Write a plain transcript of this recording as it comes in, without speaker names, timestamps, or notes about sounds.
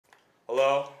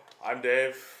Hello, I'm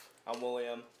Dave. I'm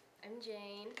William. I'm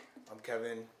Jane. I'm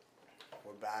Kevin.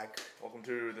 We're back. Welcome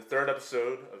to the third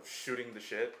episode of Shooting the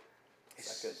Shit.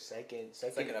 Second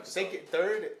episode.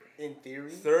 Third in theory.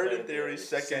 Third in theory,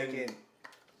 second.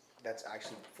 That's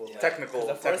actually full. Yeah. Technical.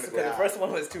 The first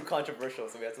one was too controversial,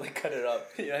 so we had to cut it up.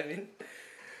 You know what I mean?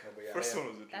 First one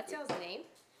was That's interesting. y'all's name?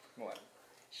 What?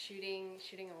 Shooting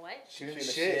a what? Shooting the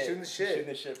Shooting shit.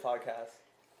 the shit podcast.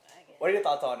 Okay. What are your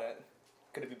thoughts on it?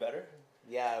 Could it be better?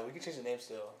 Yeah, we can change the name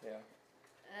still. Yeah.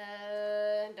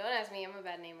 Don't ask me. I'm a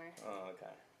bad namer. Oh,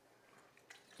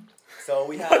 okay. So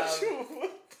we have.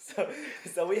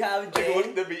 so we have Like, Jane.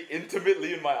 look at me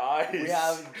intimately in my eyes. We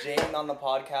have Jane on the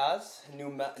podcast.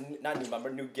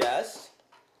 New guest.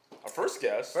 our first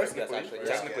guest. First guest, technically. actually,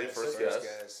 yeah. Technically, first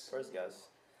guest. First guest.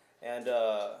 And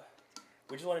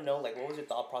we just want to know, like, what was your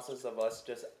thought process of us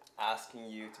just asking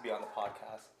you to be on the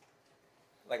podcast?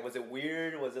 Like, was it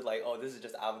weird? Was it like, oh, this is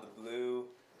just out of the blue?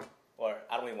 Or,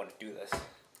 I don't even want to do this.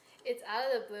 It's out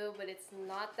of the blue, but it's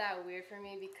not that weird for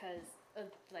me because,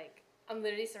 like, I'm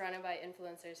literally surrounded by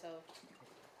influencers, so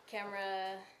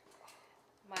camera,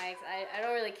 mics, I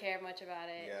don't really care much about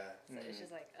it. Yeah. So it's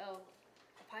just like, oh,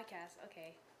 a podcast,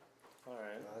 okay.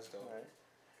 Alright. No, that's dope. Alright.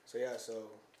 So yeah, So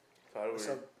how do what's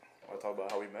we up? want to talk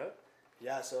about how we met?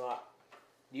 Yeah, so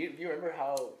do you remember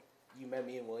how you met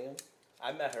me and William?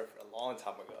 I met her for a long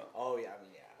time ago. Oh yeah, I mean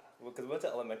yeah. Because we went to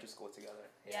elementary school together.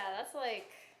 Yeah, that's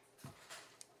like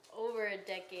over a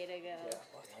decade ago. Yeah.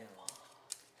 Damn.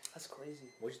 That's crazy.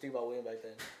 What'd you think about William back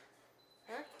then?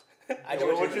 Huh? I know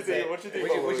What what you you think? think. What you think?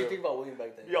 What'd about you William? think about William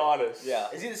back then? Be honest. Yeah.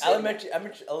 Is he the same?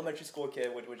 Elementary school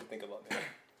kid, what'd you think about me?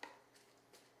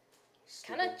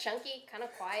 Kind of chunky, kind of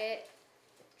quiet.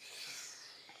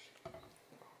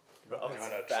 Bro, I was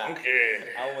Kinda fat. chunky.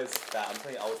 I was fat. I'm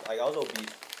telling you, I was obese.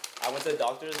 I went to the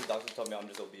doctor told me I'm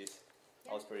just obese.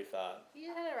 I was pretty fat. You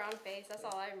just had a round face, that's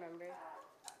all I remember.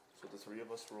 So the three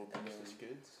of us were obese as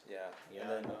kids. Yeah. Yeah, And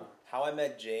then no. how I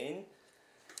met Jane.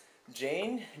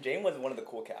 Jane was one of the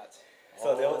cool cats.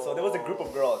 So there was a group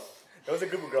of girls. There was a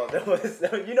group of girls. There was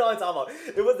you know what I'm talking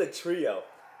about. It was a trio.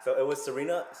 So it was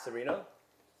Serena.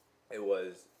 It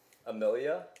was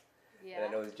Amelia. Yeah.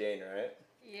 And then it was Jane, right?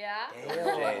 Yeah. Jane.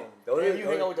 Damn. Those Damn, are- you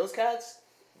hang out with those cats?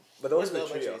 But those It's are the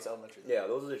elementary, trio. It's elementary. Yeah,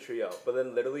 those are the trio. But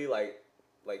then literally like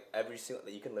every single,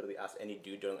 you can literally ask any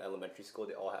dude during elementary school,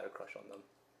 they all had a crush on them.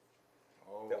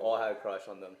 Oh. They all had a crush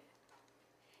on them.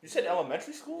 You said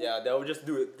elementary school? Yeah, they would just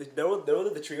do it. They were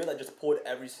the trio that just pulled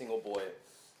every single boy.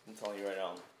 I'm telling you right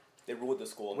now. They ruled the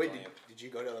school. I'm Wait, telling did you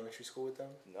go to elementary school with them?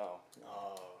 No.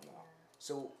 Oh.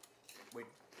 So, wait,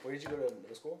 where did you go to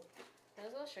middle school?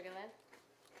 Middle school, Sugarland.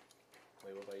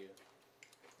 Wait, what about you?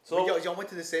 So Wait, y'all went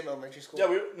to the same elementary school?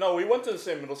 yeah, we went to the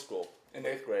same middle school in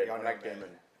 8th grade Y'all when I never came met.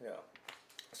 in. you.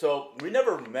 So we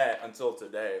never met until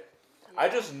today. I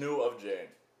Yeah. just knew of Jane.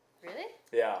 Really?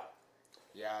 Yeah.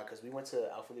 Yeah, because we went to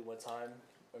Alpha Lee one time.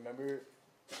 Remember?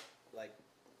 Like,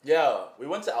 Yeah, we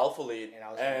went to Alpha Lead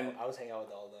and and I was hanging out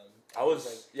with all of them. I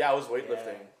was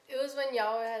weightlifting. It was when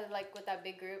y'all had like with that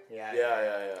big group. Yeah. Yeah.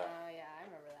 Oh yeah, I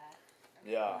remember that.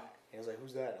 Yeah. He was like,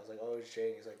 "Who's that?" I was like, "Oh, it's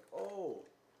Jane." He's like, "Oh,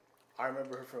 I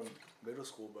remember her from middle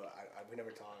school, but we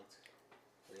never talked."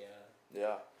 But yeah,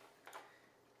 Yeah.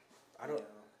 I don't.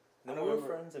 Then I don't we were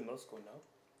remember. friends in middle school, no?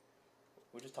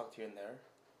 We just talked here and there.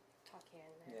 Talk here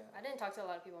and there. Yeah. I didn't talk to a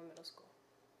lot of people in middle school.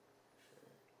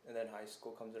 And then high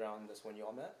school comes around, that's when you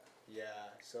all met? Yeah.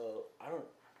 So I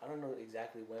don't know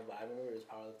exactly when, but I remember it was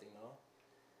powerlifting. No,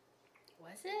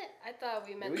 Was it? I thought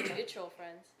we met Really? mutual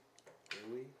friends.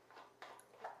 did we?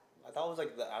 I thought it was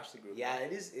like the Ashley group. Yeah,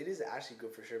 right? it is actually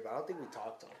good for sure, but I don't think we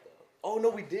talked though. Oh no,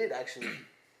 we did actually.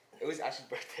 It was Ashley's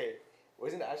birthday.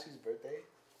 Wasn't it Ashley's birthday?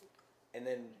 And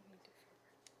then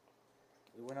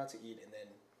we went out to eat, and then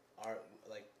our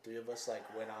three of us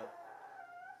went out.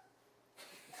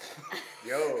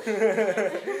 Yo.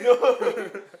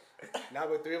 Nah,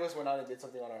 but three of us went out and did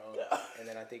something on our own, and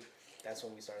then I think that's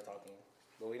when we started talking.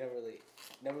 But we never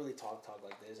really talk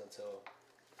like this until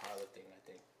powerlifting, I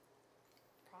think.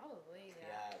 Probably, yeah.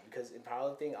 Yeah, because in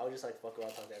powerlifting, I would just fuck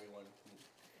around, talk to everyone.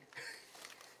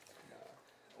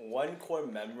 One core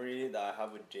memory that I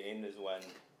have with Jane is when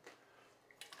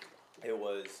it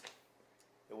was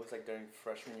like during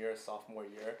freshman year, sophomore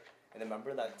year, and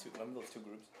remember those two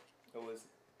groups? It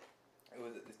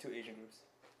was the two Asian groups.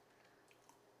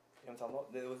 You know what I'm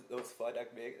talking about? It was FUD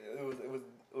that big. It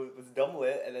was dumb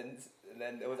lit, and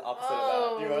then it was opposite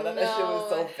of that. You remember that? That shit was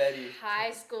so petty.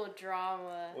 High school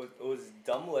drama. It was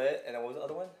dumb lit, and then what was the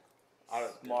other one?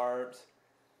 Smart.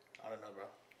 I don't know, bro.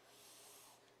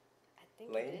 I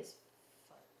think Lane? it is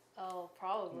fun. Oh,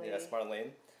 probably. Yeah, Smart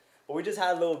Lane. But we just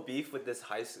had a little beef with this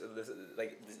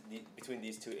between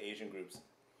these two Asian groups.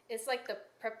 It's like the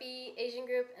preppy Asian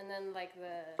group, and then like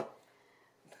the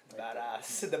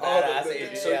Badass. The Oh, badass the-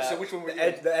 Asian. so- yeah. so which one were the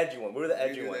you? the edgy one. We were the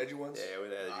edgy You were ones. the edgy ones? Yeah, we're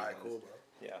the edgy Alright, ones. cool, bro.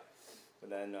 Yeah. But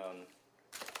then,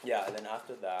 and then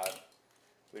after that,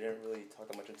 we didn't really talk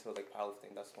that much until like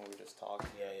powerlifting. That's when we just talked.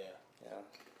 Yeah. Yeah.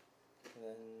 And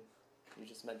then you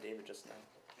just met David just now,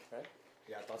 right?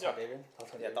 Yeah, thoughts Yeah. on David?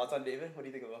 Thoughts on David? What do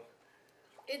you think about him?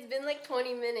 it's been like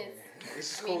 20 minutes. It's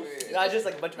just I mean, cool. he's Not just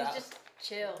like a bunch of He's ass. just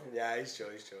chill. Yeah, he's chill,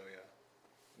 yeah.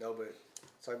 No, but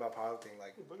talking about powerlifting,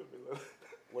 like, what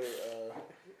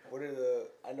are the,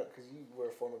 I know, because you were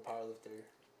a former powerlifter,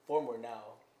 former now,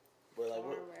 but like,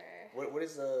 Former. what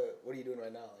are you doing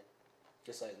right now? Like,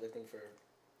 just like lifting for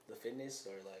the fitness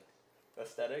or like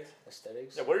Aesthetics?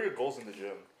 aesthetics? Yeah, what are your goals in the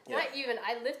gym? Not even.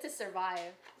 I live to survive.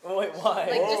 Oh wait, why?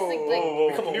 Like, just like-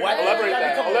 Become a Can you weapon. elaborate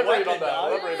that. No, no, no, Elaborate no, on that. no, no,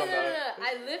 Elaborate on that.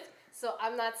 I live so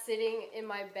I'm not sitting in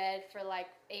my bed for like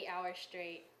 8 hours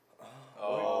straight.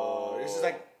 Oh, this is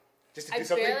like, just to do I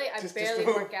something? barely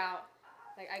work out.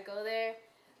 Like I go there,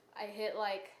 I hit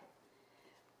like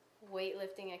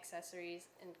weightlifting accessories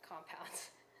and compounds.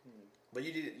 But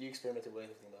you experimented with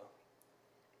weightlifting though.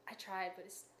 I tried, but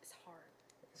it's hard.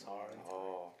 It's hard.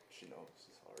 Oh, she knows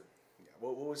it's hard. Yeah.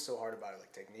 What was so hard about it?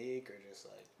 Like technique or just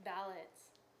like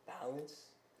Balance. balance?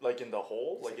 Like in the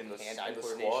hole, like in the hand-eye in the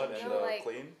coordination squat and and No, the like,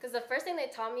 clean. because the first thing they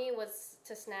taught me was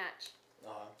to snatch.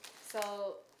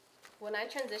 So when I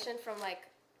transitioned from like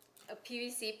a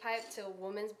PVC pipe to a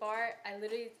woman's bar, I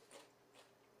literally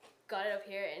got it up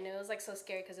here and it was like so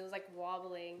scary because it was like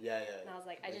wobbling. Yeah. And I was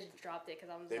like, I just dropped it because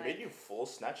I was They like, made you full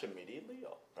snatch immediately,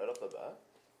 right off the bat.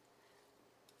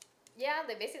 yeah,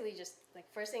 they basically just like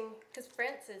first thing, because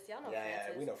Francis, y'all know Francis.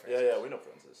 Yeah, we know Francis. Yeah, we know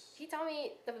Francis. He taught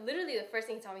me, literally the first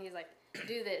thing he taught me, he was like,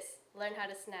 do this, learn how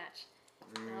to snatch.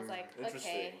 And I was like, okay.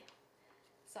 Interesting.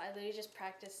 So I literally just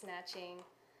practiced snatching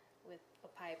with a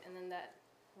pipe. And then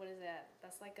what is that?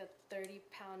 That's like a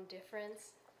 30-pound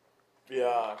difference.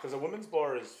 Yeah, because a women's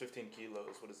bar is 15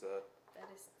 kilos. What is that? That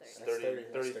is It's 30. 30,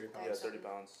 That's 30, 30 yeah, pounds. 30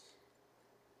 pounds.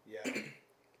 Yeah.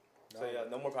 So yeah,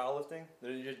 no more powerlifting?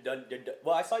 You're done.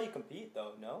 Well, I saw you compete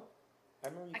though, no? I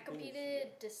remember you I competed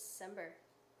December.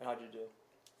 And how'd you do?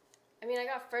 I mean, I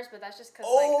got first, but that's just because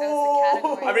like, I was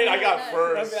the category. I mean, I got No,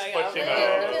 first, I but got you It know, was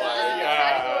like, just the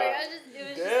category. It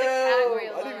was just the category I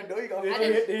alone. didn't even know you got Did I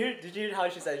you, didn't- did you hear how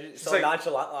she said she's so like-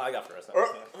 nonchalant? Oh, I got first. Or,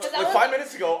 Because I like was- 5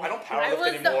 minutes ago, I don't I powerlift was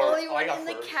anymore. the only I one got in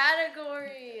the first.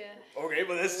 category. Okay,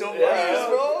 but that's still Yeah, nice,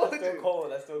 bro. That's still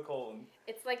cold. That's still cold.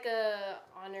 It's like a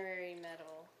honorary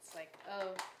medal. It's like,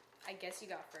 oh, I guess you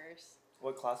got first.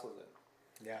 What class was it?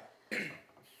 Yeah.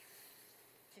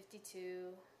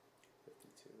 52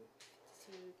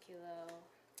 kilo.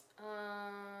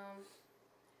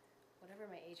 Whatever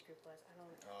my age group was. I don't.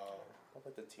 How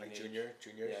about the Like teenage?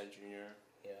 junior? Yeah, junior.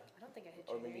 Yeah. I don't think I hit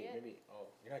Or junior yet. maybe. Oh,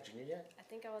 you're not junior yet? I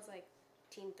think I was like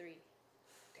teen 3.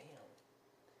 Damn.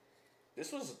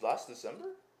 This was last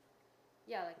December?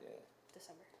 Yeah, like Yeah.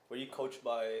 December. Were you coached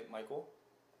by Michael?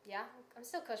 Yeah, I'm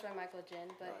still coached by Michael Jin,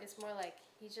 but Nice. it's more like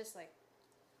he's just like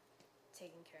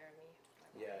taking care of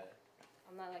me. Yeah.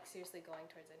 I'm not like seriously going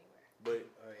towards anywhere. But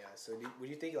yeah. So would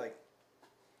you think like,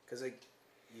 cause like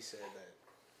you said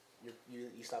that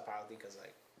you stopped powerlifting because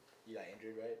like you got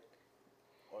injured, right?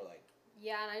 Or like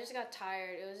Yeah, and I just got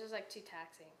tired. It was just like too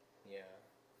taxing. yeah.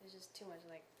 It was just too much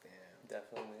like Damn.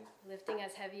 Definitely. lifting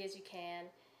as heavy as you can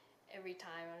every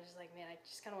time. I was just like, man, I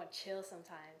just kind of want to chill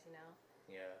sometimes, you know?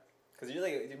 Yeah. Cause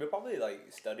you're probably like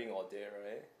studying all day,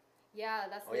 right? Yeah,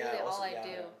 that's Oh yeah. literally Also, all I yeah,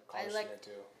 do. I college like student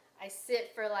too. I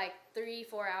sit for like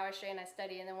 3-4 hours straight and I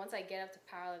study, and then once I get up to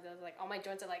powerlift, I was like all my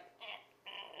joints are like,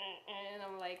 and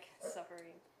I'm like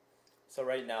suffering. So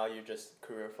right now you're just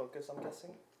career focused, I'm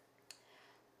guessing.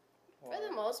 For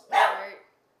the most part,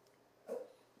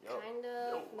 Yo. kind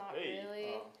of, Yo, not hey.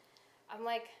 really. I'm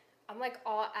like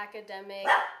all academic.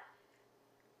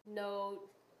 No,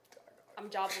 I'm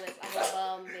jobless. I'm a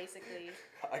bum, basically.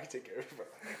 I can take care of it, bro.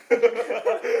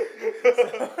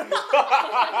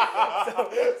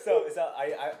 So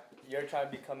you're trying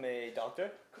to become a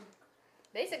doctor?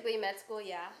 Basically, med school,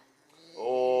 yeah.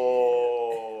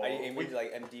 Oh. Are you aiming to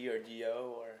like MD or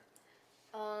DO or?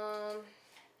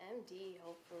 MD,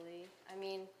 hopefully. I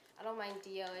mean, I don't mind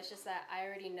DO. It's just that I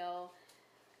already know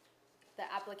the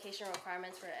application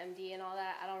requirements for MD and all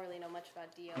that. I don't really know much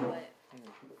about DO, but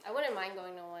I wouldn't mind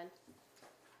going to one.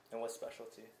 And what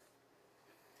specialty?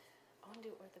 I want to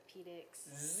do orthopedics.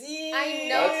 Z. I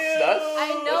know. That's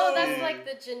I know that's funny. like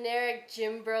the generic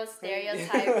gym bro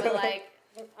stereotype, but like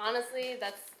honestly,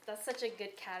 that's such a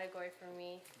good category for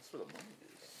me. That's where the money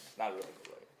is. Not really,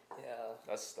 but like. Yeah.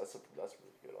 That's really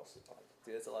good also.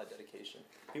 Dude, it's a lot of dedication.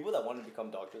 People that want to become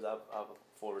doctors, I have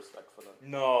full respect for them.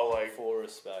 No, like Full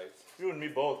respect. you and me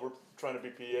both. We're trying to be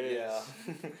PAs.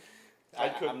 Yeah.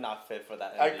 I'm not fit for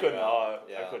that. I MD could route. not.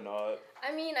 Yeah. I could not.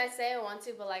 I mean, I say I want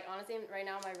to, but like honestly, right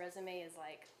now my resume is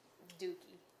like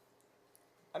dookie.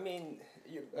 I mean,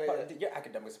 your, Oh, yeah. your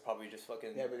academics are probably just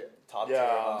fucking Yeah, but top Yeah. tier.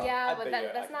 Huh? Yeah, I but bet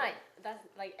your that's not. academic- That's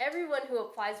like everyone who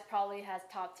applies probably has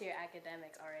top tier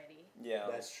academics already. Yeah.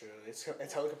 That's true. It's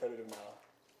hella competitive now.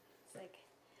 It's like,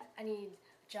 I need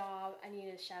a job. I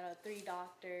need to shout out 3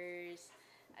 doctors.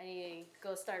 I need to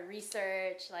go start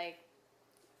research. Like,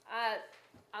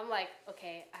 I'm like,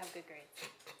 okay, I have good grades.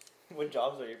 What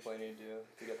jobs are you planning to do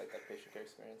to get like that patient care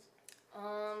experience?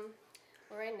 Well,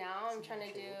 right now I'm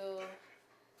trying to do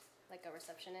like a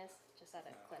receptionist just at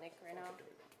a clinic right now.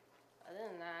 Other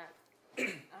than that,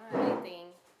 I don't have anything.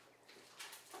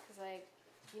 Cause like,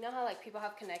 you know how like people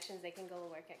have connections, they can go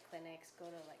work at clinics, go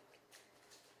to like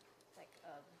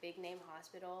a big name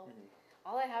hospital. Mhm.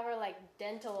 All I have are like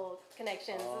dental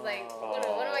connections. Oh. Like, what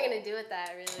am I gonna do with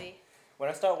that really? When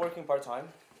I start working part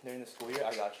time during the school year,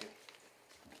 I got you.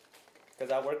 Cause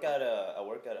I work at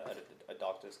a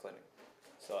doctor's clinic,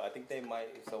 so I think they might.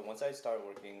 So once I start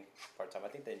working part time, I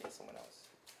think they need someone else.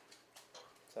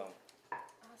 So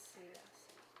I'll see.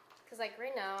 Cause like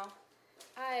right now,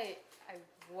 I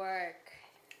work.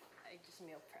 I just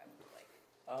meal prep like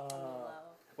on the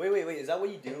low. wait. Is that what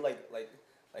you do? Like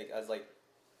as like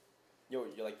your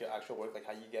actual work, like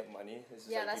how you get money? Is just,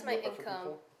 Yeah, like, that's you my meal prep for income.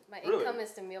 people? My Really? income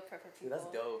is to meal prep for Dude, people.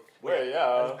 that's dope. Wait,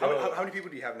 yeah. How many people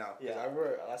do you have now? 'Cause Yeah. I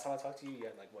remember last time I talked to you, you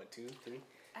had like what, 2, 3?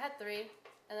 I had 3,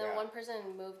 and then Yeah. one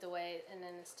person moved away, and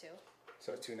then it's 2.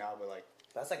 So 2 now, but like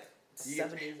That's like You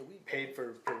 7 get days a week. paid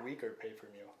per week or paid per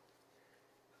meal?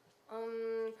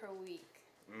 Per week.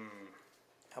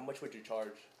 How much would you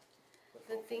charge?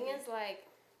 The thing is, like,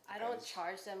 I don't Depends.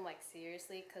 charge them like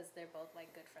seriously because they're both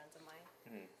like good friends of mine.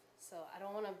 Mhm. So I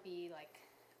don't want to be like,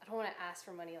 I don't want to ask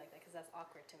for money like that because that's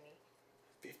awkward to me.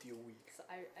 50 a week. So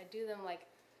I do them like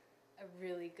a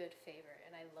really good favor,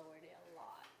 and I lowered it a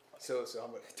lot. So how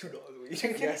much? $2 a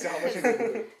week. Yeah. So how much? Are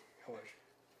you how much?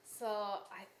 So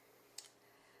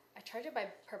I charge it by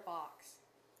per box.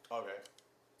 Okay.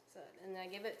 So and I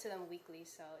give it to them weekly,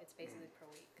 so it's basically per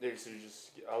week. Yeah, so you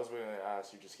just, I was going to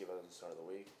ask, you just give it at the start of the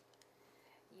week?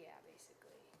 Yeah,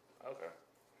 basically. Okay.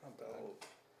 Not bad.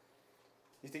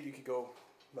 You think you could go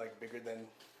like bigger than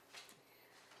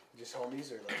just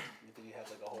homies, or like you think you have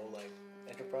like a whole like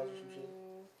enterprise or some shit?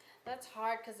 That's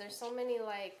hard because there's so many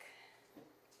like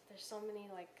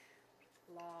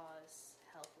laws,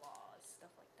 health laws,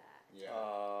 stuff like that. Yeah.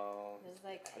 There's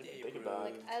like I didn't think about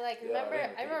like it. I like Yeah, I remember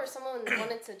didn't I remember think- someone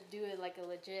wanted to do it like a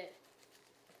legit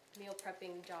meal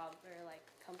prepping job or like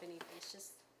company, but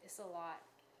it's a lot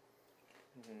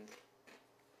Mhm.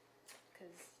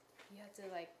 because you have to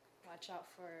like watch out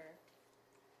for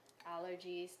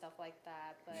allergies, stuff like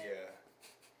that. But Yeah.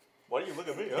 Why do you look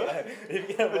at me, huh? If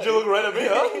you get a Did you look right at me,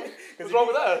 huh? What's wrong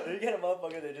with that? If you get a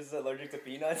motherfucker that's just allergic to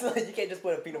peanuts, you can't just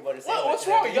put a peanut butter What? sandwich. What's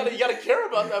wrong? You gotta care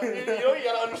about that. You know, you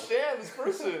gotta understand this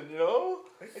person. You know,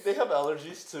 like, they have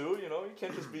allergies too. You know, you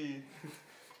can't just be,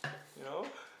 you know,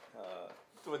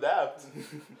 to adapt,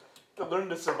 to learn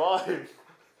to survive.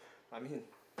 I mean,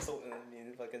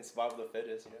 fucking survival of the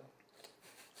fittest, you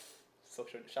know.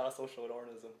 Shout out social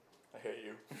Darwinism. I hate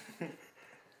you.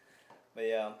 But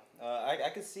yeah, I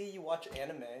could see you watch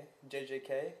anime,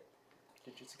 JJK,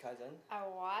 Jujutsu Kaisen. I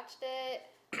watched it.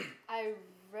 I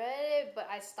read it, but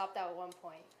I stopped at one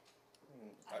point.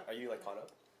 Are you like caught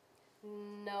up?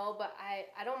 No, but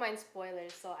I don't mind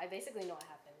spoilers, so I basically know what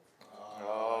happens.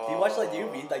 Do you watch do you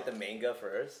read like the manga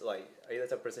first? Like, are you that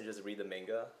type of person to just read the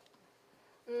manga?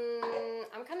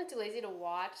 I'm kind of too lazy to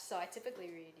watch, so I typically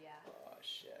read. Yeah. Oh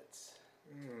shit.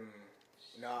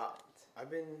 Nah,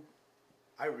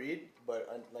 I read, but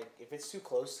like if it's too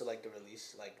close to like the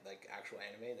release, like actual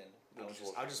anime, then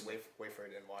I'll just wait for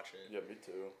it and watch it. Yeah, me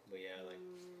too. But yeah, like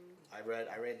I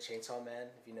read Chainsaw Man,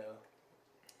 if you know.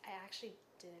 I actually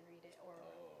didn't read it, or.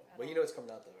 But you know it's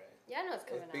coming out though, right? Yeah, I know it's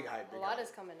coming It's big out. hype, big a lot hype.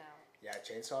 is coming out. Yeah,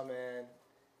 Chainsaw Man,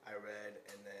 I read,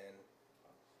 and then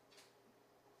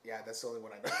yeah, that's the only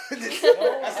one I know. That's the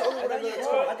only one I know. that's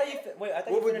coming out. I thought you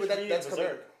Well, finished but reading that's coming.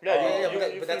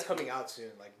 Berserk. But that's coming out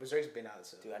soon. Like Berserk's been out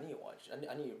soon. Dude, I need to watch. I need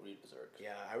to read Berserk.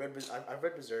 Yeah, I read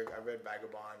Berserk. I read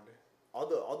Vagabond. All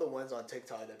the ones on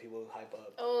TikTok that people hype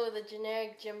up. Oh, the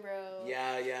generic gym bro.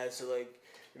 Yeah. So like,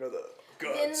 you know the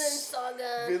Vinland guts.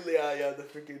 Saga. Yeah.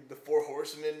 The 4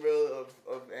 horsemen, bro,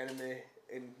 of anime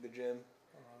in the gym.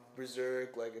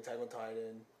 Berserk, like Attack on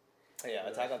Titan. Yeah,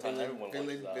 Attack on Titan. Everyone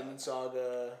watches that. Vinland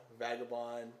Saga,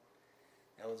 Vagabond.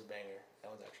 That was a banger. That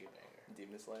one's actually a banger.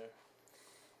 Demon Slayer.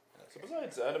 So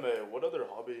besides anime, what other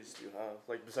hobbies do you have?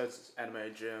 Like besides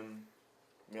anime, gym,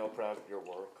 meal prep, your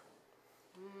work.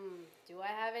 Do I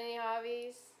have any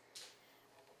hobbies?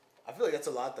 I feel like that's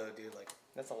a lot though, dude. Like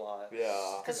That's a lot.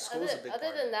 Yeah. Because school's a big other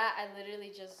part of than it. that, I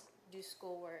literally just do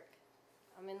schoolwork.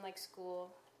 I'm in like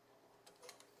school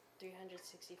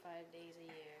 365 days a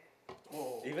year.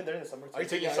 whoa. Even during the summer. Are you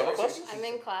taking Yeah, summer yeah, classes? I'm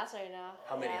in class right now.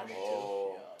 How many? Yeah. How many?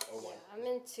 Oh. Two? Yeah. Or one? Yeah, I'm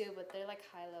in 2, but they're like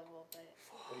high level. But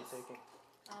What are you taking?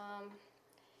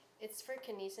 it's for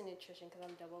kinesis and nutrition because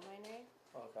I'm double minoring.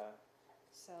 Okay.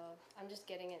 So I'm just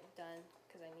getting it done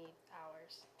because I need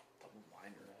hours. Double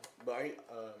minor. But are you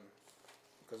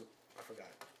because I forgot.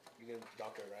 You're gonna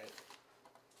doctor, right?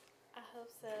 I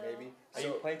hope so. Maybe. Are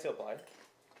you planning to apply?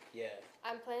 Yeah.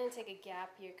 I'm planning to take a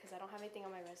gap year because I don't have anything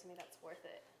on my resume that's worth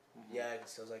it. Yeah.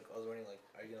 So I was wondering, like,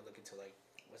 are you gonna look into like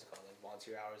what's it called, like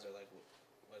volunteer hours, or like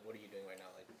what are you doing right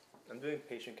now, like? I'm doing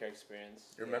patient care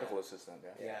experience. You're a Yeah. medical assistant,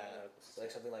 yeah. Yeah. So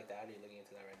like something like that. Are you looking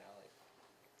into that right now, like?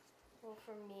 Well,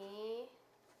 for me,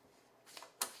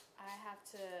 I have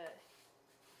to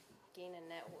gain a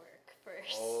network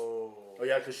first. Oh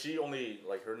yeah, cause she only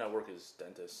like her network is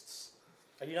dentists.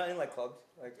 Are you not in like clubs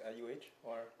like at UH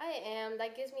or? I am.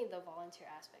 That gives me the volunteer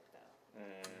aspect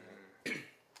though.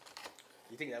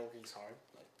 You think networking's hard?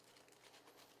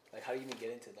 Like how do you even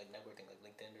get into like networking, like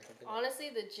LinkedIn or something? Honestly,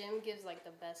 the gym gives like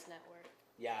the best network.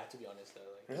 Yeah, to be honest though,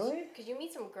 like. Really? Cause you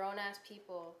meet some grown ass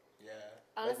people. Yeah.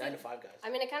 Honestly, like 9 to 5 guys. I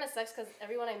mean, it kind of sucks because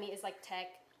everyone I meet is like tech,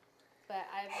 but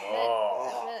I've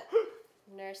Oh.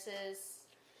 met nurses,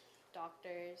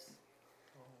 doctors,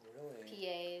 Oh really?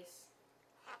 PAs.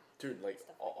 Dude, like Stuff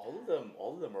like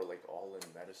all of them are like all in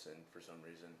medicine for some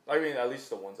reason. I mean, at least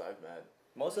the ones I've met.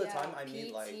 Most of the Yeah, time I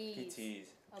meet like PTs. PTs.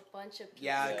 A bunch of people.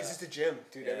 Yeah, because Yeah. it's the gym,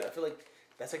 dude. Yeah. I feel like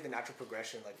that's like the natural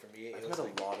progression. Like for me, it I've was met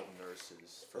like a lot of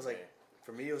nurses. it was like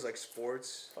for me it was like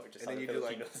sports, Probably just and then on you the do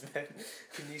like Filipinos, man.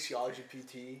 kinesiology,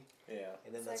 PT, Yeah.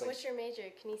 and then It's that's like, like what's your major?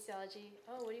 Kinesiology.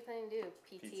 Oh, what are you planning to do?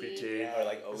 PT. PT. Or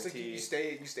like It's like OT. you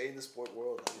stay in the sport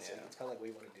world. Like, it's, Yeah. like, it's kind of like what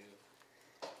you want to do.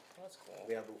 That's cool.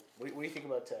 Yeah, but what do you think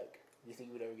about tech? Do you think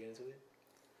you would ever get into it?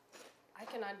 I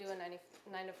cannot do a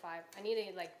 9 to 5. I need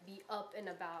to like be up and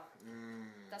about.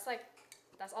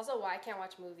 That's also why I can't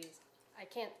watch movies. I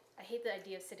hate the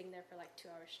idea of sitting there for like 2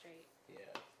 hours straight.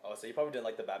 Yeah. Oh, so you probably didn't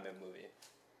like the Batman movie.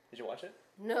 Did you watch it?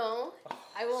 No,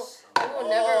 I will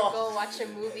never go watch a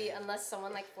movie unless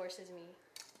someone like forces me.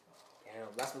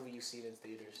 Damn, last movie you've seen in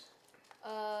theaters?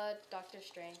 Doctor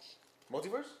Strange.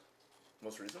 Multiverse?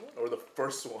 Most recent one or the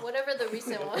first one? Whatever the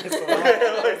recent one.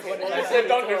 I said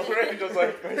Doctor Strange. I was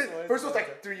like, First one's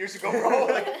like 3 years ago, bro.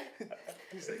 Like,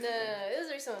 No, it was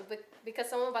a recent one, but because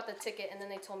someone bought the ticket and then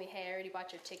they told me, "Hey, I already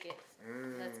bought your ticket.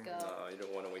 Let's go." No, you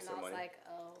don't want to waste And I their was money. like,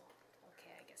 "Oh,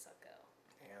 okay, I guess I'll go."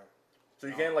 damn. so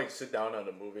you can't like sit down on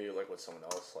a movie like with someone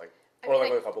else, like I or mean,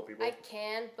 like with a couple people. I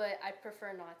can, but I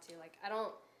prefer not to. Like, I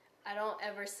don't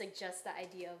ever suggest the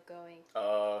idea of going,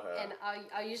 Okay. and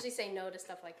I'll usually say no to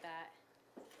stuff like that.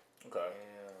 Okay.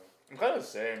 Damn. I'm kind of the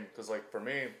same because like for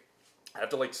me, I have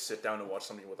to like sit down and watch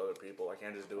something with other people. I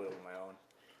can't just do it on my own.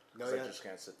 No, 'Cause yeah. I just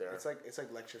can't sit there. It's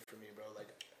like lecture for me, bro. Like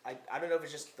I don't know if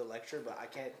it's just the lecture, but I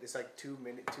can't. It's like 2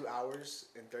 hours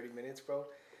and 30 minutes, bro.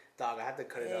 Dog, I have to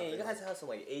cut it Hey, up. you guys have some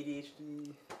like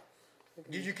ADHD.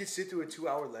 You can sit through a 2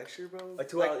 hour lecture, bro. A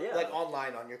 2 hour, yeah. Like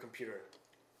online on your computer.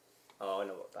 Oh, I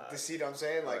know about that. To see what I'm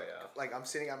saying? Like, yeah. like I'm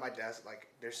sitting at my desk. Like,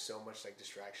 there's so much like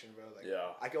distraction, bro. Like, Yeah.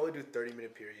 I can only do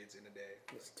 30-minute periods in a day.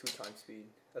 It's 2 times speed.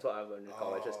 That's what I learned in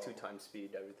college. Just Oh. 2 times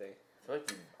speed, everything. I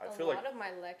A feel lot like of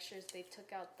my lectures, they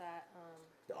took out that.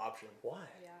 The option. Why?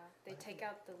 Yeah, they take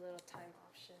out the little time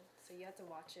option, so you have to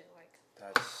watch it like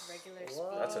that's regular What?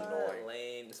 speed. That's annoying.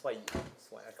 Lame. That's why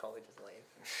our college is lame.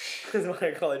 That's why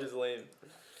our college is lame.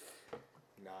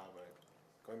 Nah, but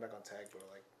going back on tag, bro.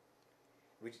 Like,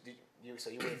 so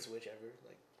you wouldn't switch ever,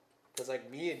 like, cause like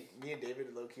me and David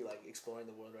are low key like exploring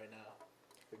the world right now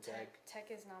with tag. Tech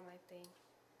is not my thing.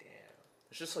 Damn.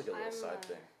 it's just like a little I'm, side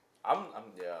thing. I'm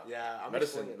yeah. Yeah, I'm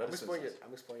Medicine- exploring it. I'm medicine's exploring nice. it.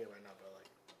 I'm exploring it right now, bro. Like,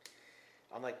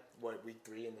 I'm like week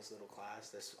 3 in this little class,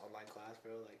 this online class,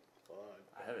 bro. Like, fuck.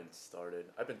 I haven't started.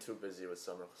 I've been too busy with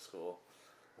summer school.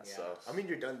 That Yeah. sucks. I mean,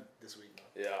 you're done this week,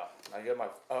 man. Yeah, I get my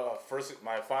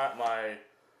my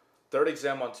third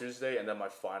exam on Tuesday and then my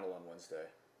final on Wednesday,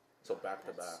 so back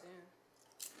to That's back.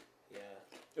 soon.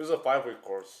 Yeah. It was a 5-week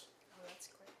course. Oh, that's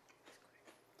quick.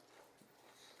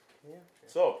 Yeah.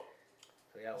 So,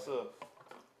 So yeah. so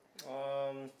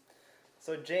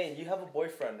So Jane, you have a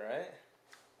boyfriend, right?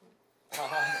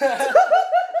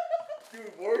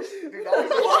 Dude, worse. Dude, that was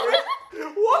the worst.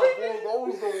 What? That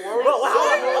was the worst.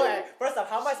 Bro, okay. First off,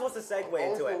 how am I supposed to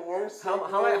segue into it? Worst How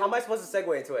am I supposed to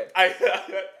segue into it?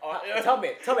 yeah. Tell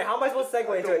me, how am I supposed to segue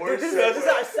That's into the it? Dude, worst this is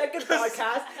segue. our second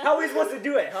podcast. How are we supposed to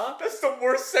do it, huh? That's the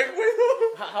worst segue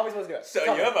though. How are we supposed to do it? So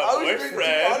Tell you me. have a I was to be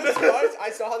boyfriend. honest, I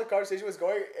saw how the conversation was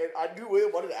going, and I knew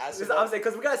William wanted to ask. I'm saying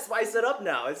because we gotta spice it up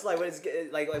now. It's like when it's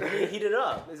like we need to heat it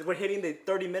up. We're hitting the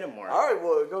 30-minute mark. All right,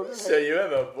 well, go. So you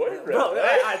have a boyfriend. Bro, all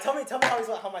right? right, tell me how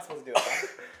am I supposed to do it?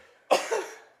 Huh?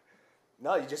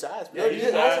 No, you just asked. Yeah, you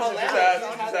just asked, you just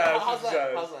asked. How's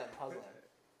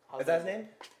Lamb? Is that his name?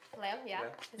 Lamb, yeah.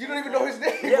 Yeah. You don't even know his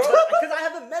name, Yeah, bro. because I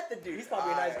haven't met the dude. He's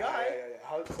probably a nice guy. Yeah.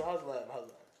 How's Lamb?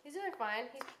 He's doing fine.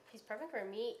 He's prepping for a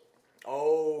meet.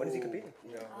 Oh. When is he competing?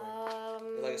 Yeah.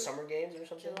 Like Like summer games or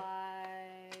something? July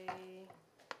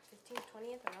 15th,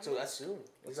 20th, around So there. that's soon.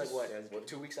 It's like what?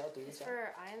 2 weeks out, 3 It's weeks out?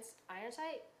 for Iron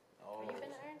Sight. Oh. Have you been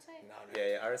to Iron Sight? No.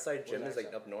 Yeah, our side gym Where's is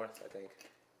like Ironside? up north, I think.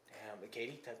 Damn, the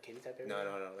Katy type area? No,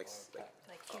 like Oh,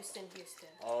 Like Houston.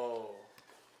 Oh.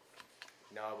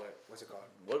 No, but what's it called?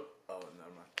 What? Oh,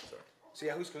 never mind. Sorry. So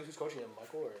yeah, who's coaching him,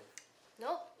 Michael or?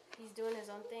 Nope. He's doing his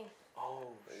own thing. Oh.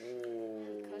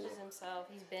 He coaches himself.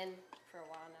 He's been for a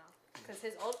while now. Because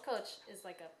his old coach is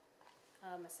like a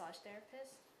massage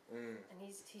therapist. And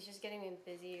he's just getting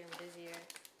busier and busier.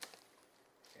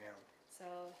 Damn. So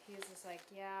he was just like,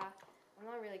 yeah, I'm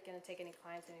not really going to take any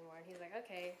clients anymore. And he's like,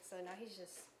 okay. So now he's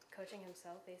just coaching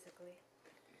himself, basically.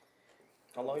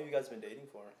 How long have you guys been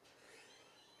dating for?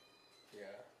 Yeah.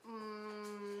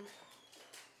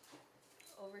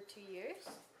 Over 2 years.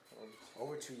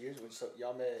 Over 2 years. So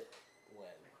y'all met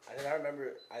when? I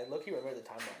remember. I low-key remember the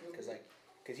timeline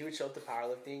because he would show up to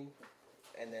powerlifting,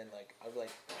 and then like I was like,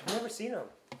 I've never seen him.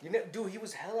 dude, he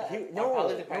was hella. No,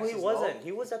 powerlifting he practices, wasn't.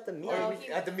 He was at the meet. No,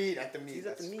 Oh, at the meet. He's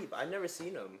at the meet, but I've never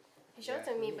seen him. He showed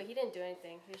Yeah. to me, but he didn't do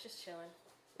anything. He was just chilling.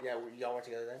 Yeah, y'all were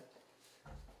together then.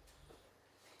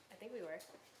 I think we were.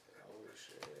 Oh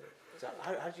shit. So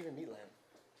how did you even meet Lamb?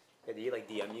 Yeah, did he like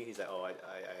DM you? He's like, oh,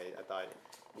 I thought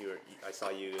you were. I saw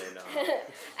you in.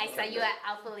 I saw you at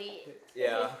Alpha Elite.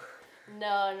 Yeah. No.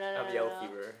 I have yellow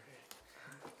fever.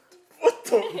 What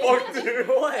the fuck, dude?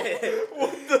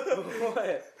 What?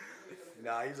 What?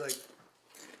 Nah, he's like.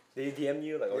 Did he DM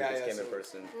you? Like, oh, Yeah, you just yeah, came in so-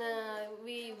 person. No,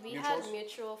 we had Mutuals?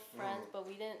 mutual friends, but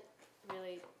we didn't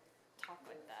really talk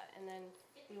like that. And then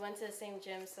we went to the same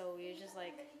gym, so we just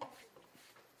like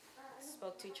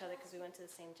spoke to each other because we went to the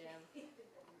same gym.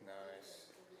 Nice.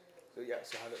 So yeah,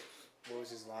 what was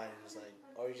his line? He was like,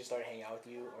 oh, he just started hanging out with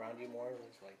you, around you more? It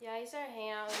was like, Yeah, he started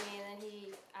hanging out with me, and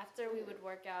then after we would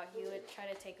work out, he would try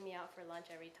to take me out for lunch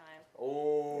every time.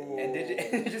 oh. And did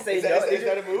you just say Is that- no? is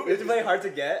that a move? Is it really hard to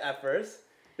get at first?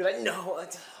 You're like, no.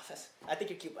 I think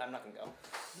you're cute. I'm not gonna go.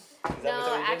 Is that No,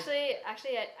 what you did?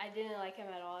 actually, I didn't like him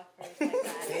at all at first. Like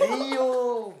that.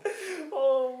 Damn.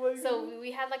 Oh my god. So we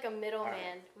had like a middleman.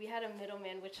 Alright. We had a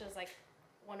middleman, which was like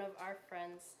one of our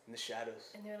friends. In the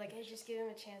shadows. And they were like, hey, just give him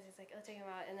a chance. He's like, I'll take him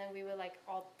out. And then we would like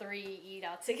all three eat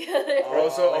out together. Bro,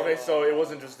 so it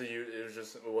wasn't just you.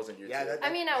 It wasn't you. Yeah, two. that-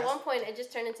 I mean, at one point, it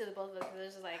just turned into the both of us. It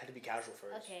was just like, Had to be casual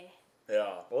first. okay.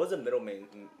 Yeah. What was the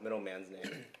middleman's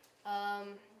name?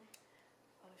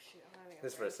 Oh shoot, I'm having a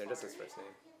His brain first name. Just his fart. first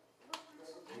name.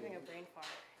 I'm having a brain fart.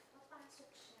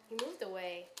 He moved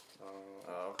away.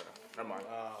 Oh, okay. Never mind.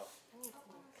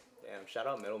 Damn. Shout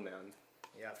out middleman.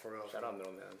 Yeah, for real. Shout out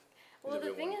middleman. Well, He's a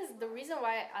the good thing one. is, the reason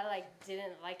why I like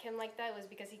didn't like him like that was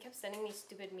because he kept sending me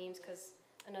stupid memes. Because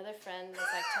another friend was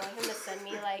like telling him to send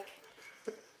me like.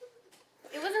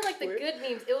 It wasn't like the Weird. good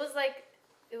memes. It was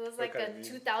like kind a of meme?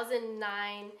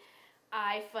 2009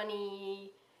 iFunny.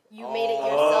 You made it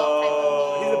yourself type of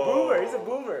meme. He's a boomer. He's a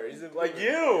boomer. He's a boomer. Like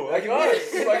you. Like me.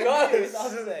 us. Like us. I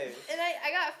was just saying. And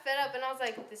I got fed up and I was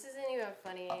like, this isn't even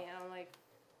funny. And I'm like,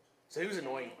 So he was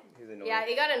annoying. He's annoying. yeah,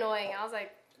 it got annoying. I was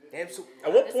like, Damn. So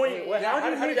At what This point? way. Wait, Yeah, how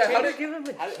did how he did it how change? did give him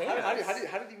a how chance? did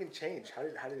it even change? How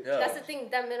did it? Yeah. that's the thing.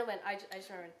 That middleman. I just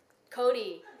remembered.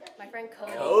 Cody, my friend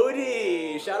Cody.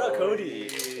 Cody, shout out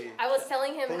Cody. I was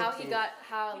telling him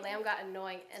how Lamb got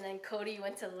annoying, and then Cody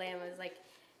went to Lamb and was like,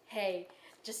 "Hey,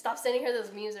 just stop sending her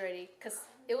those memes already." Cause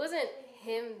it wasn't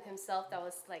himself that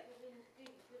was like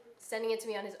sending it to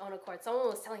me on his own accord. Someone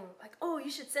was telling him like, "Oh, you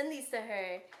should send these to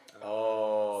her."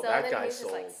 Oh, So that then guy he was just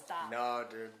sold. like, "Stop." No,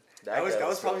 dude. That That was guy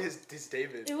probably sold. his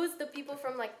David. It was the people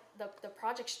from like the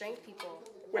Project Strength people.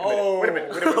 Wait a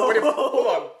minute. Hold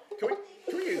on.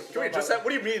 Can we address that?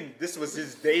 What do you mean this was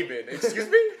his David? Excuse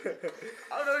me?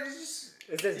 I don't know. You just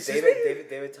Is this Excuse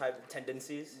David type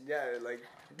tendencies? yeah, like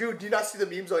dude. Do you not see the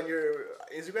memes on your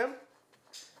Instagram?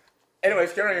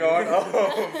 Anyways, carrying on.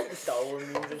 Star Wars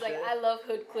memes and It's like shit. I love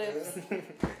hood clips.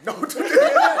 No, dude.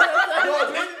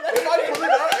 If I pull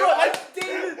it up, Bro, that's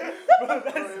David. Bro,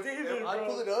 that's David, if I bro.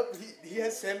 pull it up, he has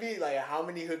send me like how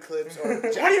many hood clips or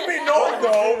What do you mean? No.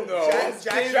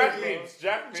 Jack memes.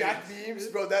 Jack memes,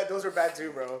 bro. Those are bad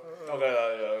too, bro.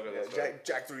 Okay, Yeah, that's fair.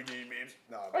 Jack 3D memes.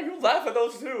 Nah, Oh, you laugh at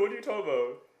those too. What are you talking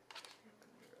about?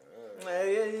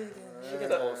 She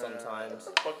gets old sometimes.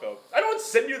 Fuck up. I don't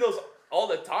send you those all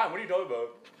the time. What are you talking about?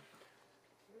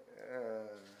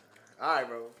 all right,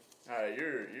 bro. Alright,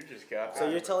 you're just capping. So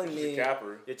you're telling just me a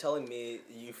capper.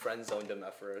 you friend zoned him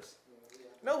at first.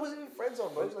 No, it wasn't even friend zone,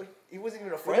 bro. It was like he wasn't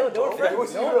even a No, friend. they were bro. friends. He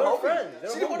wasn't No, even they a were homie. friends. They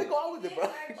were She didn't want to homies. go out with it, bro.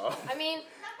 I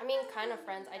mean, kind of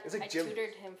friends. It's like I gym.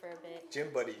 tutored him for a bit. Gym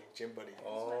buddy.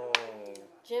 Oh.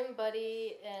 Gym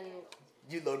buddy and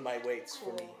You load my weights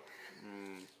for me.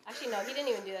 actually no, he didn't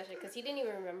even do that shit because he didn't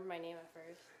even remember my name at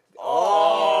first.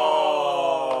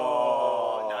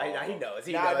 Oh. Nah, he knows.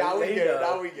 He knows. Now we He get it. knows.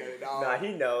 Now we get it. Nah,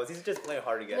 he knows. He's just playing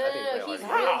hard to get. No, I think no, he's no. playing He's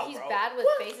hard to really get. he's bro? bad with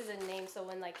faces and names. So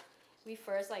when like we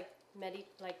first like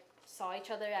saw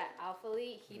each other at Alpha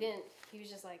League, he didn't. He was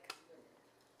just like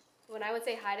when I would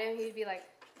say hi to him, he'd be like,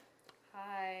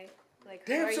 "Hi." Like,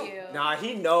 Damn, who are so- you? Nah,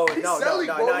 he knows. He's No, selling,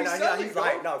 no, bro. no, He's no, no. selling, He's bro.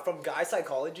 like, no. From guy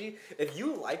psychology, if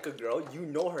you like a girl, you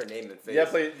know her name and face. Yeah, No,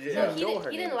 play. he Yeah. know didn't,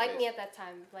 her he name didn't like face. me at that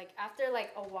time. Like after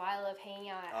like a while of hanging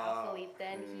out at Alpha League,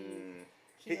 then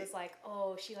he was like,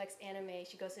 "Oh, she likes anime.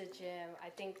 She goes to the gym. I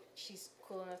think she's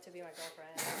cool enough to be my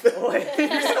girlfriend." You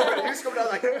just come down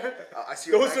like, I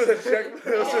see your Those are the check.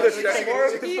 Those are the check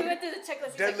marks. He went through the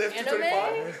checklist. He's Deadlift like,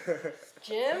 225.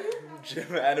 gym,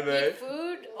 Gym anime. eat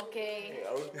food, okay.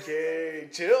 Okay,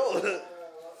 chill.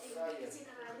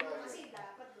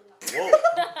 Whoa.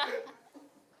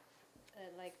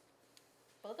 Like,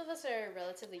 both of us are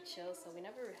relatively chill, so we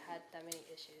never had that many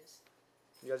issues.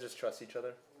 You guys just trust each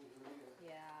other.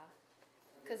 Yeah,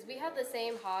 because we have the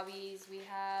same hobbies. We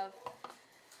have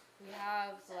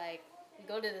like we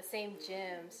go to the same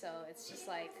gym, so it's just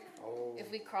like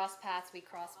if we cross paths, we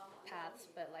cross paths.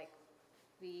 But like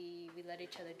we let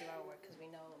each other do our work because we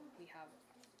know we have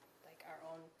like our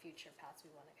own future paths we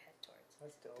want to head towards.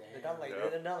 That's dope. Damn.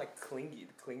 They're not like clingy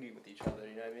with each other.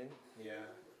 You know what I mean? Yeah.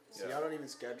 So Yeah. y'all don't even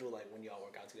schedule like when y'all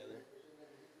work out together.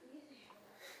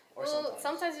 Or Well,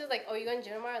 sometimes he was like, "Oh, you going to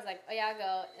gym tomorrow?" I was like, "Oh yeah, I'll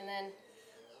go." And then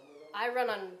I run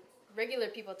on regular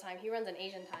people time. He runs on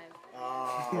Asian time.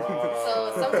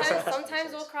 So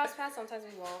sometimes we'll cross paths, sometimes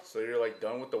we won't. So you're like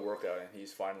done with the workout and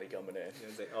he's finally coming in.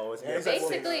 He's like, oh, it's Yeah,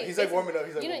 good. he's like warming up.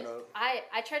 He's like you warming know, up.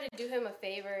 I try to do him a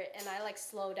favor and I like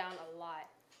slow down a lot.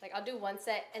 Like I'll do one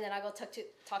set and then I go talk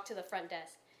to the front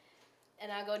desk,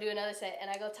 and I'll go do another set and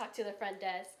I go talk to the front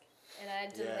desk, and I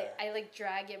do I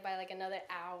drag it by like another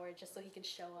hour just so he can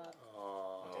show up.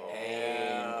 Oh,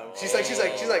 Damn. She's like, She's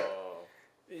like,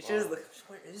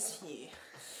 where is he?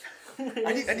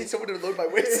 I need someone to load my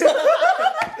weights. I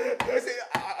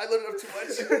loaded up too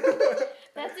much.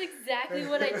 That's exactly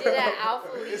what I did at Alpha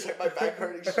It's League. like my back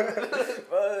hurting. Shit.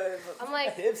 I'm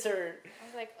like, hips hurt. I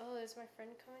was like, "Oh, is my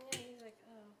friend coming in?" He's like,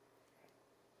 "Oh,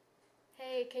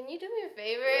 hey, can you do me a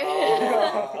favor?"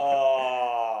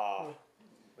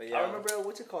 But I remember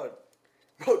what's it called,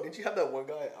 bro? Did you have that one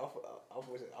guy Alpha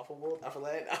was it Alpha World, Alpha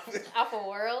Land, Alpha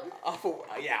World. Alpha?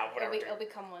 Yeah, whatever. It'll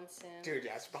become one soon. Dude,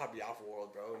 yeah, it's probably Alpha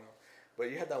World, bro. No.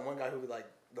 But you had that one guy who would like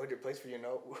load your place for your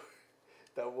note.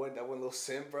 that one little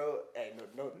simp, bro. Hey,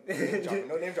 no name dropping,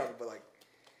 no name dropping, but like,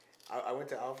 I went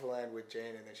to Alpha Land with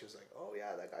Jane, and then she was like, "Oh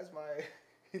yeah, that guy's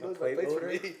he loads my plate plates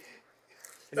loader? for me."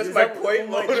 That's my plate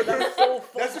loader. That's so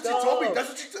fucked That's what you told me. That's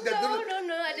what you told me.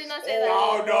 No, I did not say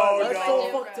Oh, that. no, That's no. my so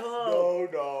gym fucked bro.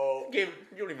 up. No. You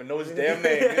don't even know his damn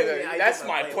name. He's like, Yeah, that's he's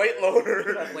my my plate He's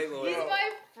loader. my plate loader. He's my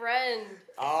friend.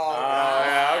 Oh,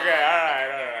 Yeah, okay,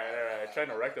 alright. Trying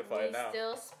to rectify We it now.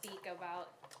 still speak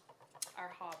about our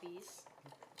hobbies.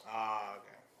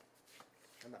 okay.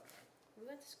 I'm not bad. We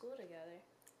went to school together.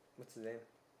 What's his name?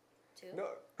 Too. No.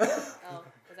 Oh,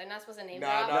 was I not supposed to name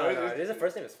Nah, drop? nah. His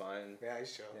first name is fine. Yeah,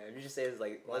 he's chill. Yeah, if you just say it's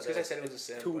like, Well, it's because I said it was a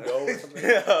sin. two but- dough or something.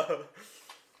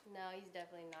 No, he's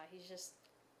definitely not. He's just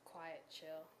quiet, chill.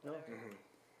 No. whatever. Mhm.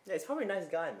 Yeah, he's probably a nice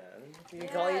guy, man. You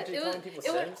Yeah, calling it was, people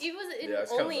it was, Sims? it was Yeah,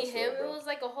 it's kinda only messed him. up, bro. It was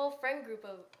like a whole friend group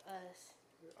of us.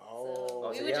 Oh. So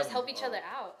we so would you just have- help each other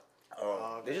out.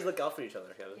 Oh. They just look out for each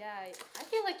other, Kevin. Yeah, I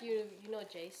feel like you know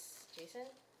Jason?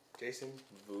 Jason.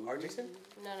 Boo. Our Jason?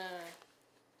 No.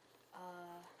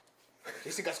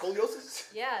 Jason got scoliosis?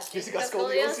 Yeah, Jason got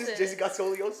scoliosis? Jason got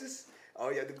scoliosis? Oh,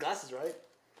 yeah, the glasses, right?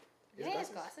 Yeah, he has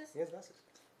glasses. He has glasses.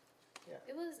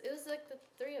 It was like the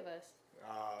three of us,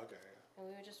 Okay. and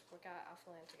we would just work out at Alpha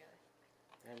Land together.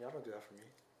 Man, y'all don't do that for me.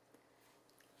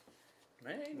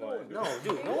 Man, No,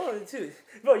 dude, no one, dude.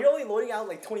 Bro, you're only loading out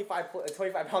like 25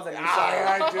 pounds on each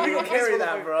Ah, side. dude, You can carry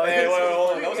that, bro. Hey, wait, hold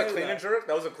on. You That was a can clean carry and jerk?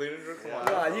 That was a clean and jerk? Come on.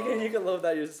 Nah, you can load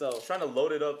that yourself. Trying to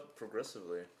load it up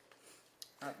progressively.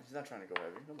 He's not trying to go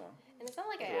heavy. Come on. And it's not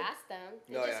like I Good. asked them.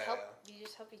 They No, just yeah, help. yeah. You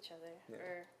just help each other, Yeah.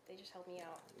 or they just help me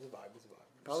out. It's a vibe. It's a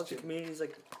vibe. College community is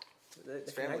like, It's they're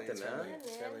family. connected, It's man. family.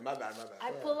 It's Yeah, family. My bad. My bad.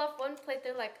 I pull up one plate,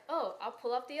 they're like, "Oh, I'll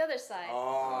pull up the other side."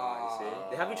 Oh, See,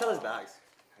 they have each other's backs.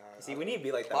 See, we need to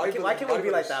be like that. Why can't we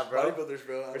be like that, bro? Bodybuilders,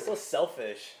 bro. We're so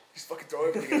selfish. Just fucking throw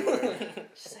everything everywhere.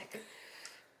 She's like,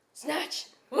 "Snatch!"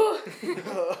 Woo!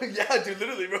 Yeah, dude,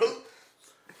 literally, bro.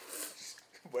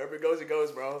 Wherever it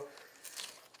goes, bro.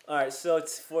 All right, so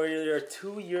it's for your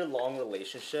 2-year-long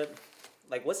relationship.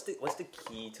 Like, what's the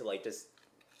key to like just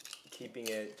keeping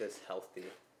it just healthy?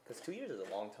 Because 2 years is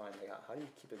a long time. Like, how do you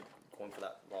keep it going for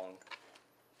that long?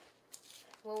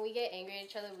 When we get angry at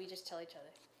each other, we just tell each other.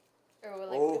 Or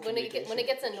we're Oh, like, when it gets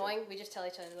communication. annoying, we just tell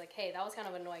each other like, "Hey, that was kind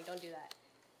of annoying. Don't do that."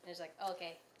 And it's like, oh,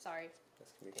 "Okay, sorry."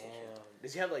 That's communication. Damn.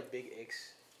 Does he have like big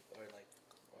icks or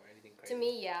anything crazy? To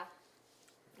me, yeah.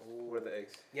 What are the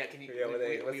eggs? Yeah, can you? Yeah, what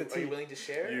are are the you tea? willing to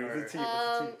share? You, or? the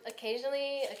tea.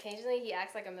 Occasionally he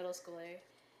acts like a middle schooler,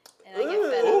 and I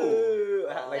get fed up. Ooh.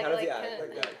 Like, how does he Like, act?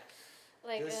 kinda- Like that?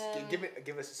 Like,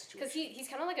 Give us a situation. because he's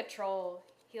kind of like a troll.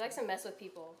 He likes to mess with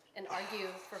people and argue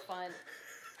for fun.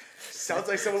 Sounds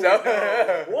like someone. we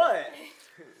know. What?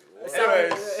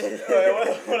 Anyways,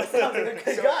 What sounds like a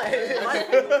good So-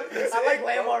 guy. I like Bro.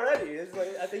 Lamb already. It's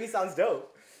like, I think he sounds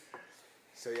dope.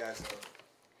 So yeah,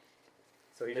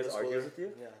 So he middle just argues schooler. with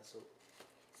you? Yeah. So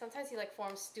Sometimes he like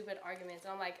forms stupid arguments.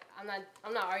 I'm like, I'm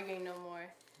not arguing no more.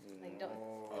 Like, don't.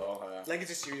 Oh, yeah. like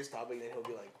it's a serious topic, then he'll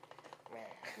be like,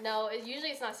 No, usually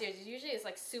it's not serious. Usually it's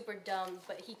like super dumb,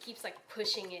 but he keeps like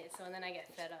pushing it, so then I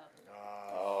get fed up.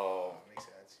 Oh. makes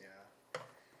sense. Yeah.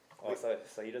 Oh,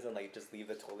 so he doesn't like just leave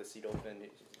the toilet seat open.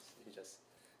 He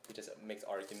just makes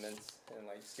arguments and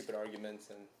like stupid arguments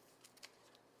and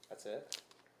that's it.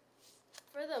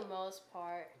 For the most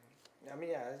part. I mean,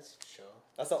 yeah, it's chill.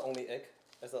 That's the only ick.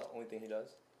 That's the only thing he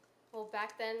does. Well,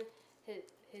 back then,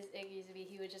 his ick used to be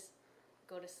he would just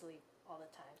go to sleep all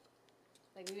the time.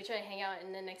 Like we would try to hang out,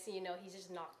 and then next thing you know, he's just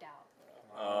knocked out.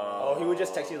 Oh, he would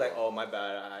just text you like, "Oh, my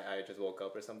bad. I just woke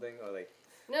up" or something, or like.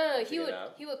 No, Take a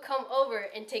nap? he would come over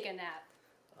and take a nap.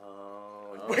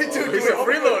 Oh. Wait, dude, he's a wait,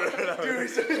 freeloader. Dude,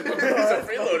 He's a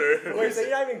freeloader. Wait, so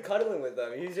you're not even cuddling with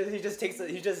them? He just takes it.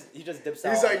 He just dips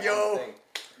out. He's like, on "Yo." the thing.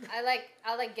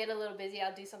 I'll like get a little busy.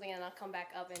 I'll do something and I'll come back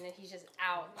up and then he's just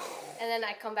out. And then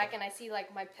I come back and I see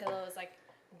like my pillow is like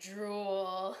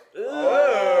drool.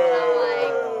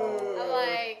 Oh. I'm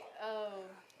like, oh,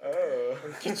 Oh.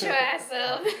 get your ass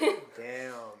up.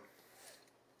 Damn.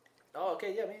 Oh,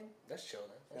 okay. Yeah, man. That's chill, man.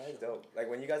 Yeah, that's dope. Like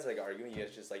when you guys like arguing, you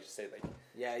guys just like say like,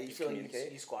 Yeah, you Just feel like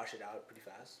communicate? you squash it out pretty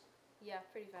fast. Yeah,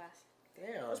 pretty fast.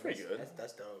 Damn, That's pretty good.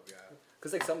 That's dope. Yeah.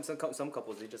 cause like some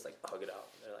couples they just like hug it out.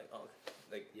 They're like, oh,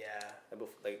 like Yeah.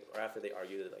 like or after they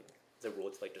argue, they're like it's a rule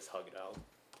to like just hug it out.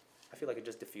 I feel like it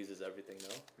just diffuses everything,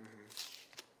 no?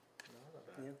 No, not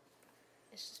bad. Yeah.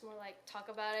 It's just more like talk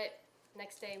about it.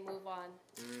 Next day, move on.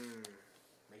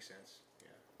 Makes sense.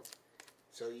 Yeah.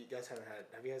 So you guys have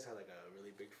you guys had like a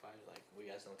really big fight, like where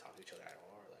you guys don't talk to each other at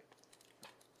all, or like?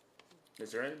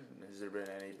 Has there been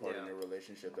any part in Yeah. your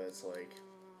relationship that's like?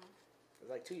 It's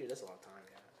like 2 years. That's a long time.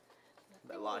 Yeah.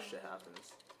 But a lot of shit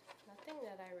happens. Nothing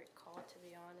that I recall, to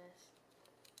be honest.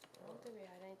 I don't think we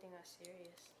had anything that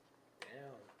serious.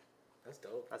 Damn. That's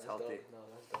dope. That's healthy. Dope. No,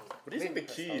 that's dope. What do you think the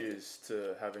That's key healthy. is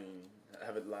to have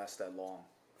it last that long?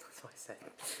 That's what I said.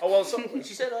 Oh well, so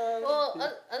She said, Well,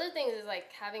 other things is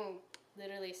like having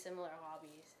literally similar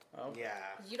hobbies. oh. Yeah.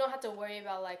 You don't have to worry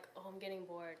about like, oh, I'm getting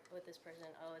bored with this person.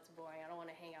 Oh, it's boring. I don't want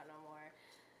to hang out no more.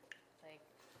 Like,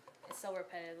 it's so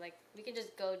repetitive. Like, we can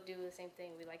just go do the same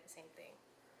thing. We like the same thing.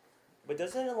 But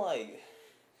doesn't it like,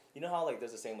 you know how like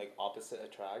there's the same like opposite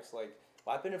attracts? Like,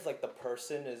 what happens if like the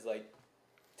person is like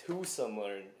too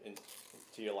similar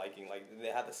to your liking? Like they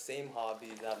have the same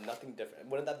hobbies, they have nothing different.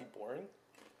 Wouldn't that be boring?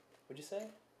 Would you say?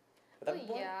 Would that be Well,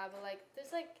 boring? yeah, but like,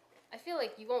 there's like, I feel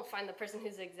like you won't find the person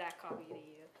who's the exact copy to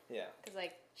you. Yeah. Cause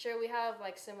like, sure, we have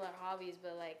like similar hobbies,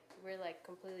 but like we're like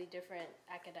completely different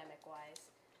academic wise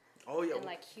Oh yeah. and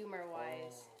like humor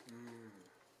wise.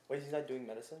 Wait, he's not doing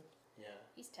medicine? Yeah.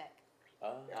 He's tech.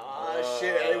 Ah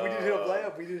shit! Hey, we did hit a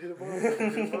layup. We did hit a ball.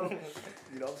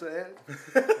 You know what I'm saying?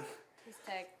 He's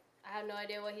tech. I have no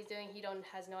idea what he's doing. He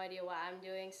has no idea what I'm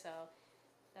doing. So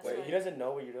that's Wait, why. he doesn't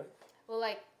know what you're doing? Well,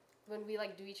 like when we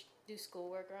like do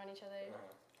schoolwork around each other,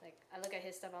 like I look at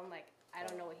his stuff. I'm like, I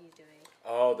don't know what he's doing.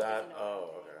 Oh, that. Doesn't know what Oh,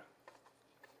 I'm doing. okay.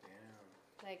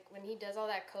 Damn. Like when he does all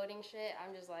that coding shit,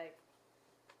 I'm just like,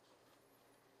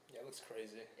 Yeah, it looks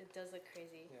crazy. It does look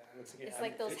crazy. Yeah, it looks like It's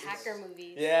like those hacker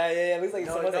movies. Yeah, it looks like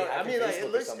No, someone's no, like I hacking mean, like, Facebook it or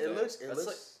looks, something. That's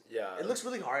like, yeah. it looks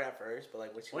really hard at first, but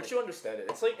like Once you understand it,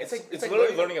 it's like it's it's like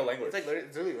literally learning a language. It's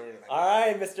literally learning. Like, All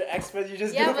right, Mr. Expert, you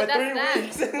just Yeah, did it but for 3 that's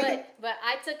weeks. that. but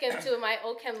I took him to my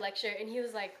OChem lecture, and he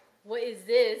was like, "What is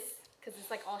this?" Because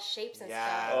it's like all shapes and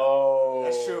Yeah. stuff. Oh,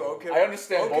 that's true. Okay, I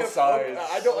understand both sides.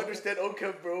 I don't understand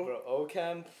OChem, bro. Bro,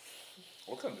 OChem.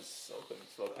 Welcome is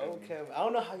fucking. OChem. I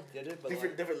don't know how you did it, but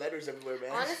Different letters everywhere, man.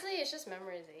 Honestly, it's just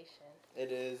memorization.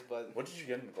 it is. But What did you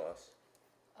get in the class?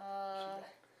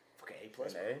 Fucking A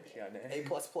plus. An A? She got an A. A++,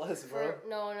 bro. For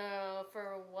no.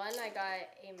 For 1, I got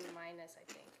A minus,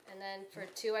 I think, and then for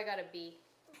 2, I got a B.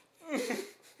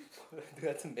 Dude,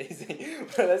 that's amazing.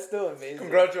 Bro, that's still amazing.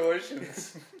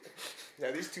 Congratulations. Yeah,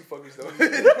 these two fuckers though.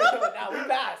 Nah, we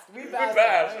passed. We passed.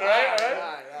 passed, bro. alright?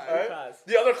 We Alright. passed.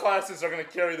 The other classes are gonna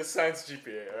carry the science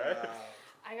GPA, alright?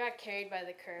 I got carried by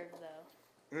the curve though.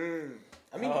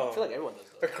 I mean, Oh. I feel like everyone does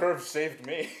The though. curve saved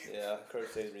me. Yeah, curve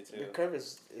saved me The too. curve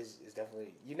is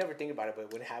definitely, you never think about it,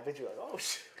 but when it happens, you're like, oh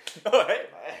shit. Oh, hey.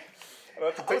 I'm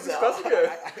about to take this class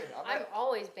again. I'm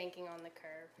always banking on the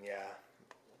curve. Yeah.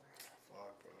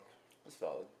 Fuck, bro. That's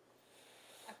valid.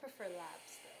 I prefer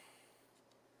labs though.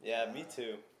 Yeah, me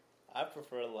too. I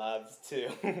prefer labs too.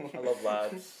 I love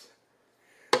labs.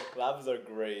 Labs are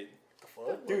great. The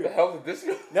fuck? Dude, the hell did this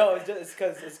go? No, it's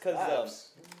cause Labs.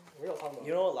 What are y'all talking about?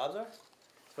 you know what labs are?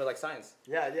 It's for like science.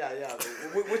 Yeah.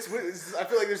 What's I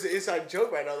feel like there's an inside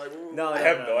joke right now. Like, No, I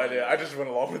have no idea. I just went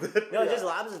along with it. No, Yeah. just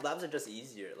labs are just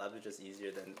easier. Labs are just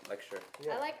easier than lecture.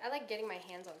 Yeah. I like getting my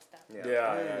hands on stuff. Yeah.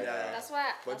 That's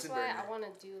why Bunsen I burner. want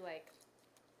to do like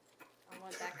I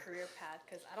want that career path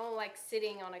because I don't like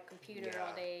sitting on a computer all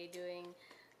Yeah. day doing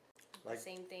Like- the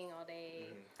same thing all day.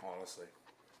 Honestly.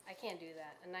 I can't do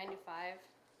that. A 9 to 5.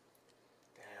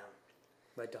 Damn.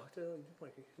 My doctor,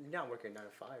 you're not working 9 to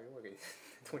 5. You're working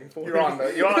 24. You're on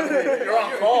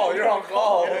call. You're on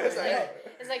call.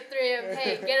 It's like 3 a.m.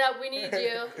 Hey, get up. We need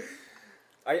you.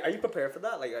 Are you prepared for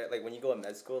that? Like when you go to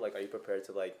med school, like are you prepared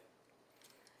to like?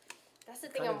 That's the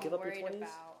thing Kinda I'm give up your worried 20s?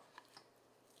 about.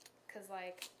 Cause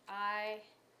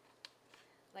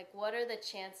what are the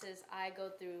chances I go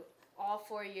through all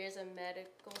 4 years of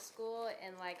medical school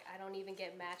and like I don't even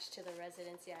get matched to the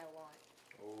residency I want?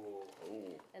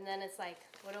 Ooh. And then it's like,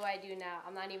 what do I do now?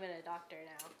 I'm not even a doctor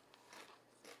now.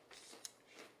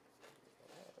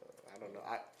 I don't know.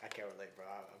 I can't relate, bro.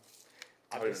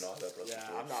 I don't even know how that process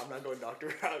Yeah, works. I'm not going doctor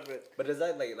route, but But is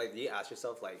that like do you ask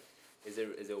yourself like, is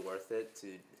it worth it to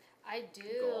I do.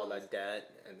 go all that debt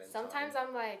and then? Sometimes time?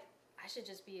 I'm like, I should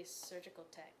just be a surgical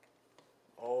tech.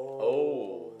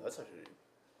 Oh, that's actually.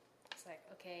 It's like,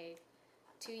 okay,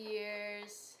 2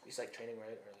 years. it's like training, right?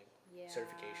 Or like Yeah.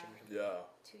 certification or something. Yeah.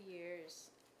 2 years.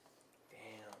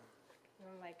 Damn. And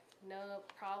I'm like, no,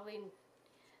 probably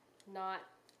not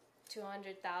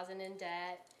 200,000 in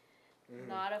debt.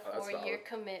 Not a Oh, that's 4-year valid.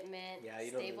 commitment. Yeah,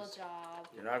 you don't stable lose. job.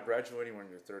 You're not graduating when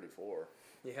you're 34.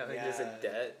 Yeah, like just in Yeah.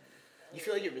 debt. You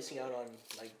feel like you're missing out on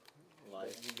like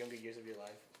Life. the younger years of your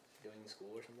life doing school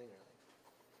or something, or like.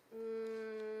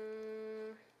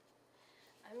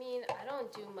 I mean, I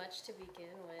don't do much to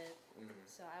begin with,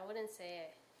 so I wouldn't say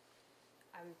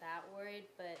I'm that worried.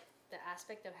 But the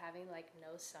aspect of having like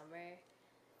no summer,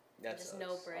 That just sucks.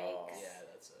 no breaks, Yeah,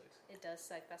 that sucks. it does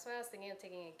suck. That's why I was thinking of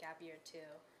taking a gap year too.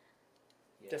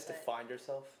 Yeah. Just to But- find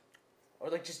yourself. Or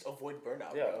like just avoid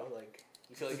burnout, Yeah. bro. Like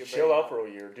you feel like you're Chill burnt out for a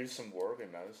year. Do some work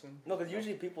in medicine. No, because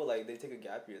usually people like they take a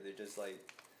gap year. They just like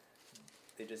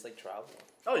travel.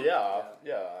 Oh yeah,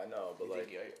 I know, but You like.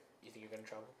 think you think you're gonna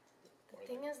travel? The Or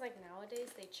thing like- is, like nowadays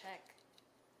they check.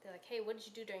 They're like, hey, what did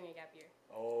you do during your gap year?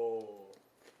 Oh.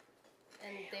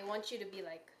 And they want you to be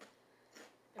like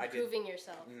I did. improving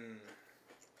yourself. Damn.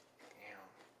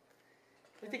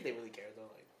 I think they really care though.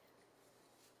 Like.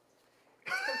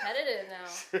 It's competitive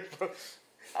now.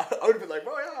 I would have been like,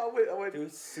 bro, yeah, I went.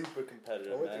 Dude, super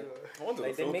competitive, I went man. I went to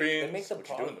Like, the they make- Philippines. they make the what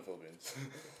you do in the Philippines?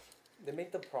 They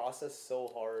make the process so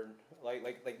hard.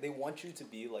 Like they want you to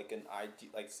be like an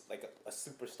like a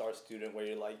superstar student where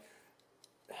you're like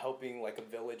helping like a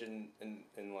village in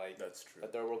like That's true. a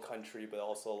third world country, but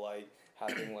also like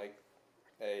having like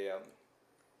a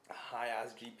high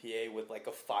ass GPA with like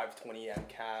a 520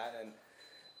 MCAT and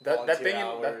That volunteer thing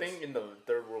hours. in the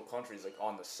third world country is like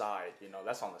on the side. You know,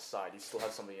 that's on the side. You still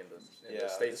have something in the yeah,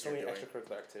 states. there's so you're many doing.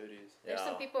 extracurricular activities. There's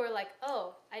some people who are like,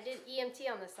 oh, I did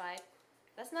EMT on the side.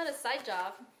 That's not a side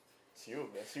job. It's you.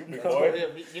 That's you, big Oh, boy. yeah,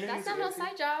 you know That's you not no need to-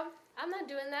 side job. I'm not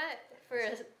doing that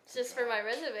just for my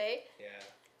resume. Yeah.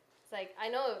 It's like I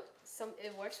know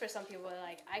it works for some people, but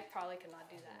like I probably could not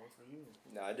do that.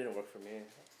 No, it didn't work for me.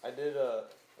 I did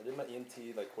my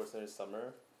EMT like course in the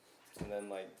summer, And then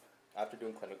like after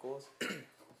doing clinicals,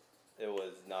 it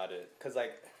was not it. Cause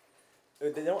like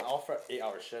they don't offer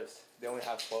 8-hour shifts. They only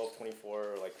have 12, 24,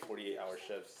 or like 48-hour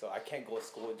shifts. So I can't go to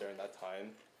school during that time.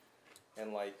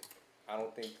 And like I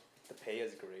don't think the pay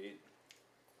is great.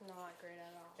 Not great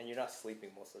at all. And you're not sleeping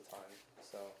most of the time.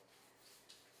 So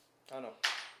I don't know.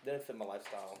 Didn't fit my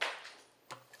lifestyle.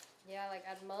 Yeah, like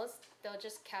at most they'll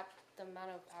just cap the amount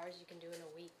of hours you can do in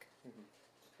a week. Mhm.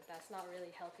 But that's not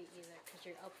really healthy either, because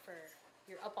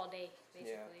you're up all day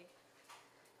basically.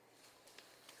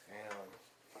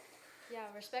 Yeah,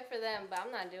 respect for them, but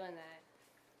I'm not doing that.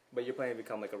 But you're planning to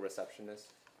become like a receptionist,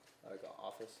 like an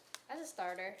office. As a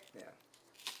starter, Yeah.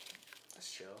 That's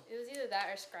chill. it was either that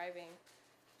or scribing.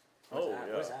 Oh,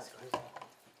 What's that? yeah. What's that?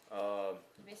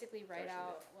 You basically write Actually,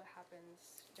 out what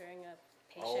happens during a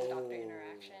patient-doctor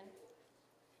interaction.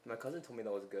 My cousin told me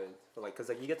that was good. But like, cause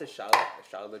like you get to shout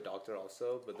at the doctor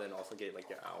also, but then also get like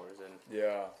your hours and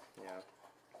Yeah. yeah.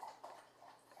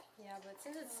 Yeah, but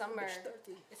since it's summer,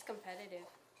 it's competitive.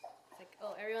 It's like,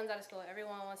 oh, everyone's out of school.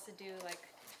 Everyone wants to do like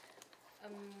a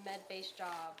med-based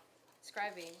job,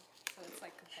 scribing. So it's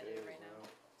like competitive right now.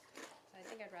 So I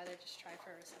think I'd rather just try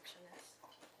for a receptionist.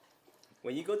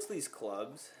 When you go to these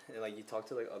clubs and like you talk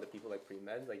to like other people like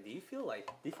pre-med, like do you feel like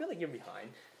you're behind?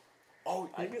 Oh,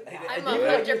 I'm do you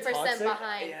 100% toxic?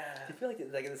 behind. yeah. Do you feel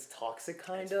like it's toxic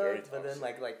kind It's very of, but then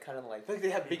toxic. like kind of like I feel like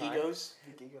they have big behind? egos.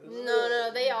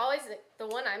 No, they always, the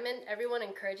one I'm in, everyone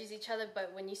encourages each other,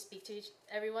 but when you speak to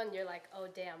everyone, you're like, oh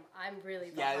damn, I'm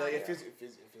really Yeah, behind. like it feels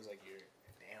like you're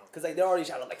damn. Cause like they already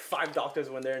shout out like 5 doctors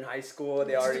when they're in high school.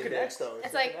 They It's already the connects though.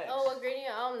 It's the like, connects. oh, what grade are you?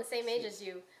 Oh, I'm the same age as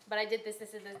you, but I did this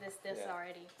Yeah.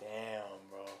 already. Damn,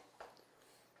 bro.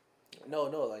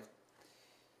 No, like,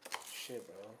 shit,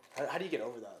 bro. How do you get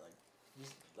over that?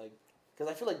 Like, cause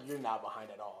I feel like you're not behind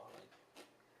at all. Like,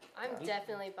 I'm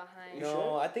definitely behind. You No,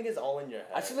 sure? I think it's all in your head.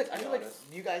 I feel like to be honest.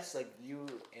 you guys, like you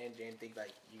and Jane, think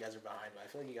like you guys are behind, but I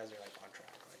feel like you guys are like on track.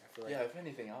 Like I feel like Yeah, if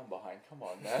anything, I'm behind. Come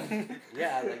on, man.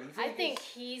 yeah, like you feel I like think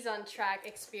it's- he's on track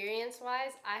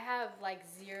experience-wise. I have like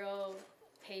 0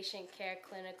 patient care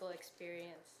clinical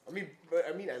experience. I mean,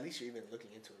 at least you're even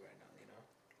looking into it right now. You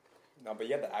know. No, but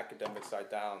you have the academic side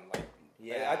down. Like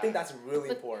Yeah. I think that's really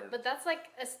important. But that's like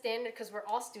a standard because we're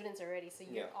all students already. So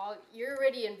Yeah. you're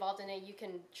already involved in it. You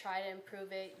can try to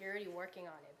improve it. You're already working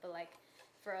on it. But like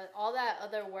for all that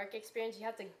other work experience, you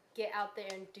have to get out there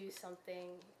and do something,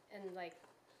 and like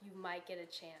you might get a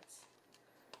chance.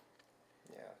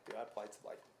 Yeah, dude, I applied to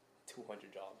like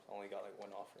 200 jobs. I only got like 1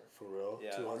 offer. For real.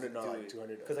 Yeah, 200, no, like dude.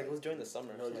 200. Because like it was during the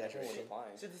summer. No so like, everyone was exaggeration.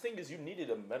 applying. See, the thing is, you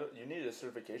needed a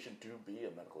certification to be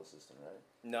a medical assistant, right?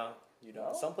 No, you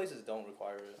don't. No? Some places don't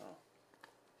require it. Oh.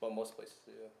 But most places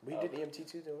do. We did EMT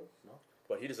too, though. No.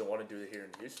 But he doesn't want to do it here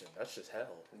in Houston. That's just hell.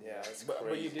 Yeah, it's But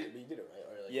crazy. you did it right,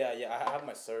 or like Yeah, I have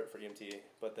my cert for EMT,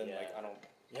 but then like Yeah. I don't.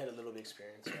 you had a little bit of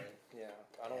experience, right? Yeah,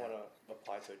 I don't Yeah. want to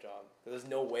apply to a job. There's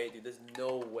no way, dude. There's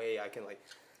no way I can like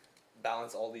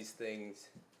balance all these things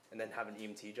and then have an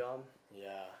EMT job.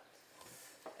 Yeah.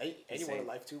 Anyone Insane. in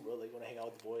life too, bro. Like want to hang out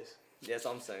with the boys. Yeah, that's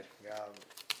what I'm saying. Yeah.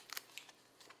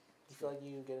 You feel like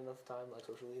you get enough time, like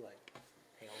socially, like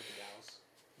hang out with the gals?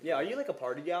 Yeah, are you like a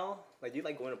party gal? Like, do you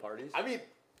like going to parties? I mean,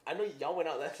 I know y'all went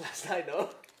out last night, no?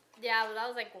 Yeah, but that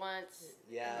was like once.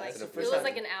 Yeah. Like, it's the it first was time.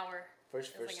 like an hour.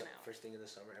 First, it was first, like an hour. first thing in the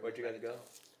summer. Where'd you guys go?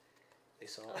 They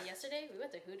saw. Oh, yesterday we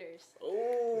went to Hooters.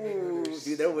 Oh,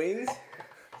 dude, their wings.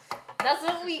 That's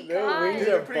what we Their got. wings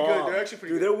They're are pretty good. bomb. They're actually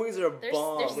pretty Dude, good. their wings are They're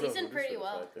bomb. seasoned pretty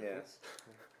well. Yeah.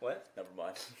 What? Never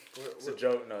mind. What- It's a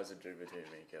joke. No, it's a joke between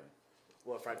me and Kevin.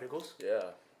 What, fried pickles?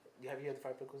 Yeah. Have you had the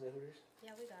fried pickles at Hooters?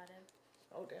 Yeah, we got him.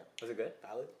 Oh damn. Was it good?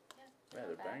 Valid. Yeah, Not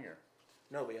they're bad. banger.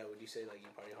 No, but yeah, would you say like you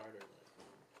party hard or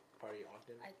like party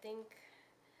often? I think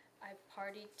I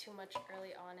partied too much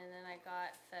early on, and then I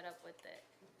got fed up with it,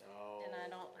 No. and I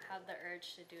don't have the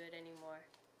urge to do it anymore.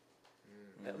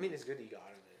 I mean, it's good that you got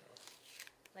out of it. You know?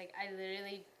 Like I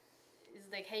literally, it's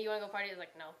like, hey, you wanna go party? I was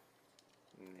like, no.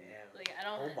 Damn. Like I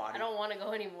Homebody. don't want to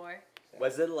go anymore.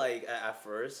 Was it like at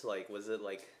first? Like, was it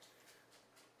like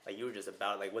you were just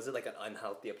about like? Was it like an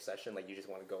unhealthy obsession? Like you just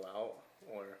want to go out,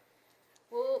 or?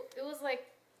 Well, it was like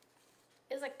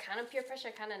kind of peer pressure,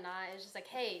 kind of not. It was just like,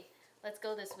 hey, let's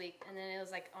go this week, and then it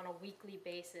was like on a weekly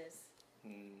basis,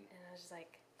 and I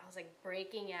was like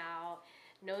breaking out,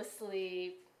 no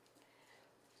sleep,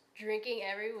 drinking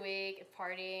every week,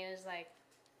 partying. It was like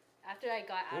after I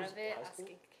got out Was of it, high I was school?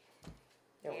 like,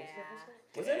 Yeah,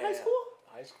 yeah, Was it in high school?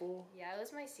 High school? yeah, it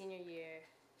was my senior year.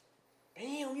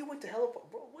 Damn, you went to hella,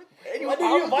 bro. What? And Why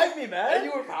didn't you invite me, man? And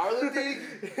you were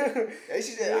powerlifting. And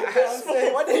she said, I'm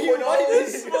saying, "Why didn't you invite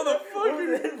this me?"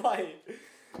 motherfucker? Invite.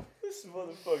 This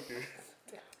motherfucker.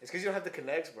 It's because you don't have the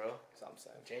connects, bro. That's what I'm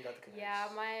saying. Jane got the connects. Yeah,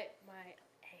 my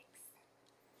ex.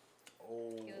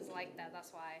 Oh. He was like that.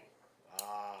 That's why.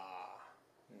 Ah.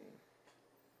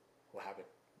 What happened?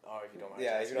 Oh, if you don't mind.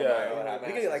 Yeah, if you don't Yeah, mind, yeah, what yeah, happened?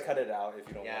 yeah. We can like cut it out if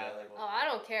you don't Yeah, want. like. Oh, I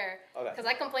don't care. Okay. Because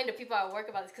I complained to people at work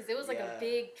about this because it was like Yeah. a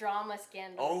big drama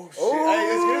scandal. Oh shit! Oh. Hey,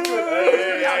 let's get into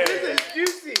it. Hey. It's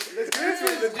juicy. Let's get into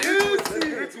it. Let's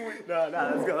get into it. No,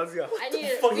 let's go. Let's go. I need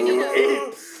to. We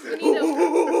need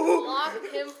to block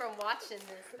him from watching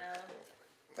this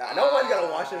though. Nah, no one's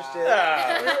gonna watch this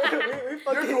shit. we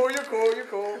fucking, You're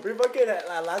cool. we fucking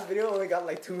last video only got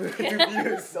like two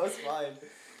views, so it's fine.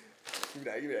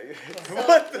 Give me that. So-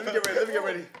 What? Let me get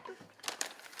ready.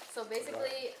 So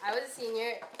basically, I was a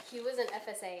senior. He was an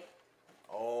FSA.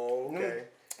 Oh, okay.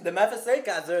 The FSA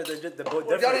guys are they're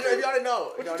both If y'all different. didn't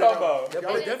know. What you talking about? They're I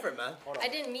both didn't- different, man. Hold on. I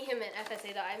didn't meet him in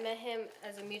FSA though. I met him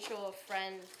as a mutual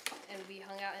friend, and we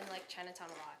hung out in like Chinatown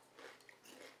a lot.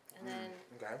 And then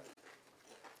Okay.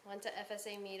 went to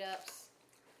FSA meetups,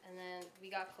 and then we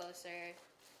got closer,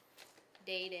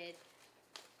 dated,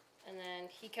 and then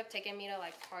he kept taking me to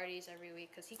like parties every week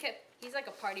because he's like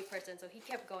a party person, so he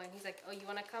kept going. He's like, "Oh, you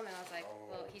want to come?" And I was like,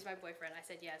 "Well, he's my boyfriend." I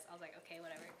said yes. I was like, "Okay,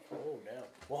 whatever." Oh damn.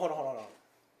 Well, hold on.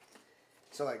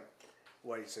 So like,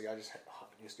 what? So y'all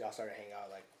started hanging out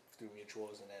like through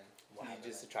mutuals, and then what You happened?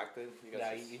 just like? attracted. You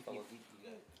Yeah, guys just fell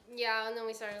in- Yeah, and then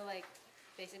we started like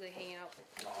basically hanging out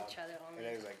with each other And then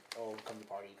only. he's like, oh, come to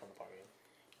party.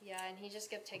 Yeah, and he just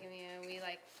kept taking me, and we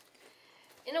like,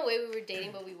 in a way, we were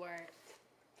dating, but we weren't.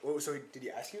 Oh, so did he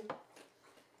ask you?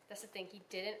 That's the thing. He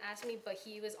didn't ask me, but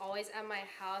he was always at my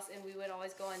house, and we would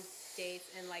always go on dates.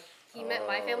 And like, he met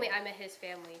my family, I met his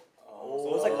family. Oh, so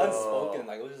it was like unspoken.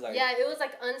 Like it was just like. Yeah, it was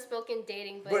like unspoken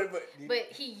dating, but But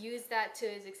he used that to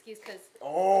his excuse because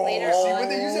oh, later see, on- when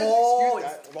they use that as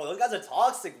an excuse, Bro, those guys are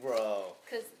toxic, bro.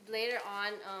 later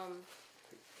on,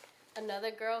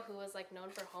 another girl who was like known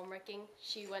for homeworking,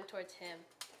 she went towards him.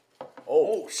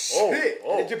 oh shit!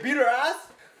 Oh. Did you beat her ass?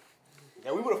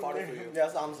 Yeah, we would have fought it for you. Yeah,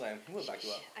 that's what I'm saying. We would back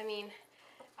you up. I mean,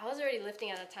 I was already lifting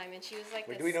at the time, and she was like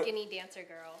Wait, the do we know- skinny dancer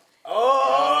girl.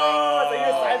 Oh, so you're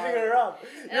sizing her up.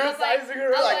 And You're I was like- sizing her I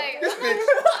was up. like, this bitch.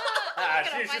 I'm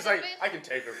not gonna fight She's that like, bitch. I can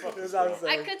take her. Fuck this That's what I'm girl.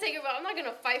 saying. I could take her, but I'm not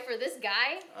gonna fight for this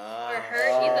guy Ah. or her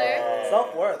either.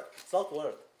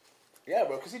 Self-worth. Yeah,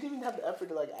 bro, because he didn't even have the effort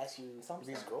to like ask you to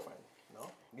be his girlfriend. No.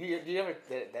 Did you ever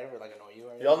that ever like annoy you or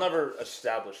anything? Y'all never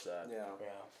established that. Yeah.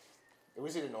 Yeah.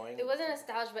 Was it annoying? It wasn't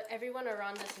established, but everyone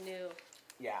around us knew.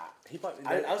 Yeah. He probably.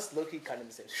 I was low key kind of in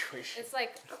the same situation. It's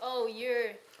like, oh,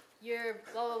 you're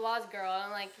blah blah blah's girl. And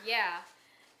I'm like, yeah.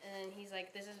 And then he's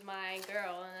like, this is my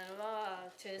girl, and then blah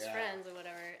to his Yeah. friends or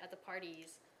whatever at the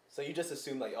parties. So you just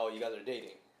assume like, oh, you guys are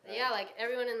dating. Right? Yeah, like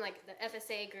everyone in like the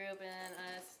FSA group and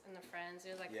us and the friends,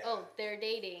 it was like, Yeah. oh, they're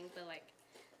dating, but like,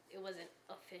 it wasn't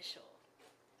official.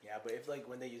 Yeah, but if like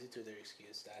when they use it to their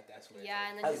excuse, that's when. Yeah,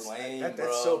 and then That's his, lame, That's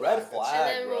bro. so Red bad. flag, and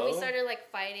then bro. when we started like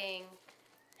fighting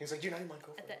He's like, you're not even my at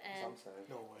girlfriend. the That's end, what I'm saying.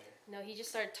 No way. no, he just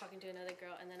started talking to another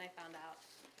girl, and then I found out,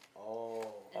 Oh.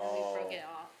 and then we broke it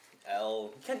off. L.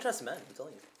 You can't trust men. I'm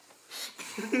telling you.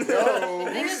 No.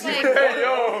 I think it's like, Hey,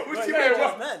 yo. No, you can't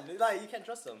trust men. Like you can't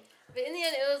trust them. but in the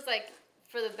end, it was like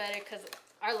for the better because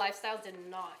our lifestyles did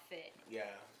not fit. Yeah.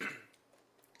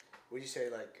 Would you say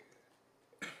like,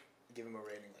 give him a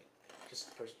rating like, just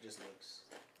looks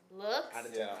Looks, out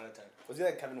of 10, Yeah. out of 10. Was he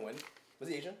like Kevin Wynn? Was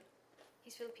he Asian?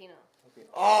 he's Filipino.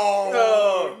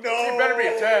 Oh He better be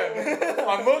a 10.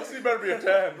 On looks, he better be a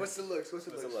 10. What's the looks? What's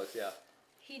it look? Yeah.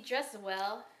 He dressed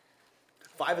well.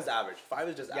 5 is average. 5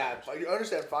 is just Yeah, average. but you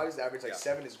understand 5 is the average, like Yeah.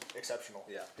 7 is exceptional.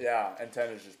 Yeah. Yeah, and 10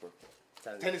 is just perfect.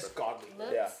 10 is perfect. godly.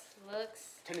 Looks, Yeah. looks,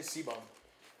 10 is C-bomb.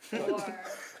 4.5.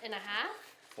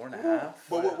 4.5.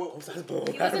 But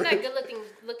He wasn't that good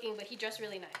looking, but he dressed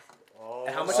really nice. Oh.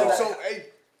 And how much so, of that- so, hey,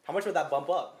 How much would that bump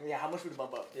up? yeah, how much would it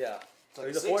bump up? Yeah. So So like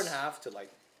he's a 6? 4.5 to like.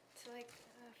 To like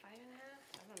 5.5.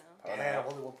 I don't know. Damn,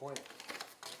 only 1 point.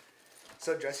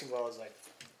 So dressing well is like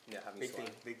Yeah, having big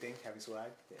swag. thing, having swag.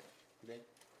 Yeah. You think?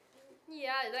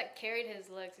 Yeah, that carried his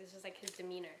looks. It's just like his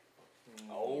demeanor.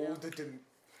 Oh, know.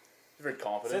 Very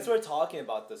confident. Since we're talking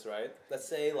about this, right? Let's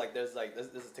say like there's like this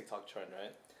is a TikTok trend,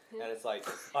 right? And it's like,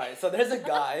 all right, so there's a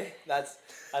guy that's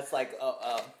like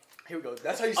Here we go.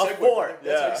 That's how you a segue. 4.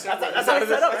 Yeah. That's how you set up. That's how you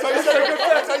segue.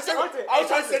 That's how you segue. I was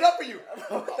trying to set up for you.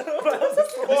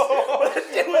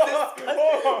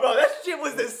 Bro, that shit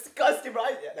was disgusting, bro.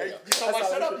 Hey, you saw my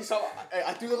setup. You saw. Hey,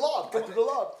 I threw the lob.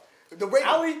 The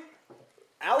rating.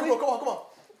 Allie. Come on.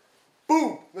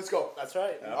 Boom. Let's go. That's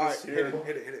right. Yeah. All right, just hit here.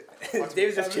 it. Talk to me.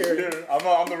 Dave's just cheering.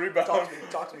 I'm the rebound.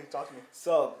 Talk to me.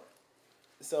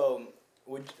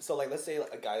 So like let's say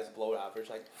like, a guy's below average,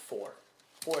 like 4.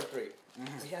 4 or 3.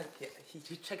 Yeah, he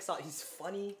checks out. He's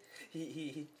funny.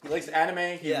 He He likes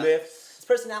anime. He Yeah. lifts. His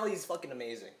personality is fucking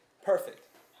amazing. Perfect.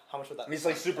 How much would that? And he's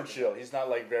like super chill. He's not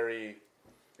like very,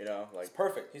 you know, like. He's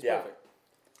perfect. He's Yeah. perfect.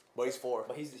 But he's 4.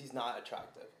 But he's not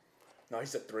attractive. No,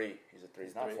 he's a 3. He's a 3.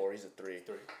 He's not 3. 4. He's a 3.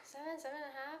 3.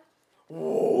 7.5.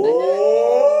 Whoa!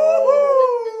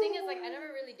 The thing is, like, I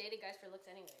never really dated guys for looks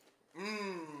anyway.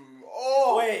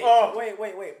 Oh. Wait.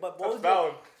 But what That's was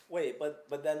valid.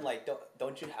 but then like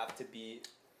don't you have to be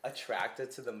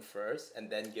attracted to them first and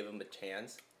then give them a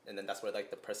chance and then that's where like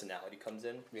the personality comes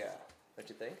in? Yeah. Don't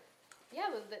you think? Yeah,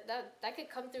 but that could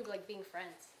come through like being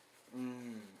friends.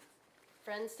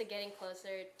 Friends to getting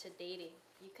closer to dating.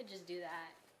 You could just do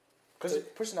that. Because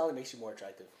personality makes you more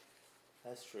attractive.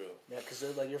 That's true. Yeah, because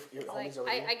they're like your Like homies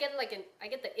already. I get I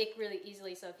get the ick really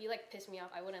easily. So if you like piss me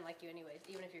off, I wouldn't like you anyways,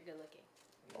 even if you're good looking.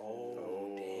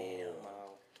 Oh, damn.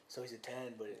 Wow. So he's a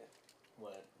 10, but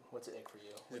what? What's an ick for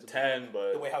you? He's a 10,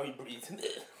 but. The way how he breathes.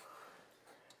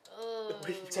 Oh.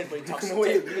 10, but he talks No to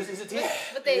way. he's a 10.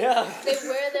 But they Yeah. they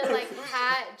wear their like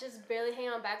hat just barely hanging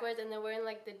on backwards, and they're wearing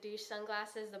like the douche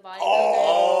sunglasses, the bodybuilders.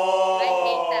 Oh.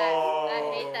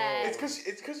 I hate that.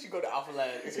 It's because you go to Alpha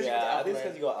Land. It's 'cause you go to Yeah, I Alpha think it's Land.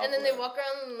 because you go out. And then they walk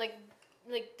around like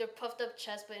they're puffed up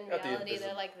chest, but in Got the reality they're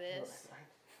invisible- like this.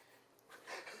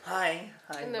 Hi.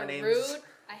 And they're rude.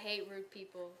 I hate rude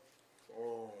people.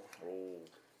 Oh.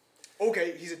 Oh.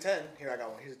 Okay, he's a 10. Here, I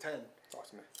got one. He's a 10. Talk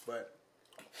to me. But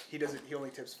he only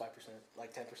tips 5%,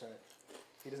 like 10%.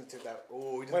 He doesn't tip that.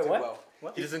 Oh, he doesn't Wait, tip what? well.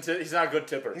 What? He doesn't. He's not a good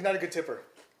tipper. He's not a good tipper.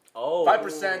 Oh.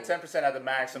 5%, 10% at the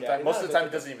max. Sometimes, he's most not of a the time, good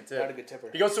he doesn't even Not a tip. good tipper.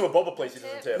 He goes to a boba place. He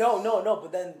doesn't tip. No.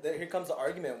 But then here comes the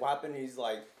argument. What happened? He's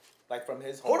like from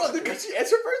his. Hold on, home dude. Can she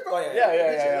answer first, bro? Oh, yeah.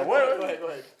 Yeah. Go What? ahead. Go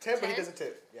ahead. 10, but he 10? doesn't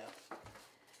tip. Yeah.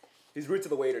 He's rude to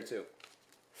the waiter too.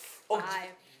 Oh, 5.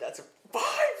 that's a 5.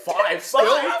 5 still?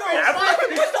 Average?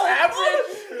 Average?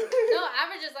 No,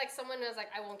 average is like someone who's like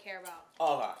I won't care about.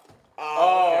 Oh, okay.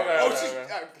 Oh, okay. Oh, okay.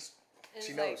 It's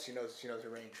she like, knows her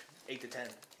range. 8 to 10.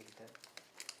 8 to 10.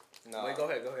 No. Wait, go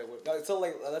ahead. What- No, so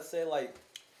like let's say like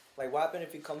what happened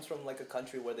if he comes from like a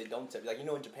country where they don't tip? Like in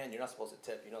Japan you're not supposed to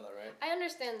tip. You know that, right? I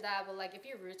understand that, but like if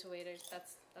you're rude to waiters,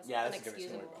 that's Yeah, that's a different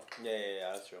story, inexcusable. bro.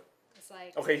 Yeah, that's true. It's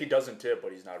like Okay, he doesn't tip,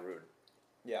 but he's not rude.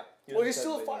 Yeah. Well, he's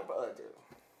still a 5, bro. Dude.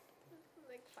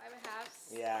 like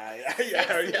 5.5. Yeah.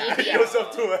 Six, He goes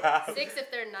up to a half. 6 if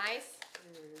they're nice.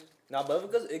 No, but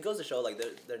it goes to show like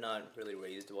they're not really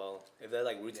raised well. If they're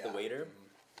like rude to the Yeah. waiter.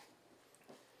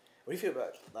 What do you feel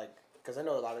about, like, because I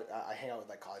know a lot of, I hang out with,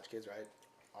 like, college kids, right?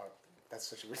 That's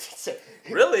such a weird thing to say.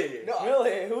 Really? No,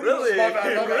 Really? Who Really? My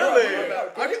bad.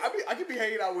 Really? I could be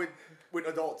hanging out with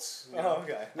adults. You know? Oh,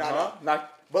 okay. Nah, Uh-huh.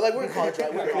 Not. But like we're in college,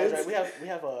 right? Kids? We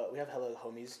have hella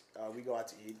homies. We go out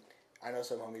to eat. I know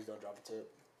some homies don't drop a tip.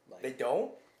 Like They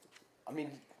don't? I mean,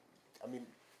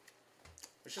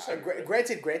 It's just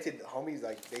granted, homies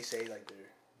like they say like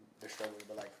they're struggling,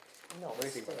 but like No. what do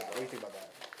you think about that? What do you think about that?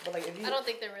 But like if you I don't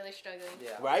think they're really struggling.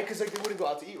 Yeah. Right? Because like they wouldn't go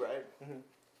out to eat, right? Mhm.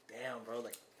 Damn, bro.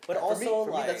 Like, But for also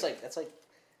me, like that's like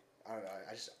I don't know.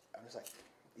 I'm just like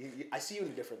I see you in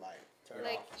a different light. you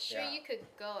Like, know? sure, Yeah. you could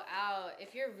go out.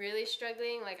 If you're really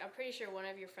struggling, like, I'm pretty sure one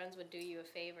of your friends would do you a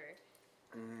favor.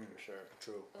 for sure.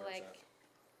 True. But, like,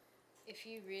 if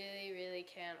you really, really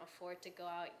can't afford to go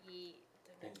out eat,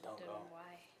 then Then don't go.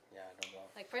 why? Yeah, don't go.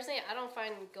 Like, personally, I don't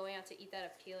find going out to eat that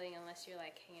appealing unless you're,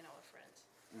 like, hanging out with friends.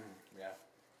 Yeah.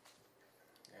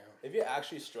 If you're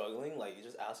actually struggling, like you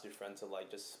just ask your friend to like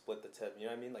just split the tip. You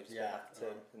know what I mean? Like just pay Yeah, half the tip,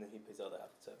 uh-huh. and then he pays the other half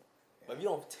the tip. But if you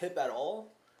don't tip at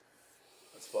all,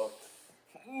 That's fucked.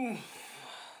 red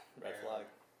Yeah. flag.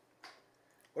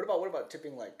 What about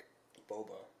tipping like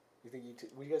boba? You think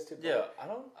would you guys tip? Yeah, boba? I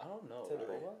don't know. Tip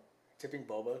really. boba? Tipping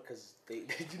boba because they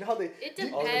you know how they It do,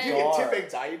 depends. do you get jar. tip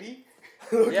anxiety?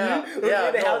 Yeah,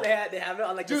 yeah. They no. have it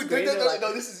on like the Dude, screen. no, they're like,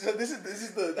 this is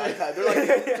the iPad.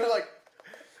 They're like,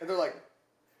 and they're like,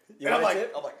 you and I'm want like, a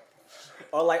tip? I'm like,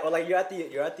 Or like you're at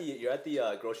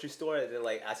the grocery store and they're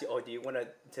like ask you, oh, do you want a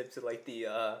tip to like the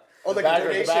oh, like bagger,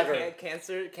 a the donation. bagger.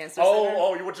 cancer Oh, center?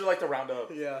 oh, would you like to round up?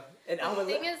 Yeah. And I'm The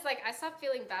like, thing is, like, I stopped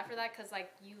feeling bad for that because,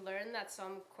 like, you learn that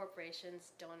some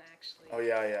corporations don't actually. Oh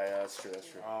yeah, that's true.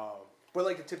 But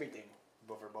like the tipping thing,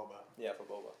 but for boba. yeah, for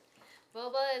boba.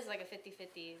 Boba is like a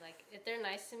 50-50. Like, if they're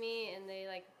nice to me and they're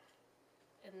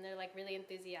like really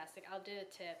enthusiastic, I'll do a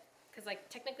tip. Because, like,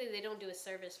 technically they don't do a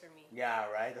service for me. Yeah,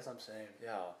 right. That's what I'm saying.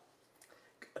 Yeah.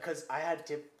 Because I had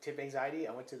tip anxiety.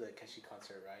 I went to the Keshi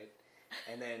concert, right,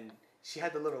 and then she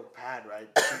had the little pad, right.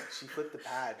 She flipped the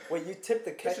pad. Wait, you tipped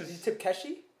the Keshi? You tipped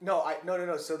Keshi? No.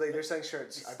 So they're selling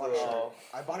shirts. I bought a shirt. Oh.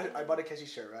 I bought a Keshi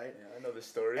shirt, right. Yeah, I know this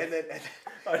story. And then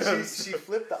she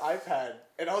flipped the iPad,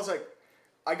 and I was like,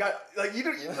 I got like you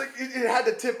know like it had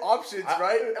the tip options,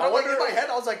 right? And I I'm like wonder- in my head,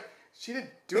 I was like, she didn't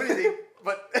do anything,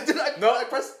 but then I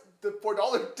pressed the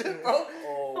 $4 tip, bro.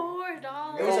 Oh.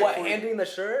 $4. It was For like what? Handing the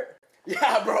shirt?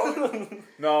 Yeah, bro.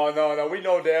 No. We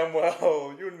know damn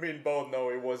well. You and me both know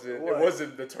it wasn't. What? It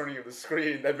wasn't the turning of the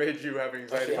screen that made you have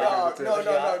anxiety. Okay. about the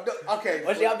No. tip. Okay.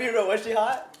 Was she hot? Be real. Was she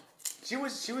hot? She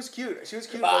was cute. She was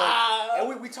cute. Ah. But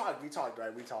like, and we talked,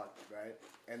 right? We talked, right?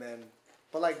 And then,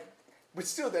 but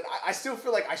still, then I still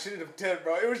feel like I shouldn't have tipped,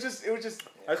 bro. It was just.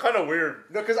 That's kind of weird.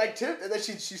 No, because I tipped, and then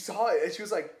she saw it, and she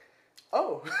was like,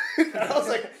 "Oh," and I was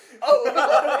like,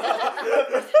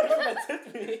 "Oh."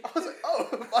 Tipped me. I was like, "Oh,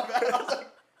 my bad." I was like,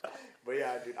 but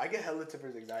yeah, dude, I get hella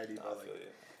tippers anxiety, bro. I Like, feel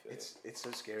you. it's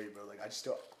so scary, bro. Like I just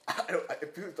don't.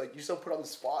 It feels like you're so put on the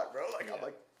spot, bro. Like I'm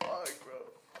like, fuck, bro.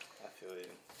 I feel you.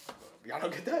 Y'all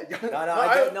don't get that.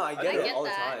 No, I get I it get all the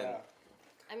that. time. Yeah.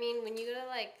 I mean, when you go to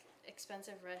like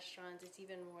expensive restaurants, it's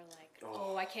even more like,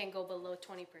 oh, I can't go below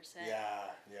 20%. Yeah.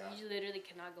 You literally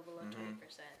cannot go below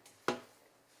 20%.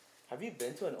 Have you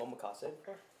been to an omakase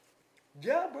before?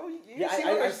 Yeah, bro. You Yeah, seen I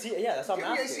her, see. Yeah, that's what you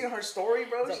I'm guys asking. seen her story,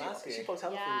 bro? That's what I'm asking. She posts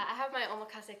hella Yeah, I have my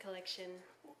omakase collection.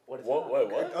 What is What? that? Wait,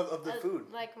 what? of the food.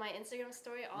 Like my Instagram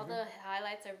story, all the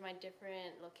highlights of my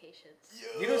different locations.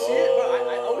 You don't see it, bro?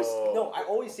 I always no, I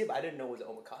always see it, but I didn't know it was an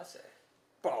omakase.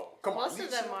 Bro, come on. Most of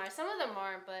them are. Some of them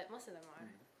aren't, but most of them are.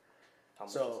 How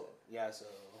much So is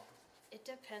It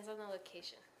depends on the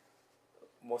location. it?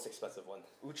 Most expensive one.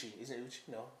 Uchi, isn't it Uchi?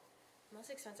 No. Most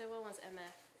expensive one was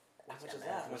MF. How much is MF?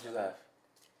 that? How much was that?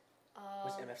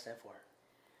 What's MF stand for?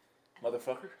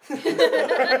 Motherfucker?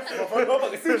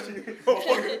 Motherfucker sushi.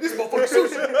 This motherfucker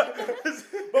sushi.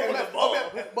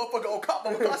 Motherfucker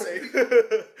omakase. I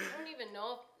don't even know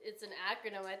if it's an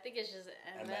acronym. I think it's just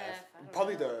MF. I don't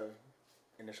Probably know. the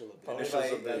initial of the Probably Initials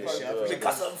like- of the like- chef.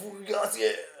 Mikasa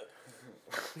Fukase.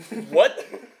 What?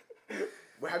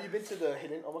 Where have you been to the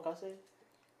hidden omakase?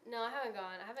 No, I haven't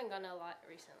gone. I haven't gone a lot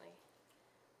recently.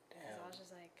 'Cause I was Damn.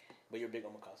 just like, But you're a big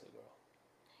omakase girl.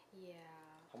 yeah.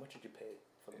 How much did you pay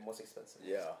for the most expensive?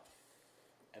 Yeah.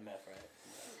 MF, right?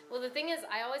 Well, the thing is,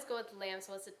 I always go with lamb,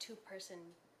 so it's a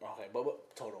 2-person Okay,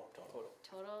 but total.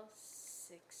 total.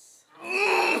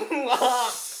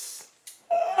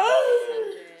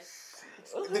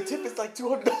 600. The tip is like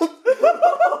 $200.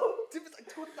 Tip is like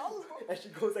 $200, bro. And she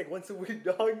goes like once a week,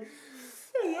 dog.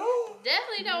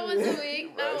 Definitely not once a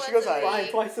week. Not once She goes a like- Fine,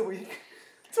 week. twice a week.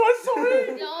 Twice a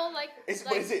week. No, like, But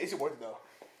like is it worth it though?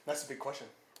 That's the big question.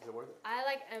 Is it worth it? I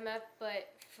like MF, but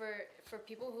for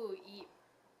people who eat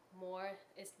more,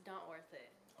 it's not worth it.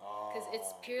 Because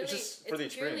it's purely just for the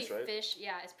purely experience, right? fish.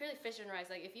 Yeah, it's purely fish and rice.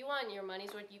 Like if you want your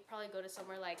money's worth, you probably go to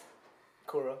somewhere like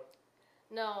Kura.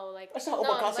 no, like That's not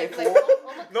no, omakase, like fool.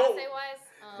 omakase No.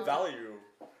 wise. Value.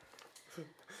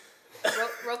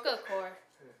 Roka core.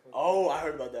 Oh, I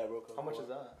heard about that, bro. How much is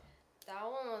that? That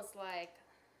one was like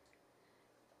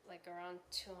around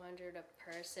 200 a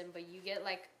person, but you get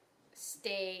like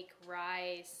steak,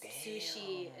 rice,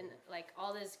 sushi, and like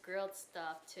all this grilled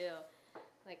stuff too.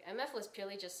 Like MF was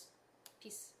purely just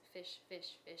fish.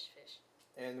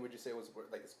 And would you say it was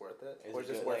like it's worth it, Is or it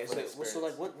just good? worth Like, for the so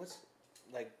experience? like what's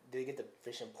like? Did they get the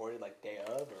fish imported like day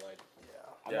of or like?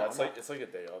 I'm Yeah, not- it's I'm like it's like a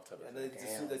day off type of And thing. then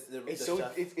Damn. the It's so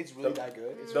chef- it's really The- that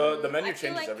good. It's The I menu feel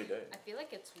changes like- every day. I feel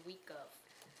like it's week of.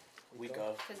 week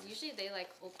of. Because usually they like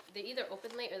they either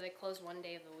open late or they close one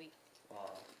day of the week, 1 or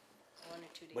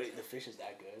 2 days. But the fish is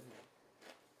that good.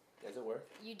 Is it worth?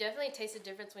 You definitely taste the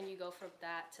difference when you go from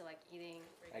that to like eating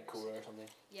Like regular Kura or shit. something.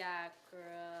 Yeah,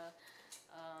 Kura,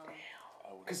 I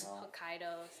wouldn't 'Cause- know.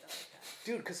 Hokkaido, stuff like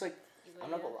Dude, cause like that.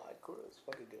 I'm not gonna lie, Kura is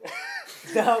fucking good.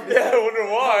 Yeah, I wonder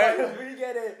why. We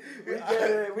get it. We get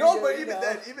it. No, but even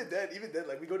then,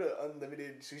 like we go to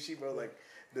unlimited sushi, bro. Like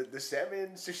the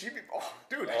salmon sashimi. Oh,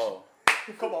 dude, Oh,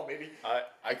 come on, baby.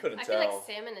 I couldn't I feel tell. like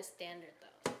salmon is standard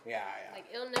though. Yeah. Like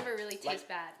it'll never really taste Like-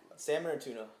 bad. Salmon or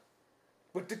tuna?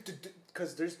 But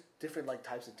because there's different like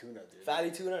types of tuna, dude.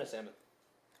 Fatty tuna or salmon?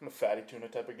 I'm a fatty tuna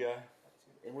type of guy.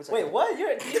 And what's Wait, like, what?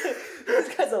 You're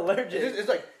this guy's allergic. It's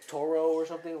like Toro or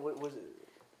something. What was it?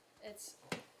 It's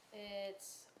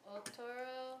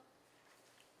Otoro,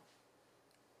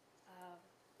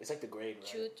 It's like the grade, right?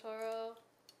 Chutoro,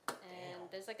 and Damn.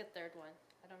 there's like a third one.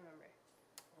 I don't remember.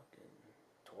 Fucking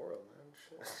Toro, man.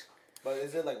 Shit. But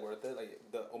is it like worth it? Like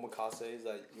the omakase is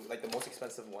like the most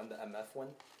expensive one, the MF one.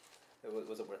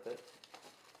 Was it worth it?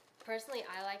 Personally,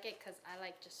 I like it because I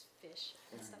like just fish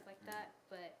and stuff like that.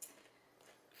 But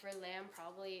for lamb,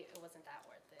 probably it wasn't that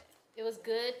worth it. It was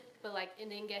good, but like it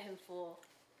didn't get him full.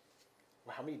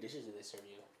 Well, how many dishes did they serve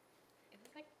you? It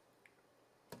was like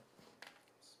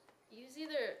it was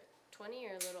either 20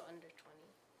 or a little under 20.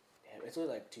 Damn, it's only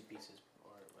like 2 pieces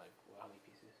or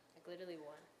Like literally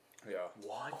one. Yeah.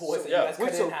 What? Oh, so yeah. you guys cut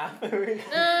Wait, it so- in half? No,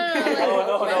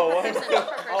 like, no, one one. per person, one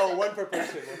per person. Oh, one per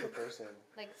person. One per person.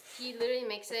 Like he literally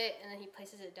makes it and then he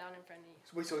places it down in front of you.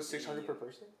 So wait, so it's 600 per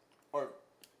person? Or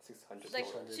 600. It's like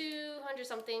 600. 200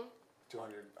 something,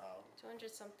 200? 200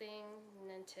 something, and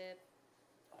then tip.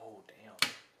 Oh, damn.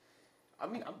 I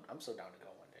mean, I'm so down to go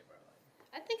one day, bro.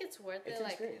 Like, I think it's worth it's it. an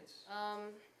Like experience.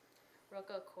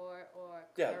 Roca Core or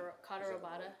Yeah.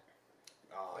 Katarabata.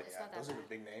 Oh, it's yeah. not that Those are the bad.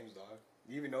 big names, dog.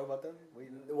 You even know about them? What do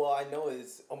you know? Well, I know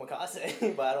it's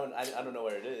omakase, but I don't know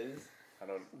where it is. I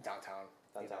don't. Downtown.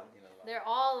 Downtown. You know, They're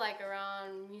all like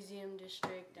around Museum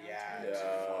District downtown. yeah. Yeah.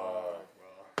 Fuck,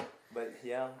 bro. But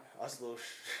yeah, Us little.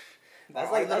 that's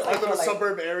our like little for, like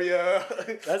suburb area.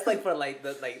 that's like for like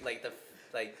the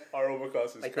like Our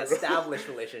overcost is like the correct. established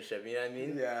relationship. You know what I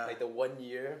mean? Yeah. Like the 1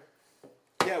 year.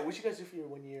 Yeah, what you guys do for your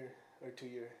 1 year or 2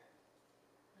 year?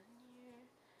 1 year,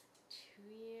 2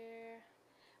 year.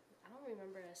 I don't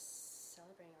remember us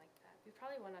celebrating like that. We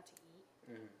probably went out to eat.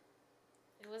 Mm.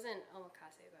 It wasn't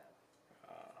omakase though.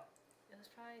 It was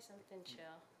probably something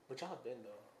chill. But y'all have been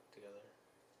though together.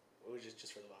 Or was it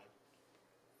just for the vibe?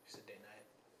 Just a day night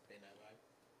vibe.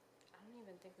 I don't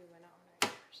even think we went out on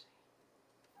our anniversary.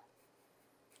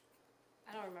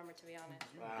 I don't remember, to be honest.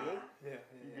 You good? Yeah.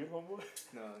 You good, homeboy?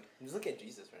 No, I'm just looking at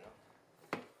Jesus right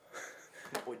now.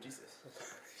 My boy Jesus.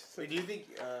 Wait, do you think?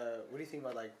 What do you think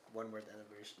about like 1 month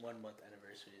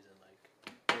anniversaries and like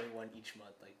doing one each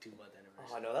month, like 2 month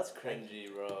anniversaries? Oh no, that's cringy,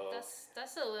 bro.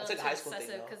 That's a little That's like too a high school thing,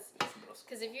 excessive though.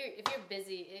 because if you're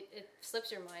busy, it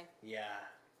slips your mind. Yeah.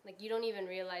 Like you don't even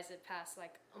realize it passed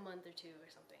like a month or 2 or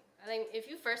something. I think if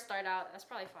you first start out, that's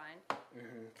probably fine.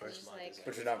 First just month. like- Is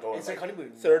But you're not going. It's like honeymoon.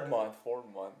 third month, 4th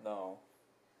month. No.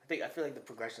 I feel like the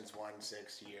progression's 1,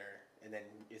 6 year, and then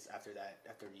it's after that.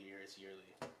 After the year, it's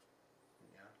yearly.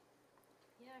 Yeah.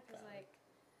 Yeah, because like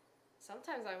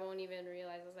sometimes I won't even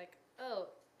realize. I was like, oh,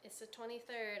 it's the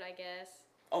 23rd, I guess.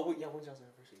 Oh wait, yeah. When's y'all's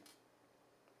anniversary?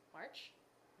 March.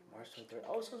 March 23rd.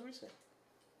 Oh, so it's recent.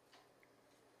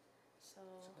 So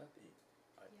That'd be-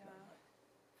 yeah,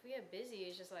 if we get busy,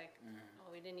 it's just like, oh,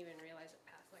 we didn't even realize it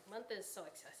passed. Like month is so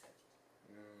excessive.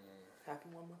 Happy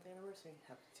 1 month anniversary.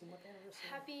 Happy 2 month anniversary.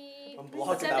 Happy I'm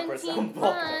blocking that person. I'm 17th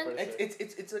blocking that month.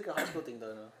 person. It's like a high school thing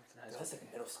though. No, it's a high school. That's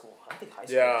like middle school. I don't think high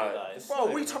school Yeah, do that. it's- Bro,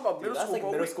 what are you talking about? Dude, Middle that's school, like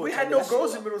bro. middle school We had to no middle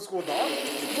girls school. in middle school, dog.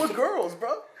 What girls,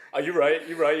 bro? You're right.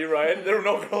 You're right. There were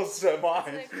no girls at It's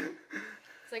mine. like,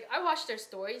 it's like I watched their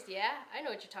stories. Yeah, I know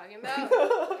what you're talking about.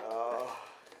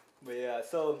 But yeah,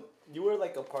 so you were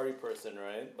like a party person,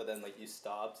 right? But then like you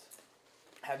stopped.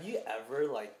 Have you ever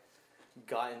like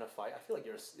got in a fight? I feel like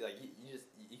you're like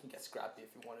you can get scrappy if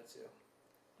you wanted to.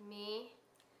 Me,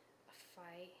 a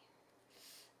fight,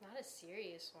 not a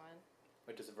serious one.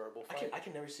 Like just a verbal fight. I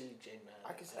can never see Jane mad.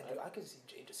 I can see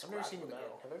Jay just. I've never seen you scrapping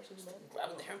mad. with a girl. Have I ever seen you mad?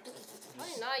 Grabbing the hair.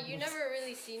 Probably not. You never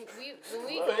really seen when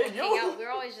we Hey, go hang yo. out. We're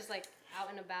always just like out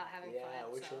and about having Yeah, fun.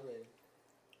 we're So. chilling.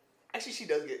 Actually, she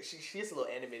does get. She gets a little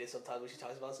animated sometimes when she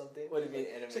talks about something. What do you mean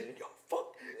She's like, animated? yo, fuck.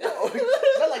 No,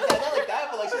 not like that. Not like that.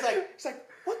 But like she's like,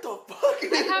 what the fuck?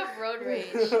 I have road rage.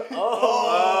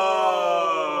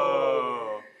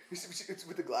 Oh. It's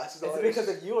with the glasses Is on. it because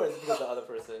of you or is it because of the other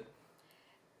person?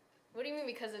 What do you mean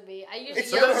because of me? I usually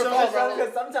It's yell at sometimes- people. sometimes-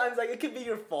 Because sometimes like it could be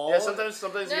your fault. Yeah, sometimes No,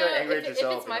 you get angry at if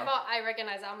yourself. it's my you know? fault, I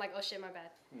recognize it. I'm like, oh shit, my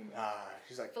bad.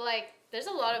 She's like, But like, there's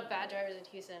a lot of bad drivers in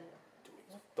Houston.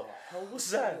 What the hell was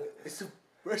that?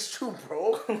 it's true,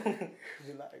 bro.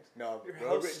 Relax. No, Your bro,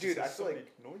 house dude, I has so feel many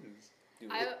like. noises.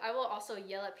 Dude, I will also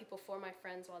yell at people for my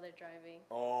friends while they're driving.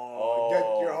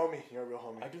 Oh, you're a homie. You're a real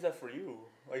homie. I do that for you.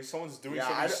 Like someone's doing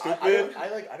I something stupid.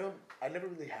 I never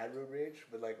really had road rage,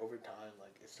 but like over time,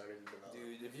 like it started to develop.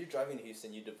 dude, if you're driving in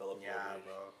Houston, you develop road Yeah, rage.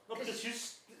 bro. No, because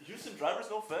Houston drivers,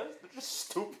 no offense, they're just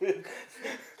stupid.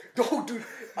 No, dude,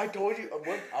 I told you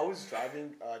when I was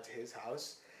driving to his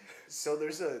house. So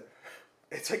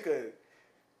it's like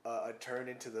a turn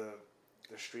into the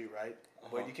street, right?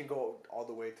 But you can go all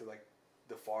the way to like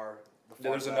the far.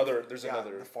 There's left. another.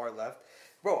 The far left.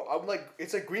 Bro, I'm like,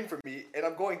 it's like green for me, and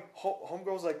I'm going.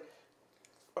 Homegirl's like.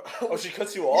 Oh, she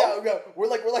cuts you off? Yeah, we're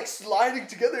like sliding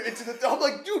together into the. I'm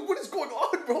like, dude, what is going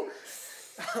on, bro?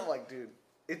 I'm like, dude,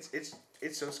 it's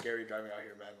so scary driving out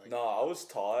here, man. Like, No, I was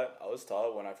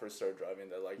taught when I first started driving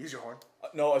that like use your horn.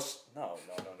 no.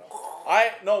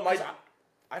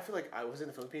 I feel like I was in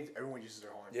the Philippines. Everyone uses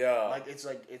their horn. Yeah. Like it's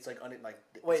like Wait, it's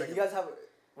like you guys have?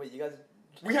 Wait, you guys?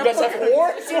 we You guys have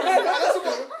horns?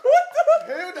 What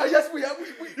Hell no, yes, we have.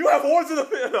 You have horns in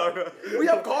the We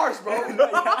have cars, bro. We're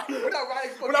not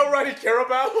riding. We're not riding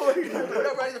Carabao. We're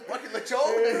not riding the fucking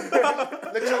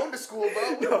Lechon to school,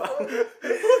 bro. I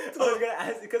was gonna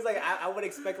ask because like I would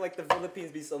expect like the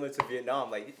Philippines be similar to Vietnam.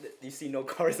 Like you see no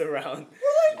cars around.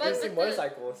 But You see with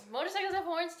motorcycles. Motorcycles have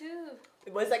horns too.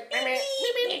 But it's like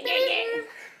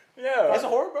Yeah. That's a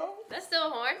horn, bro. That's still a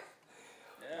horn.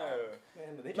 Yeah.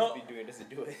 man, but they just No. be doing it just to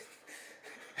do it.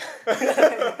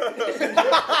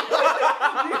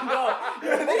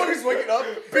 Motherfuckers waking up.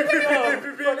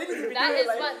 That is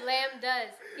what Lamb does.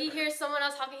 He hears someone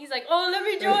else talking. He's like, "Oh, let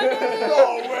me join in."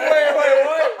 No way. Wait,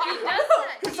 what? He does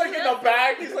that. He's He like in does the that.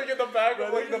 back. He's like in the back.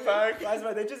 I'm like in the back. That's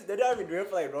why they're not even doing it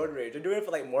for like road rage. They're doing it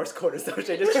for like Morse code or some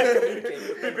shit. Just trying to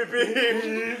communicate. Beep, beep,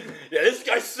 beep. Yeah, this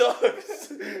guy sucks.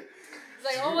 He's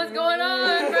like, "Oh, what's going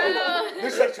on, bro?"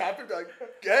 There's like traffic, like,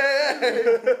 yeah.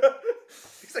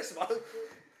 He's like smiling.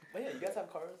 But yeah, you guys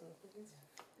have cars in the Philippines?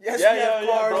 Yes, Yeah, we yeah, have yeah,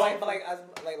 cars. bro. But like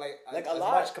as a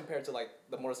lot. much compared to like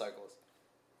the motorcycles.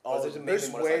 Or is Oh, it just there's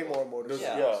mainly way motorcycles? more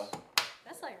motorcycles. Yeah.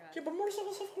 That's like right. Yeah, but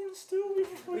motorcycles have horns too.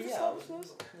 We've Yeah. established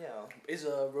this. Yeah. Is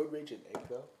road rage an egg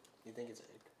though? You think it's an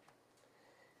egg?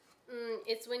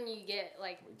 It's when you get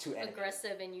like Too animated.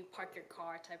 aggressive and you park your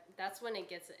car type. That's when it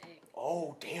gets an egg.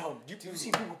 Oh damn! You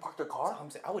see people park their car? I'm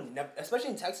saying, I would never, especially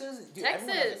in Texas. Dude,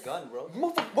 everyone has Texas. a gun, bro.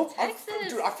 Texas.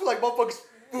 Dude, I feel like motherfuckers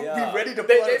would Yeah. be ready to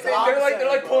They, pull out they, a gun. they're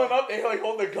like bro. pulling up. They like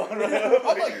hold their gun right I'm up.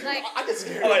 like, dude, Like- I get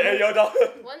scared. I'm like, hey, yo, dog.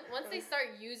 Once they start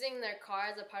using their car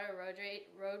as a part of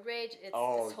road rage, it's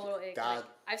Oh, total egg. that- Like,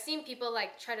 I've seen people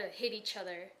like try to hit each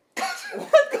other.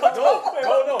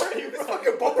 No. It's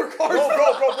fucking bumper cars, No,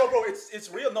 bro. bro, it's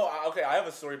real. No, okay, I have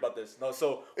a story about this. No,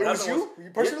 so It what was happened you? You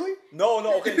personally? No,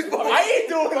 okay. I ain't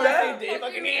doing that. Dave,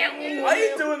 I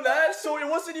ain't doing that. So it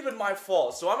wasn't even my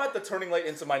fault. So I'm at the turning light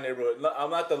into my neighborhood.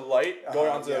 I'm at the light going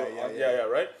onto right.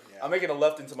 Yeah. I'm making a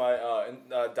left into my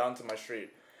down to my street.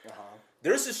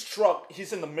 There's this truck.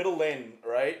 He's in the middle lane,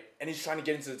 right, and he's trying to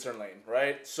get into the turn lane,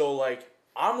 right. So like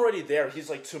I'm already there. He's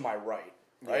like to my right,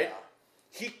 right. Yeah.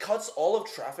 He cuts all of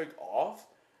traffic off,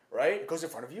 right. It goes in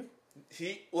front of you?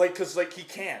 He like cause like he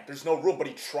can't. There's no room, but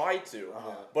he tried to.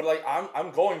 But like I'm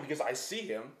going because I see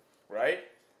him, right?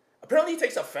 Apparently he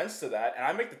takes offense to that, and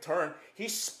I make the turn. He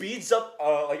speeds up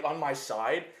like on my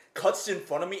side, cuts in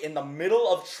front of me in the middle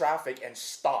of traffic, and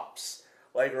stops.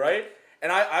 Like right,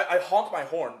 and I honk my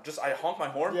horn. I honk my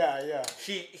horn. Yeah.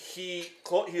 He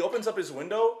opens up his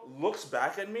window, looks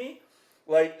back at me,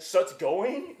 like starts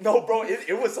going. No, bro,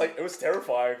 it was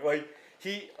terrifying. Like.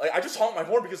 I just honked my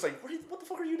horn because like, what the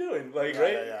fuck are you doing? Like,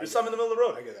 right? Yeah, There's something in the middle of the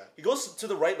road. I get that. He goes to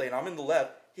the right lane. I'm in the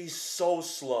left. He's so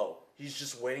slow. He's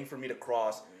just waiting for me to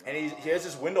cross. And he has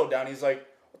his window down. He's like,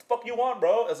 what the fuck you want,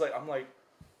 bro? I'm like,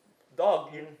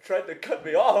 dog, you tried to cut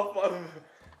me off.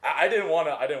 I didn't want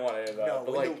to any of that. No,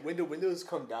 but like, windows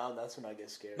come down, that's when I get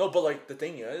scared. no, but like the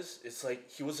thing is, it's like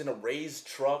he was in a raised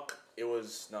truck. It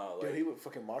was Dude, like he would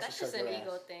fucking Marshall That's just truck an your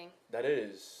ego ass. thing. that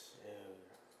is.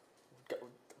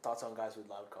 Thoughts on guys with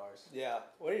loud cars? Yeah.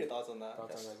 What are your thoughts on that?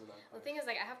 Thoughts on guys with loud The cars? thing is,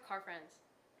 like, I have car friends.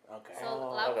 Okay. So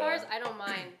Oh, loud okay. cars, I don't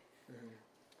mind.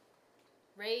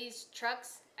 Raised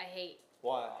trucks, I hate.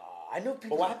 Why? I know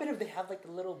people. But what happened if they have like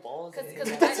the little balls? Cause, in cause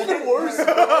it? That's even worse.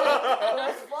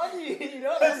 That's funny, you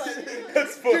know. That's like,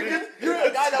 That's funny. You're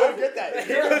a guy that would get that.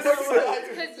 You're a fucking guy.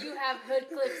 Because you have hood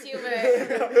clips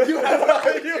humor. You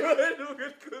have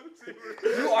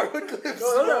You you are hood clips.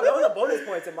 no, that was a bonus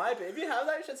point in my opinion. If you have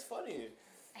that, shit's funny.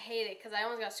 I hate it because I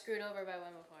almost got screwed over by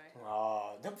one before.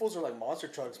 Aw, them fools are like monster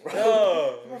trucks, bro.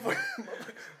 No.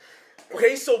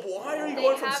 Okay, so why are you They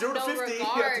going from have 0 to no 50?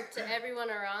 regard to everyone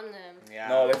around them. Yeah.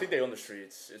 No, they think they own the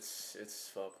streets. It's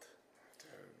fucked.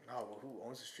 No, but who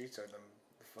owns the streets are them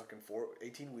fucking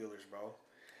 18 wheelers, bro.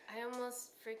 I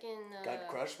almost freaking Got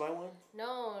crushed by one?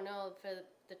 No, for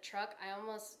the truck, I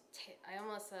almost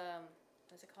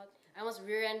what's it called? I almost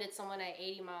rear-ended someone at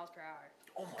 80 miles per hour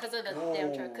Oh my because of the God.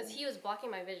 damn truck. Because he was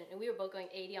blocking my vision, and we were both going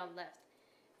 80 on left.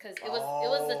 Because it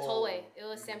was the tollway. It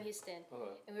was Sam Houston,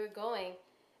 and we were going,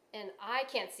 and I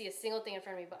can't see a single thing in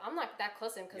front of me. But I'm not that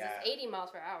close to him because it's 80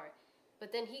 miles per hour.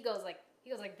 But then he goes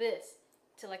like this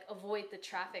to like avoid the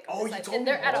traffic. On Oh, this you side. told And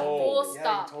they're me. at a full Yeah, you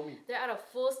stop. told me. They're at a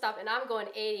full stop, and I'm going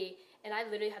 80, and I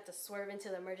literally had to swerve into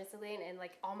the emergency lane, and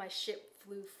like all my shit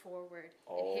flew forward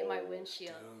and hit my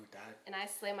windshield. Dude, that, And I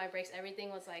slammed my brakes. Everything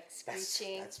was like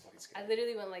screeching. that's fucking scary. I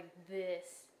literally went like this.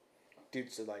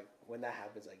 Dude, so like when that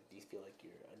happens, like do you feel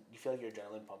like your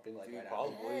adrenaline pumping like right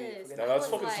Probably. Yes. No, I that's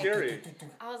was fucking like- scary.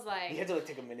 I was after? You like, had to like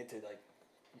take a minute to like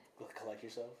collect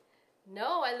yourself.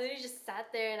 No, I literally just sat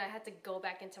there and I had to go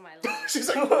back into my lane. She's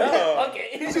like, No. okay.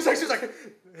 She's like,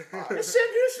 I was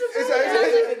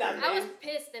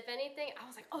pissed. If anything, I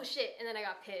was like, oh shit, and then I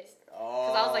got pissed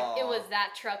because I was like, it was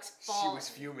that truck's She fault. was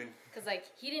fuming. Because like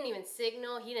he didn't even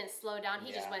signal, he didn't slow down,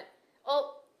 he just Yeah. went,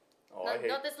 oh, Oh, I hate.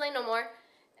 not this lane no more.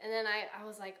 And then I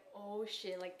was like, oh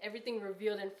shit, like everything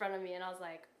revealed in front of me, and I was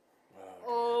like,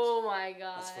 oh my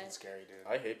god. That's fucking scary,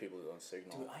 dude. I hate people who don't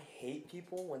signal. Dude, I hate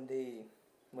people when they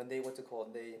what's it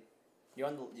called? You're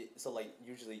on the so like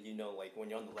usually like when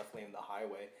you're on the left lane of the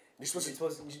highway, You're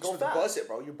supposed to you go go fast. buzz it,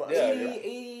 bro. You buzz Yeah, it.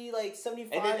 80 like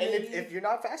 75 And maybe. if you're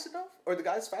not fast enough, or the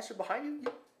guy's faster behind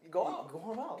you, you go out. Go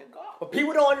on out. You go out. But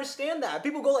people don't understand that.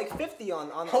 People go like 50 on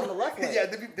the left lane. Yeah,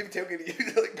 they be tailgating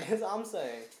you. Like, That's what I'm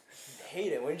saying. I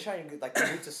hate it when you're trying to like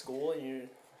commute to school and you're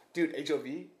dude, HOV,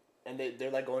 and they're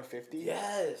like going 50.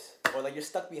 yes, or like you're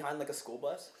stuck behind like a school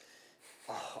bus,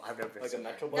 Oh, I've never been like a so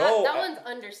metro mad. bus. No, that I- one's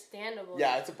understandable.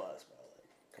 Yeah, it's a bus, bro.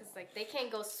 Because like they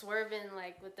can't go swerving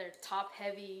like with their top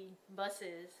heavy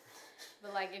buses.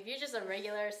 But like if you're just a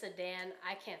regular sedan,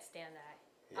 I can't stand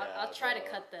that. I'll try to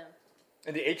cut them.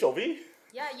 And the HLV?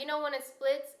 Yeah, you know when it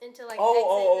splits into like Oh, X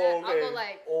oh, and that, I'll okay. go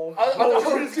like, Oh, I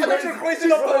thought you were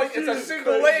crazy up to like it's a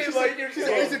single lane, like you're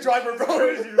He's a driver, bro.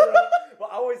 Well,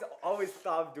 I always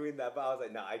thought doing that, but I was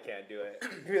like, nah, I can't do it.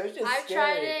 I've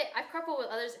tried it. I've carpooled with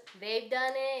others. They've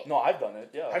done it. No, I've done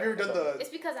it. Yeah. Have you ever done the? It's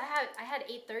because I had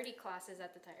 8:30 classes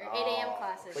at the time or 8 a.m. Oh.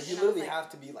 classes. But you and I was literally like, have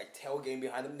to be like tailgating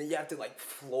behind them. Then you have to like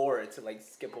floor it to like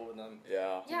skip over them.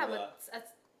 Yeah. Yeah, Yeah. but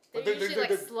that's, But they're they're- usually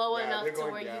they're- like slow yeah, enough they're to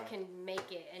going- where yeah. you can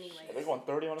make it anyway. They're going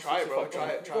 30 on a Try it, bro. 65.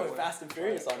 Try it. You're going fast and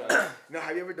furious on it. No,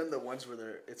 have you ever done the ones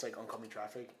where it's like oncoming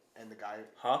traffic and the guy?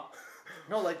 Huh?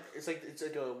 No, like it's like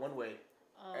a one way,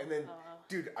 Oh, and then oh.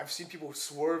 dude, I've seen people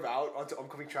swerve out onto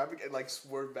oncoming traffic and like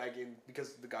swerve back in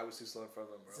because the guy was too slow in front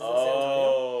of them, bro.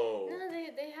 Oh. No,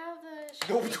 they have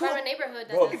No, the no. private neighborhood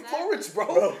that Bro, does In that. Florence,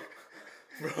 bro.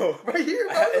 Bro. Right here,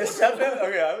 bro. It's happened.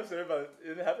 Okay, I was saying about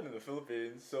it happened in the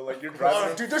Philippines. So like you're Oh,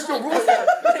 driving. dude, there's no rules. There's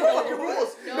no fucking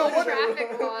rules. No wonder-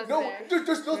 traffic laws No,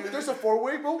 there. there's a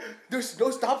four-way, bro. There's no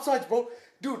stop signs, bro.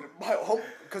 Dude, my home,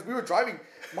 because we were driving,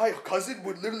 my cousin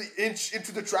would literally inch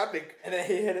into the traffic. And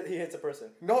then he hits a person.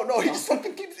 No, he just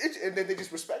fucking keeps inching, and then they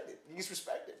just respect it. You just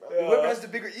respect it, bro. Yeah. Whoever has the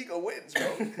bigger ego wins,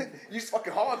 bro. You just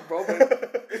fucking honk, bro.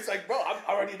 But it's like, bro, I'm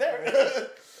already there.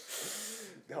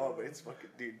 No, but it's fucking,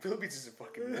 dude. Philippines is a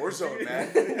fucking war zone, man.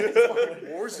 It's a fucking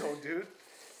war zone, dude.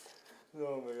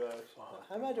 Oh my gosh.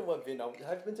 I imagine what Vietnam.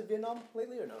 Have you been to Vietnam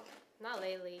lately or no? Not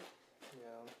lately. Yeah.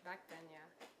 Back then,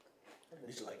 yeah.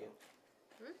 Did you like it?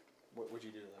 Hmm? What would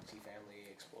you do? Like see family,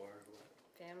 explore? What?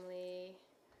 Family,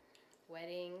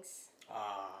 weddings.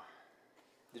 Ah.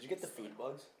 Did you get the food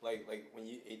bugs? Like when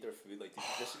you ate their food, like did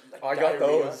you just like I got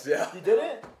diarrhea? those. Yeah. You did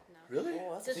it? No. Really?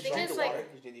 Oh, that's The Did thing you drink is, the like- water?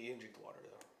 You didn't drink the water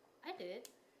though. I did.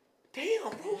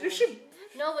 Damn, bro. You should.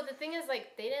 No, but the thing is,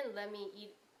 like, they didn't let me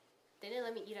eat. They didn't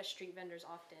let me eat at street vendors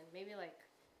often. Maybe like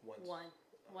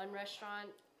one restaurant,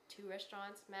 2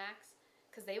 restaurants max.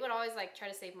 Cause they would always like try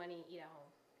to save money and eat at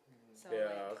home. So Yeah.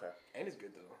 like, Okay. And it's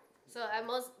good though. so at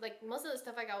most of the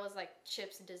stuff I got was like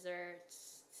chips,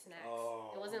 desserts, snacks.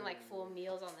 Oh. It wasn't like full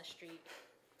meals on the street.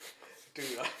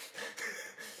 Dude,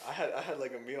 I had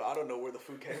like a meal. I don't know where the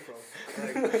food came from.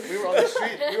 Like, we were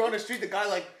on the street. The guy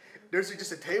like, there's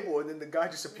just a table, and then the guy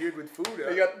just appeared with food.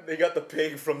 They got the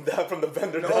pig from the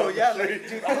vendor. No, down the yeah, street. like,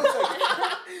 dude,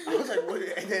 I was like, what?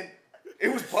 And then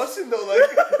it was busting though,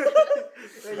 like.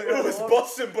 It was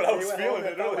busting, but I was You went feeling home it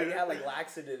and felt like earlier. you had like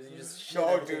laxatives. You just shit No,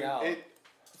 everything dude, out.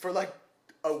 for like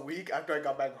a week after I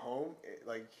got back home,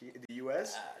 in the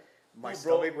U.S., my Bro.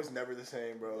 stomach was never the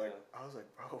same, bro. Like Yeah. I was like,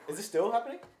 bro. Is it still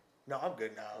happening? No, I'm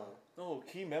good now. No,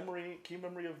 key memory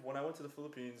of when I went to the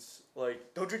Philippines.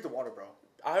 Like Don't drink the water, bro.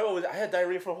 I had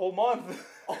diarrhea for a whole month.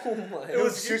 Oh my. It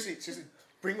was- seriously.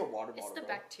 Bring a water It's bottle, the bro.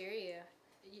 bacteria.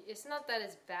 It's not that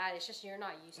it's bad. It's just you're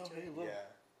not used Oh, to hey, it. look.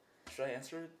 Yeah. Should I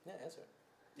answer it, Yeah, answer.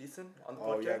 Ethan, on the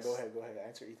Oh podcast? yeah, go ahead.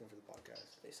 Answer Ethan for the podcast.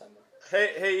 FaceTime them.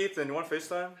 Hey, Ethan, you want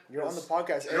FaceTime? You're on the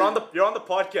podcast. You're on the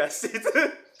podcast,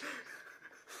 Ethan.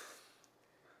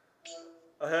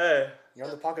 Oh, hey, You're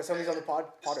on the podcast. Somebody's on the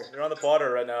Potter. you're on the Potter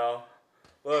right now.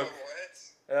 Look, What?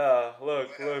 yeah, look.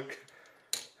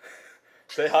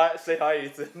 Say hi,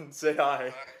 Ethan. Say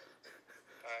hi.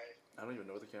 Hi. I don't even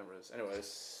know where the camera is.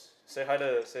 Anyways, say hi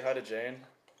to Jane.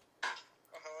 Oh,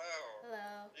 hello.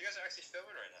 Hello. You guys are actually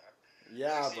filming right now.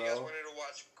 Yeah, So you guys bro. wanted to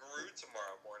watch Groot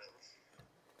tomorrow morning.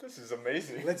 This is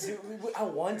amazing. Let's do. I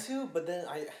want to, but then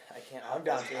I can't. I'm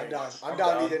down. I'm I'm down.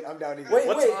 down, Ethan. I'm down, Ethan. Wait,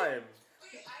 What wait. time?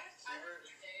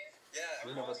 Yeah,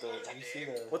 You know about the? Have you seen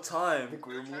the What time?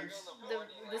 grill memes?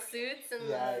 The suits and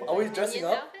Yeah, the yeah. Are we Minions dressing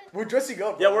up? outfit? We're dressing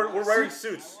up. Yeah, bro. we're wearing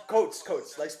suits. coats,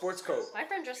 like sports coat. My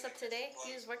friend dressed up today.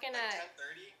 He was working at,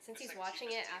 since he's watching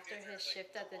it after his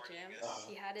shift at the gym,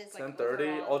 he had his like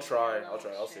 10:30? I'll overalls try, yellow I'll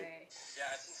try, I'll see. shirt.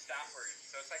 Yeah, it's in Stafford,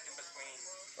 so it's like in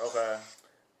between. Okay.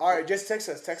 All right, just text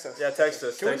us. Yeah, text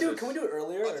us. Can we text do? us. Can we do it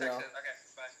earlier Oh, or no? Texas.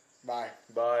 Okay, bye.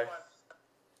 Bye. Bye.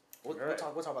 We'll Alright.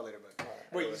 talk. We'll talk about it later. But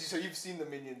wait, so you've seen the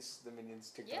Minions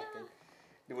TikTok Yeah. thing?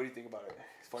 Then what do you think about it?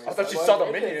 It's funny. I thought she It's saw the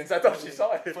funny. Minions. I thought she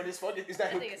saw it. Funny. It's funny. Is that I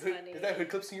hood, think it's hood- funny. Is that hood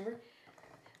clips humor?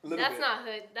 A little That's bit. not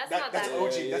hood. That's That- not that's that.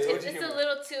 OG. That's OG It's humor. a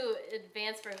little too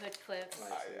advanced for hood clips.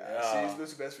 Yeah. See,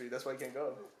 it's the best for you. That's why you can't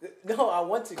go. No, I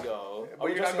want to go. But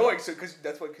you're not going, so because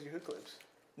you're hood clips.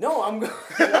 No, I'm going.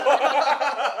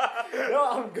 No,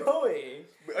 I'm going.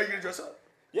 But are you gonna dress up?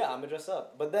 Yeah, I'm gonna dress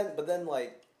up. But then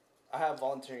like, I have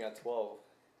volunteering at 12.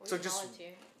 So We just-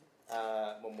 volunteer.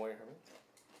 Memorial Herman.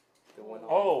 The one.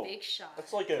 Oh, Big shot.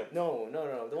 that's like a. No,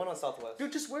 the one on Southwest.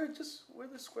 Dude, just wear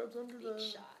the scrubs under Big the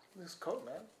shot. this coat,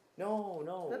 man. No.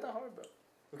 Not that hard, bro.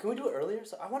 Can we do it earlier?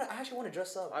 So I actually want to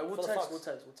dress up. We'll for the text. Fox. We'll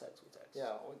text.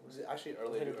 Yeah, actually We'll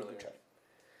earlier. hit Do it with earlier. the chat.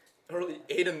 Early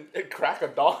 8 and crack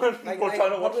of dawn. Like, We're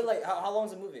trying to watch. probably like how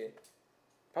long's the movie?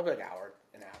 Probably like an hour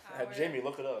and a half. Hour. Jamie,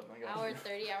 look it up. I got it. Hour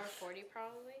 30, hour 40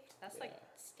 probably. That's like Yeah.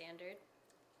 standard.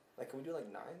 Like, can we do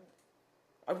like 9?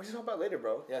 We can talk about it later,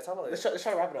 bro. Yeah, talk about it. Let's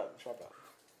try to wrap it up.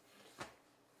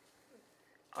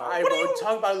 Alright, bro.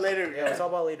 Talk about it later. Yeah, we'll talk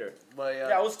about it later. But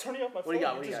Yeah, I was turning up my phone. what do you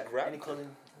got? What do you just got? grabbed Any it.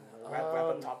 clothing? Wrap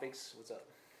up Um, topics. What's up?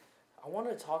 I want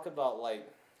to talk about like,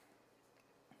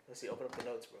 Let's see. Open up the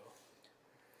notes, bro.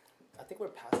 I think we're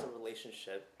past the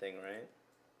relationship thing, right?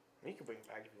 You can bring it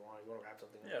back if you want. You want to wrap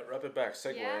something up? Yeah, wrap it back.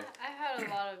 Segue. Yeah, I've had a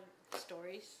lot of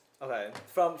stories. Okay,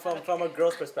 from a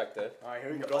girl's perspective. All right,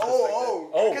 here we go. Girl's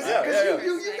Oh, Because yeah, yeah, yeah.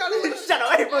 you got a little Shut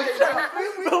up, hey, bro, shut up.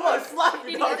 Bro, I'm slapping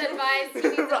He you, needs dog. advice. He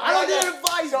needs Bro, I don't advice. need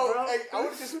advice, So, bro. like, I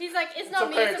would just. He's like, it's not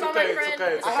me, okay, it's it's about okay, my it's friend.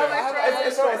 okay, it's It's okay. about my I have- friend.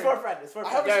 It's for a friend. It's for a I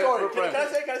have friend. a story. we're Can I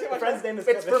friends. say? Can I say my My friend's name is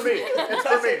It's Kevin. for me. It's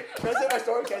for me. Can I say my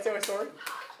story? Can I say my story?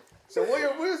 So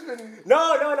Will's been.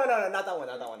 No, not that one.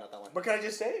 But can I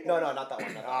just say it? No, not that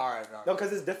one. All right, No,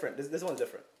 because it's different. This one's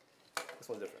different. This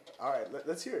one's different. All right.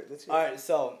 Let's hear it. All right,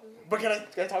 so But can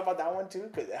I talk about that one too?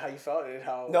 Cause how you felt and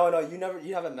how. no,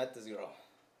 you haven't met this girl.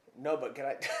 No, but can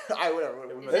I? I whatever.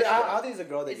 Is it- I think it's a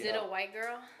girl that Is you it know. a white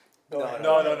girl? No.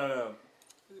 No.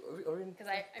 Because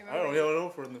I I don't remember. know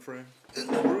if we're in the frame.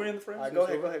 Were we in the frame? All right, go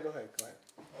ahead.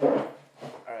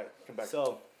 All right, come back.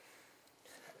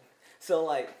 So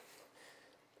like,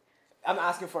 I'm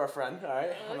asking for a friend. All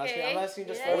right, I'm Okay. asking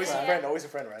just Yeah, for Always a a friend. friend. Always a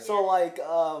friend, right? So like,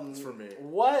 It's for me.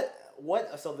 What?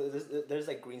 So there's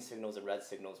like green signals and red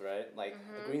signals, right? Like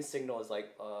Mm-hmm. the green signal is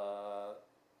like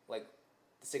the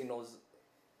signals.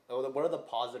 What are the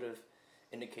positive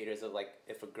indicators of like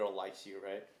if a girl likes you,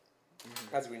 right?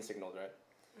 That's green signals, right?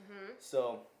 Mm-hmm.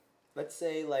 So, let's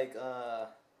say like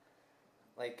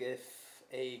if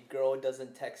a girl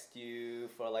doesn't text you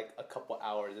for like a couple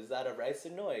hours, is that a red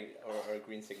signal or a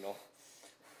green signal?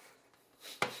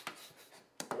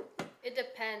 It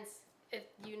depends. If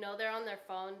you know they're on their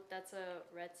phone, that's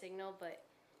a red signal. But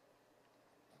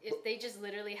if they just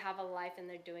literally have a life and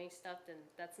they're doing stuff, then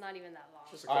that's not even that long.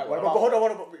 Just a All right, couple but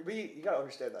hours. hold on. You gotta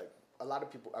understand, like, a lot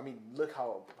of people. I mean, look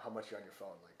how much you're on your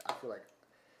phone. Like, I feel like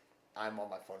I'm on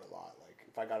my phone a lot. Like,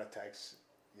 if I got a text,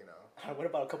 you know. What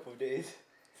about a couple of days?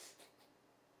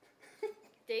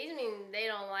 Days mean they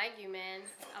don't like you, man.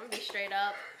 I'm gonna be straight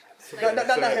up. No, not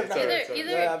him. Not him.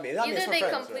 Either Yeah, I mean, that means either for they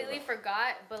friends, completely right?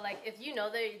 forgot, but like if you know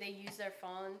they use their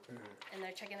phone and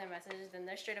they're checking their messages, then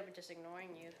they're straight up just ignoring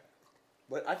you.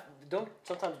 But I don't.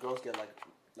 Sometimes girls get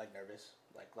like nervous.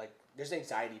 Like there's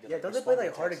anxiety. To, Yeah, like, don't they play respond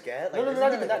like to hard to text. get? No, Like, not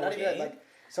isn't even that that. the Not even that. whole Like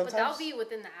But sometimes. that'll be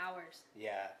within the hours.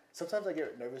 Yeah. Sometimes I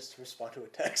get nervous to respond to a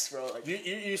text, bro. Like.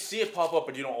 You see it pop up,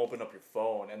 but you don't open up your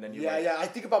phone, and then you Yeah, like, yeah. I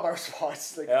think about my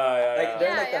response. Like. Like yeah. during Yeah, like the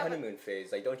yeah, but- honeymoon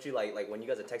phase, like don't you like when you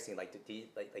guys are texting like do you,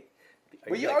 like are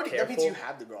But you like, already. That means you careful?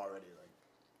 have the girl already.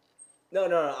 Like.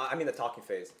 No. I mean the talking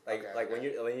phase. Like Okay, like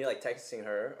okay. when you're like texting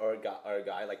her or a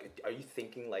guy, like are you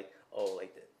thinking like, oh,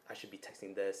 like I should be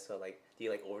texting this? So like do you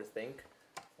like overthink,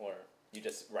 or you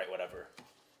just write whatever?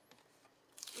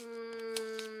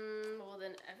 Well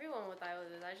then everyone with I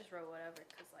just wrote whatever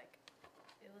because like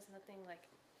it was nothing like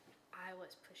I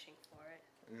was pushing for it.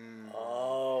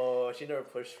 Oh, she never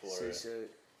pushed for See, it. so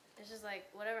It's just like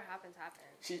whatever happens.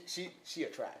 she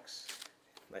attracts.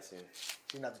 I see.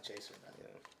 She's not the chaser, man. Yeah.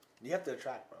 You have to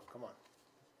attract, bro. Come on.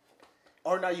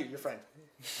 Or not you, your friend.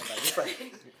 Okay, your friend.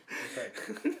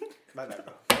 Your friend. My bad,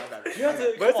 bro. My bad, bro. You have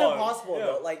to, But it's come on. impossible Yeah.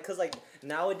 though, like, cause like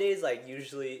nowadays, like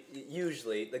usually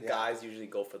the Yeah. guys usually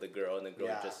go for the girl, and the girl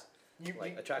Yeah. just You,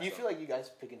 like, you, attracts you them. feel like you guys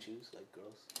pick and choose, like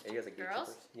girls? Are you guys like Girls?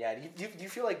 gatekeepers? Yeah. Do you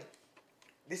feel like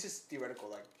this is theoretical,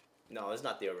 like, No, it's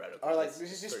not theoretical. or like It's- this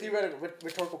is it's just pretty- theoretical,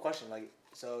 rhetorical question. Like,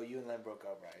 so you and Len broke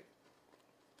up, right?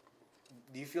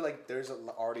 Do you feel like there's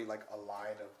already like a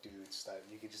line of dudes that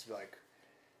you could just be like,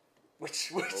 which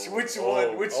one? Which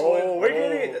one? We're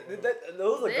getting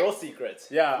those are This? girl secrets.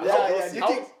 Yeah. Yeah, How-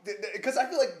 yeah. Because I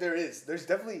feel like there's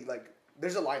definitely like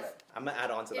there's a lineup. I'm gonna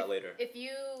add on to that later. If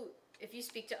you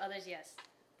speak to others, yes,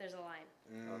 there's a line.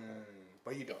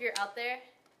 But you If don't. you're out there,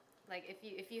 like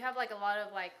if you have like a lot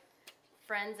of like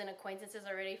friends and acquaintances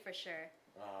already, for sure.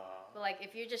 But like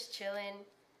if you're just chilling,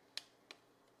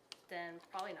 then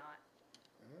probably not.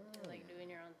 You're, like doing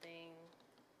your own thing.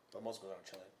 But most girls aren't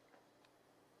chilling.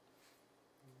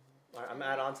 Alright, I'm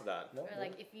gonna add on to that. No. Or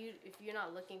like if you're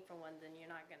not looking for one, then you're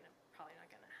probably not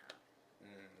gonna have.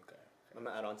 Okay. I'm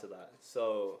gonna add on to that.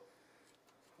 So,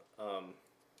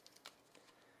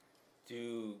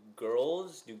 do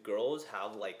girls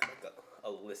have like a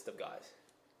list of guys?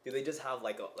 Do they just have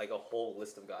like a whole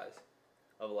list of guys,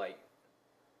 of like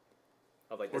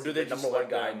Or this do is they the just number one let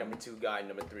guy, them- number two guy,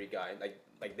 number three guy? Like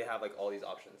they have like all these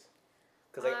options.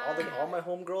 Cause like all my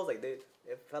homegirls, like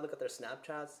if I look at their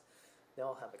Snapchats, they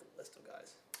all have like a list of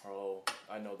guys. Oh,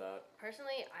 I know that.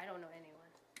 Personally, I don't know anyone.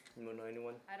 You don't know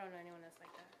anyone? I don't know anyone that's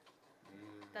like that.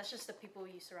 That's just the people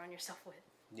you surround yourself with.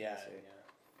 Yeah. see. Yeah.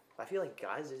 I feel like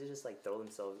guys, they just like throw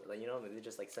themselves, like they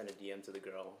just like send a DM to the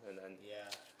girl and then. Yeah.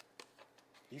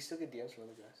 Do you still get DMs from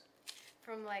other guys?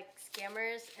 From like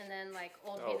scammers and then like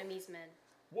old Oh. Vietnamese men.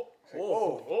 Whoa.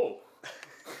 Oh. Oh.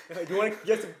 You want to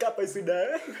get some kappa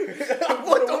there?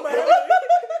 What the man?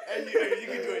 Hey, you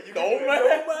can do it. You can do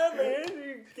it.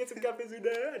 man. Get some kappa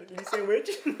there. Any sandwich?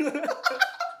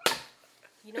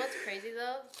 You know what's crazy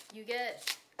though? You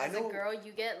get I as know- a girl,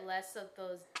 you get less of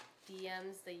those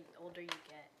DMs the older you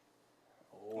get.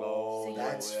 Oh, So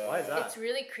that's yeah. Why is that? It's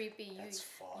really creepy. That's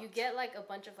You fucked. get like a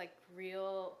bunch of like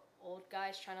real old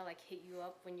guys trying to like hit you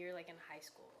up when you're like in high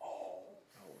school. Oh,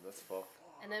 that's fucked.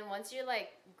 And then once you're like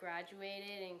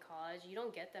graduated in college, you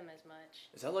don't get them as much.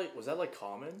 Was that like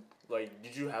common? Like,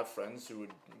 did you have friends who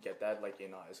would get that like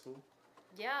in high school?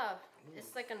 Yeah,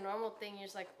 it's like a normal thing. You're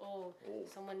just like, oh, Oh.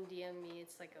 someone DM me.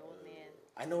 It's like an old man.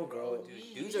 I know a girl. Dude,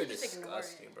 You dudes are just ignore it.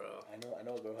 disgusting, bro. I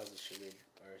know a girl has a sugar,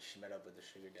 or she met up with a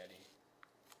sugar daddy,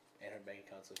 and her bank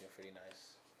account's looking pretty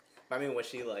nice. I mean, was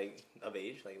she like of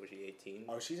age? Like, was she 18?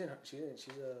 Oh, she's a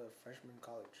freshman in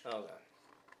college. Oh, okay.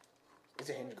 It's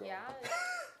a hinge girl. Yeah,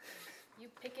 you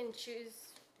pick and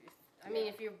choose. I mean,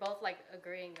 if you're both like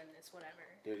agreeing, then it's whatever.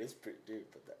 Dude, it's pretty, dude.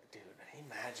 But dude,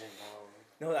 imagine,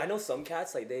 bro. No, I know some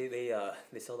cats like they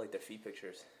sell like their feet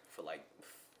pictures for like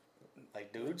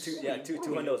Like dudes. two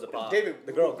 $200 a pop. David,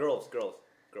 the girls.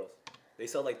 They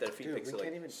sell like their feet Dude, we pictures.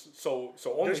 can't Like, even. So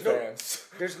There's no- OnlyFans.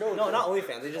 There's no. no, not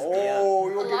OnlyFans. They just Oh,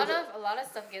 you A want lot of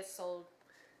stuff gets sold.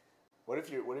 What if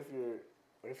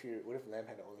Lamb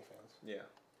had OnlyFans? yeah.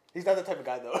 He's not the type of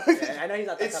guy though. I know he's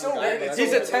not that It's type so of guy, weird. but that's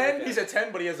He's a what 10. OnlyFans. He's a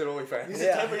 10, but he has an OnlyFans. He's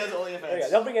Yeah. the type of guy that Okay,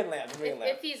 OnlyFans. don't bring in Lamb. Don't bring in Lamb.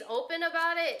 If he's open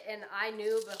about it and I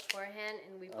knew beforehand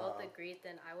and we both agreed,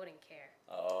 then I wouldn't care.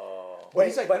 Oh. But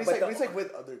he's like, But- he's but like, the- he's like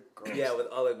with other girls. Yeah, with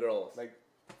other girls. Like,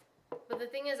 But the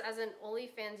thing is, as an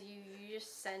OnlyFans, you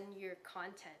just send your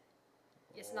content.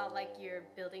 It's not like you're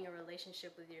building a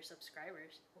relationship with your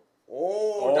subscribers.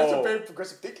 that's a Oh. very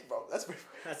progressive thinking, bro. That's very.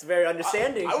 That's very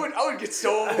understanding. I would get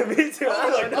so. Me too. I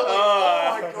would be like, I don't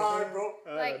oh my god, bro.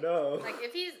 Like- don't know. Like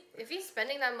if he's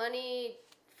spending that money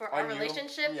for our On you?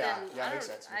 relationship, Yeah, then yeah, I makes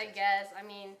don't. sense, makes I sense. guess. I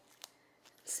mean,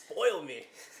 Spoil me.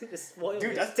 Just spoil Dude,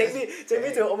 me. that's- take that's-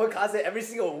 me to omakase every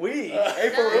single week. Hey,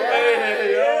 for no,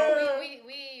 real.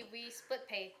 we split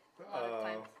pay a lot of Oh.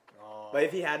 times. But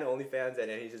if he had an OnlyFans and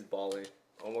then he's just balling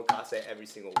omakase every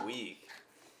single week.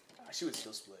 She would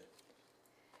still split.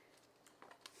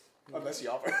 Unless you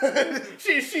offer.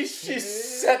 She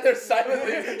sat there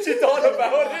silently. She thought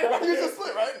about it. You still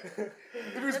split, right?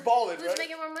 If he was balling, Who's right?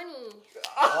 making more money?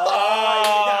 I'm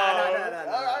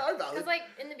valid. Because like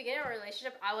in the beginning of our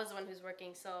relationship, I was the one who's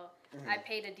working, so I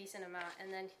paid a decent amount,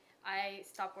 and then I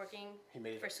stopped working He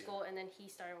made it for up to you. school, and then he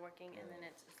started working, and then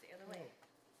it's the other way.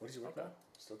 What does he work on?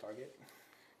 Still Target?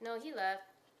 No, he left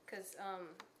because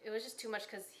it was just too much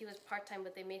because he was part time,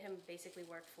 but they made him basically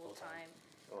work full time,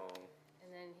 Oh.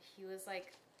 and then he was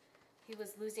like, he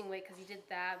was losing weight because he did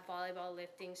that volleyball,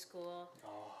 lifting, school,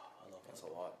 Oh, I love That's a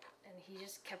lot. and he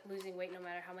just kept losing weight no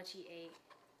matter how much he ate.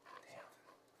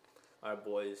 Alright,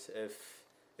 boys. If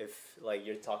like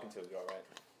you're talking to a girl, right?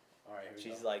 Alright, here we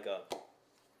She's go. like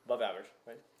above average,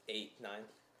 right? 8, 9.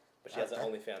 but she has an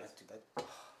OnlyFans.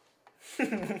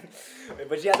 Dude,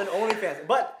 But she has an OnlyFans.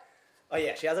 But oh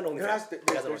yeah, she has an OnlyFans.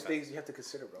 there's things you have to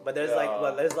consider, bro. But there's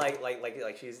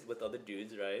like she's with other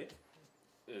dudes, right?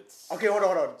 It's Okay, hold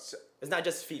on. So, It's not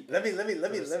just feet. let me.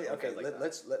 There's Okay, like that.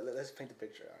 let's paint the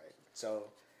picture. All right. So,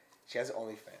 she has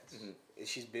OnlyFans.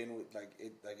 She's been with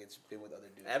it's been with other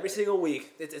dudes. Every right? single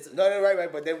week. It's No,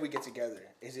 right. But then we get together.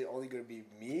 Is it only gonna be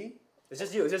me? It's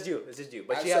just you.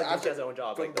 But I'm she so- has I'm she has her own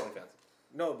job, from like the- the OnlyFans.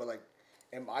 No, but like,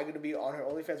 am I gonna be on her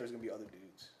OnlyFans or is it gonna be other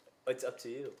dudes? It's up to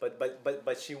you.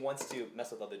 But she wants to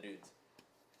mess with other dudes.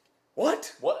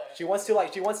 What? what? She wants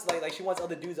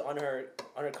other dudes on her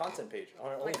content page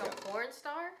on her Like a OnlyFans. porn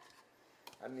star?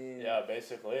 I mean, Yeah,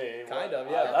 basically. Kind of,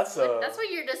 Well, yeah. That's That's what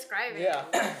you're describing. Yeah.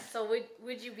 So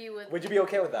would you be with? Would you be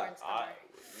okay with porn that? star?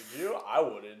 Would you? I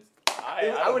wouldn't. I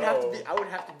I would don't have to know. be. I would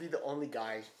have to be the only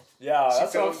guy. Yeah, She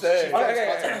that's what I'm films- saying. she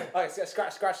Okay. All right.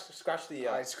 Scratch the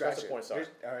All right, scratch the it. porn star.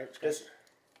 All right, scratch Just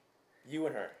you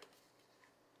and her.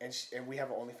 it. And we have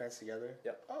an OnlyFans together.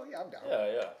 Yep. Oh yeah, I'm down.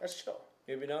 Yeah. That's chill.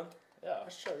 You be done? Yeah.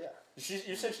 That's chill. Yeah,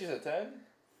 You said she's a 10?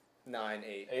 9,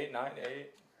 8. 8, 9,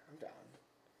 8? I'm down.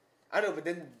 I know, but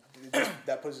then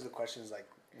that poses the questions like,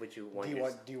 Would you do want you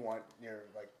your want your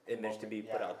like image to be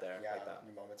put out there Yeah, like that?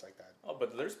 your moments like that. Oh,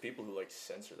 but there's people who like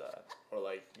censor that. Or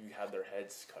like you have their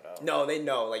heads cut out. No, they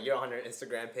know. Like you're on her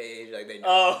Instagram page. Like they know.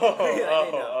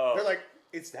 Oh, They're like,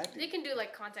 it's that They dude. can do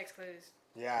like context clues.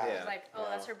 Yeah. Yeah. It's like, oh,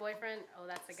 that's her boyfriend. Oh,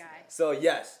 that's the guy. So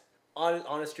yes,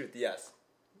 honest truth, yes.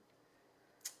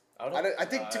 I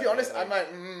think to be honest, I'm like,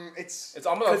 it's.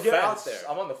 I'm on the 'Cause you're out fence.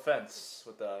 there. I'm on the fence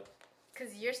with that.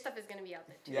 Because your stuff is gonna be out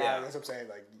there too. Yeah, Yeah. that's what I'm saying.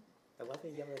 Like I love that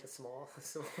you have like a small.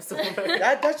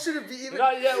 that shouldn't be even.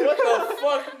 Not yet. What the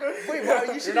fuck? Wait, wow,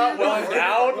 you You're shouldn't not even be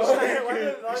well worried-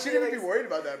 endowed. You shouldn't even be worried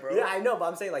about that, bro. Yeah, I know, but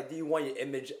I'm saying like, do you want your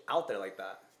image out there like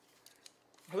that?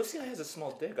 This guy has a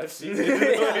small dick. I've seen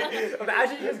it.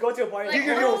 Imagine you just go to a party. Like, You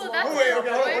can oh, go. that's Wait, her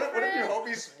what if your boyfriend?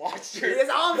 homies watch your? Yes,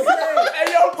 I'm saying.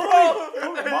 Hey, yo, bro.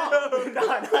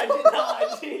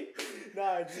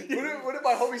 Nah, What if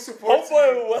my homie supports?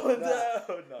 Homeboy well Nah.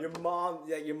 endowed. No.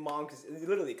 your mom, cause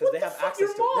literally, because they have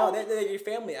access to it. No, your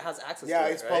family has access Yeah, to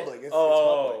it. it's right? public. It's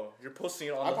Oh, you're posting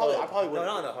it on I the probably, hub. I probably No, wouldn't.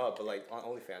 not on the hub, but like on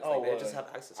OnlyFans. Oh, Like they well, just have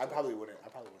access to I it. probably wouldn't.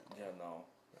 Yeah, no.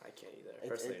 I can't either.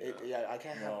 Personally, no. Yeah, I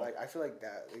can't have No. like. I feel like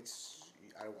that.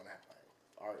 I don't want to have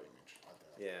our image out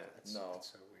there. Yeah. No.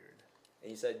 It's so weird.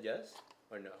 And you said yes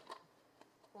or no?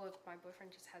 Well, if my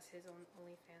boyfriend just has his own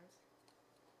OnlyFans,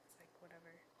 it's like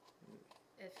whatever.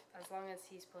 If as long as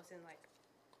he's posting like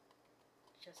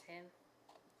just him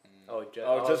Oh, just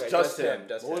Oh, just him.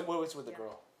 Just What, him. what's with the Yeah.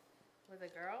 girl? with a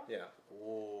girl. Yeah.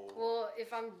 Whoa. Well,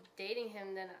 if I'm dating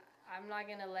him, then I'm not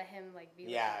gonna let him like be.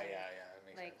 Yeah, with me. yeah, yeah. That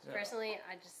makes Like sense. personally,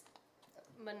 I just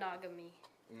monogamy.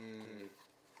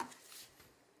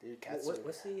 Dude, cats.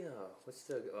 What's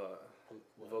the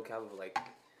vocab of like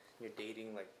you're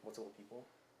dating like multiple people?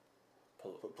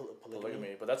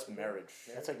 Polygamy, but that's marriage.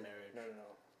 That's like marriage. No.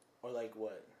 Or like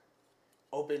what?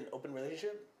 Open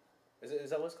relationship?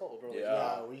 Is that what it's called? Open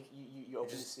Yeah. relationship? Where you open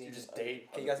just- seeing you just other-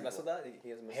 date. Can you guys mess with that? You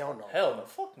guys mess Hell with no. Hell no,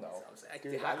 fuck no. that? I'm saying,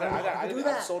 Dude, I don't know how people do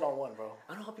I'm that. sold on one, bro.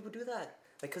 I don't know how people do that.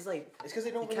 Like, cause like It's because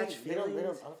they don't You really, catch they don't,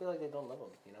 feelings? I don't feel like they don't love them,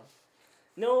 you know?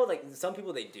 no, like some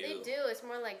people they do. They do. It's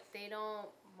more like they don't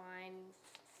mind,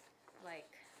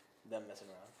 like Them messing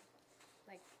around.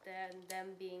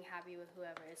 them being happy with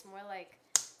whoever. It's more like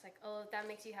it's like, oh, if that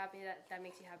makes you happy, that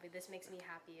makes you happy. This makes me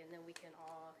happy, and then we can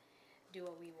all do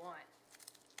what we want.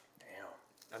 Damn.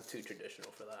 I'm too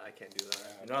traditional for that. I can't do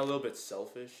that. You're not a little bit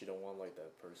selfish. You don't want like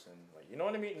that person. Like you know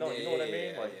what I mean? No, you know what I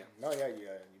mean? Like, No, yeah, you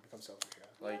become selfish, yeah.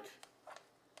 like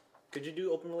Could you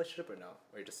do open relationship or no?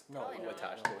 Or you're just No, Probably not.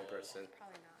 attached to one person?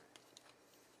 Probably not.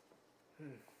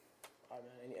 Alright,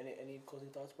 man. Any closing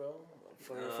thoughts, bro?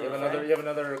 For, you have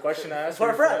another question to ask For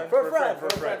a friend. For a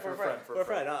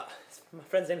friend. My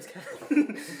friend's name is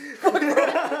Kevin.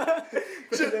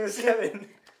 His name is Kevin.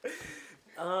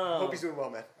 Hope he's doing well,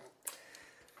 man.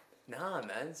 Nah,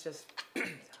 man, it's just.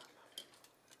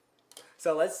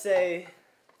 So let's say,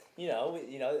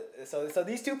 so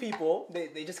these two people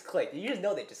they just clicked. You just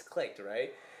know they just clicked,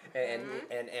 right? And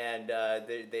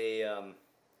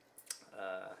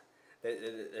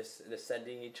they're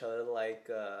sending each other like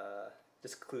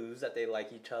just clues that they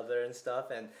like each other and stuff.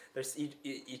 And there's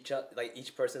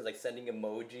each person's like sending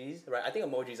emojis, right? I think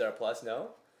emojis are a plus, no?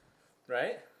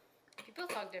 Right? People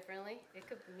talk differently. It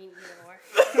could mean either or.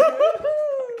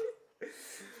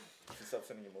 Should stop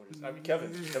sending emojis. I mean,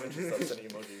 Kevin should stop sending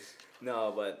emojis.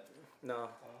 No, but no.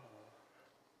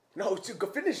 No, go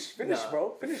finish, No.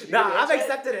 bro. Finish. No, I've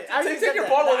accepted it. Take your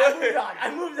bottle I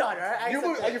away. moved on, right? I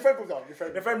Your accepted it. friend moved on. Your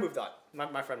friend. My friend moved on.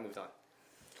 My friend moved on.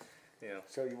 You know.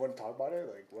 So you want to talk about it?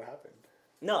 Like, what happened?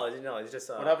 No, it's just.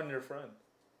 What happened to your friend?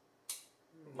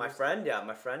 My friend,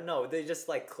 no, they just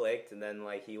like clicked, and then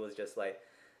like he was just like,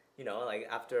 you know, like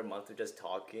after a month of just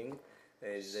talking,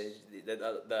 the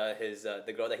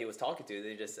girl that he was talking to,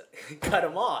 they just cut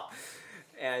him off,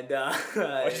 and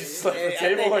Why you slap the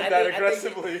table like that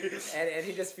aggressively? and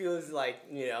he just feels like,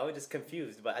 you know, just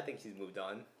confused, but I think he's moved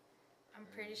on. I'm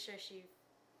pretty sure she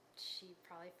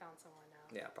probably found someone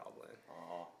now. Yeah, probably.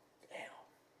 Oh, Damn.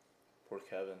 poor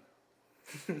Kevin.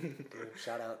 Dude,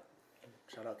 shout out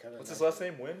Kevin. What's his last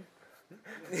name? Win?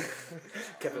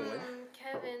 Kevin Wynn.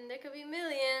 Kevin, there could be a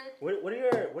million. What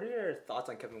are your thoughts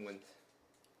on Kevin Wynn?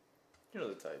 You know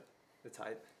the type. The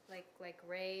type? Like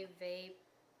rave, vape,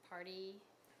 party.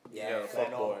 Yeah,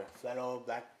 flannel, fuckboy. flannel,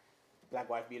 black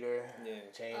wife beater, Yeah.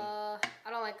 chain. I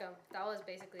don't like him. That was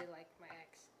basically like my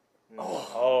ex.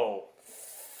 Oh.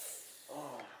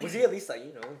 Was he at least like,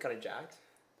 you know, kind of jacked?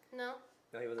 No,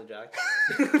 No, he wasn't jacked.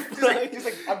 He's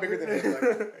like, I'm bigger than him.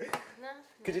 Like, no.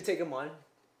 Could you take him on,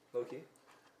 Loki?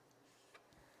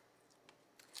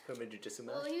 Put him in jiu-jitsu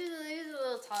match? Well, he was a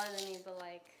little taller than me, but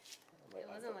like, it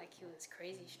wasn't like he was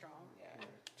crazy strong. yeah.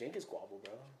 Jake is guapo,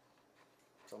 bro.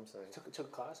 That's what I'm saying. Took a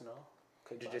class, you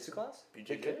know. Jiu-jitsu class?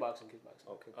 Kickboxing.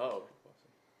 Okay. Oh.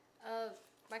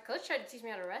 My coach tried to teach me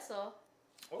how to wrestle.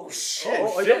 Oh shit.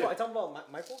 Oh, are you talking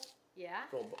about Michael? Yeah.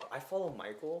 Bro, I follow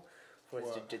Michael for his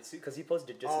What? jiu-jitsu because he posts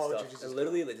jiu-jitsu Oh, stuff. jiu-jitsu And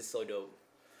literally, like, it's so dope.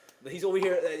 But he's over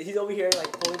here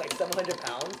like pulling like 700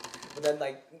 pounds. But then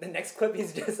like the next clip,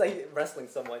 he's just like wrestling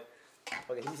someone.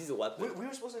 Okay, he's a weapon. We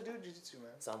were supposed to do jiu-jitsu, man.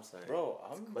 That's what I'm saying. Bro,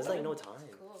 But it's like no time.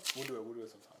 Cool. We'll do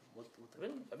it sometime.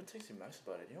 I've been texting Max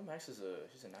about it. You know, Max is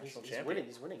he's a national He's champion.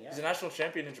 He's winning, yeah. He's a national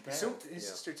champion in Japan. His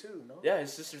sister too, no? Yeah,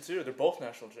 his sister too. They're both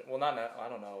national. Well, not I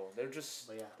don't know. They're just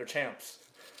But yeah. they're champs.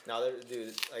 No,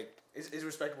 dude, like It's a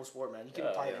respectable sport, man. You can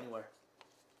Yeah, apply it yeah. anywhere.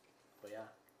 But yeah.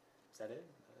 Is that it?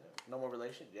 No more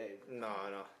relation? Yeah. no.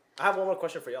 I have one more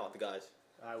question for y'all, the guys.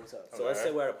 Alright, what's up? So let's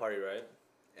say we're at a party, right?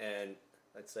 And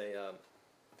let's say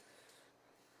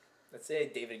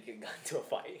David got into a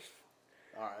fight.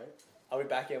 Alright. Are we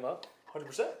backing him up?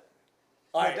 100%.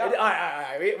 All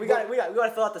right. We got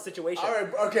to fill out the situation.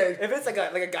 Alright, okay. If it's like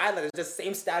a guy that is just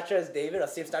same stature as David or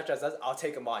same stature as us, I'll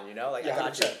take him on. You know, like I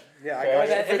got you. 100%. Yeah, I Okay. got But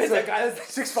then you. if it's a guy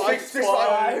that's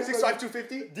 6'5",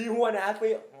 250. D1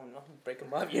 athlete, oh no, break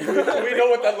him up. You know? We know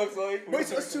what that looks like. No,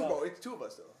 it's two, bro. It's two of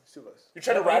us, though. It's two of us. You're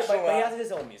trying to But he rationalize. has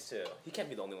his homies too. He can't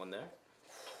be the only one there.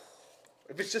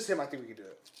 If it's just him, I think we could do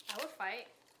it. I would fight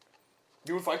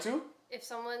You would fight too? if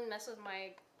someone messed with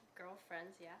my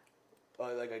girlfriends. Yeah.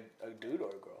 Like a dude or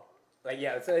a girl? Like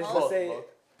yeah, let's Both. say, Both.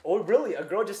 oh really? A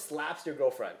girl just slaps your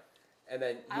girlfriend, and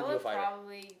then I you would fight her.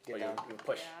 probably. Get Or down. you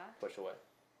push Yeah. away.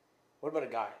 What about a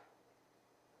guy?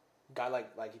 Guy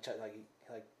like he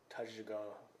touches your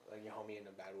girl, like your homie in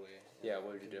a bad way. Yeah,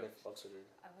 what would you do? Fucks with her.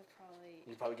 I would probably.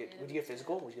 You'd probably get. Would you get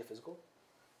physical? Would you get physical?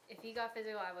 If he got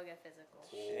physical, I would get physical.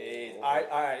 Jeez.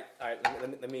 All right.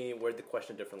 Let me word the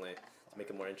question differently to make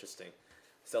it more interesting.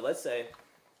 So let's say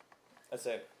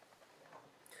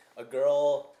a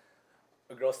girl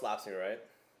slaps me, right?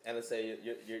 And let's say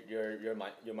you're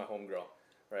my homegirl,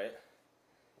 right?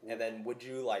 And then would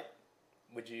you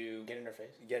Get in her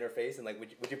face. get in her face and like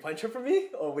would you punch her for me,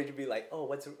 or would you be like, oh,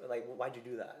 why'd you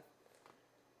do that?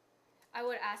 I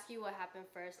would ask you what happened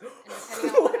first, and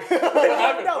depending on what happened. What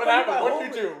happened? No, What but happened? you're my What'd home-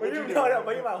 you do? What'd you do? No,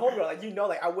 but you're my homegirl. Like, you know,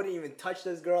 like I wouldn't even touch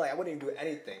this girl. Like I wouldn't even do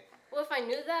anything. Well, if I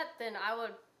knew that, then I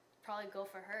would probably go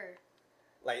for her.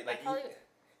 Like I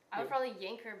would probably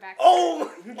yank her back.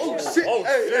 oh shit! Oh,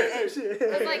 Hey, shit.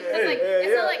 Cause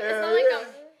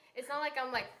it's not like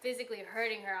I'm like physically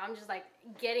hurting her. I'm just like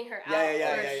getting her out.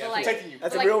 Yeah. first, but, like, Protecting you.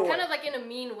 That's but, a real like, one. kind of like in a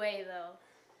mean way though.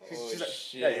 She's like,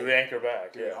 Oh, Yeah, you yank her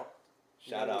back. dude, Yeah.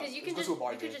 Shout out. Because you Let's can go to a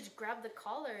bar, you could Jane. just grab the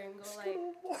collar and go like.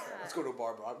 let's go to a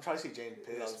bar, bro. I'm trying to see Jane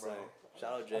You know what I'm pissed, bro. saying?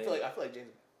 Shout out I Jane. feel like Jane.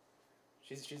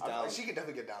 she's I feel down. like she could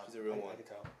definitely get down. She's a real I one. can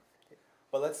tell.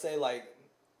 But let's say like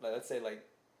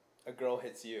a girl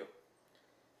hits you.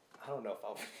 I don't know if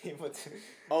I'll be able to.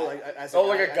 Oh, like as Oh,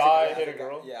 like a as guy as hit a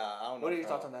girl? Yeah, I don't know. What are your if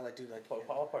thoughts I'll- on that? Like, dude, like, I'll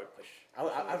probably push.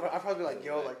 I'd probably be like,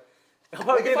 yo, like, I'll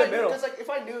probably be in the middle. Because like, if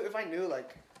I knew,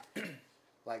 like,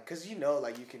 like, cause you know,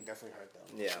 like, you can definitely hurt them.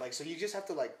 Yeah. Like, so you just have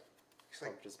to like,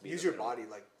 Just be use in your the middle. body,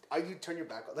 like, you turn your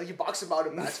back, like you box him out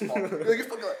in basketball. You're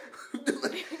fucking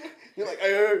like, you're like,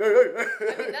 hey.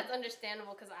 I mean that's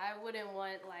understandable because I wouldn't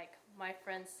want like my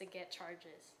friends to get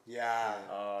charges. Yeah.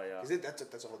 Oh, yeah. Cause that's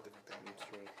a whole different thing. That's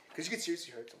true. Cause you could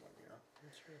seriously hurt someone, you know.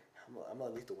 That's true. I'm a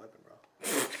lethal weapon, bro.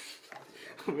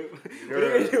 What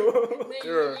are you gonna do? Then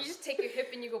Sure. you just take your hip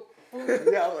and you go.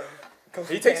 Yeah. I'm like,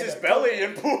 He takes his belly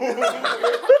and boom. It's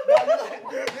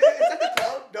at the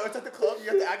club. No, it's at the club. You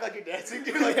have to act like you're dancing.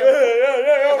 You're like,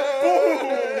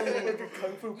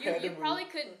 Boom. You probably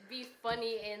could be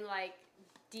funny and like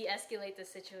de-escalate the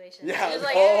situation. Yeah. Just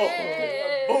like, Oh.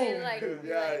 hey, Boom. like, Yeah,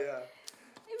 like, yeah.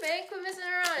 hey man, quit messing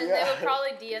around. And Yeah. they would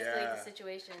probably de-escalate Yeah. the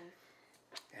situation.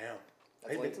 Damn.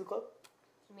 Have you been to the club?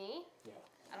 Me? Yeah.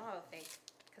 I don't have a face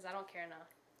because I don't care enough.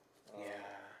 Yeah.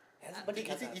 But You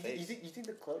think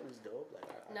the club is dope?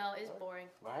 Like, No, it's boring.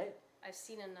 right? I've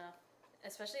seen enough.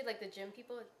 Especially like the gym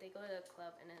people, they go to the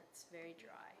club and it's very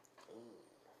dry.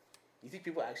 You think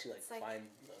people actually It's like- find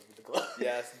love in the club?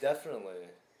 Yes, definitely.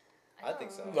 I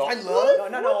think so. No. Find love?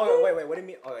 No. Oh, wait. What do you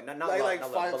mean? Oh, not love, Like,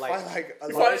 not find, love, but like. find like a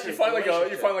You relationship.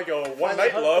 find like a one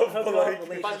night Find love, like- but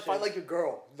like Find like your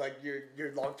girl, like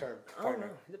your long term I don't partner.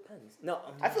 know. It depends. No.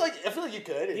 I feel like you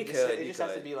could. You It could, just has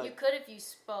to could. be You like could if you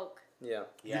spoke Yeah.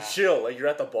 you chill, like you're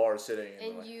at the bar sitting.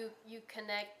 and like, you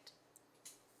connect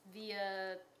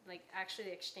via like actually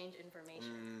exchange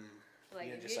information. Like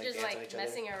You if just, you're like, just dance on like each other?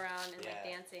 messing around and like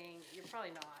Yeah. dancing, you're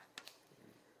probably not.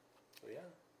 Oh, yeah,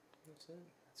 That's it.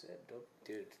 that's it, dope,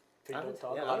 dude. I haven't,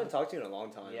 talk. I haven't talked to you in a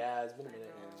long time. Yeah, it's been a I minute.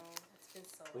 know. It's been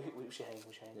so We, long. we should hang.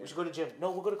 We should hang. Yeah. We should go to gym.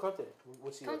 No, we'll go to club then.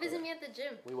 We'll see. Come like, visit me at the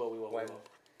gym. We will. When?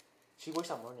 She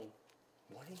works out morning.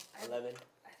 Morning? 11.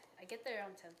 I get there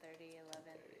around 10:30,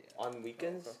 11. On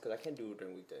weekends? Because I can't do it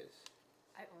during weekdays.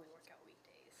 I only work out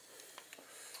weekdays.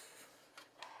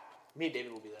 Me and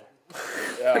David will be there.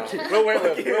 yeah, we'll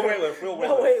weightlift. No,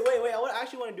 wait. I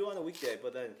actually want to do it on the weekday,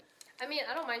 but then. I mean,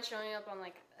 I don't mind showing up on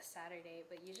like a Saturday,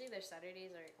 but usually their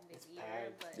Saturdays are busier,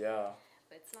 packed. but Yeah.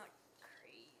 it's not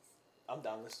crazy. I'm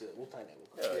down. Let's do it. We'll plan it.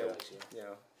 Yeah. Next year.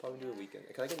 Yeah, probably do a weekend.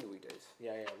 Because I can do weekdays.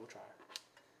 Yeah, we'll try.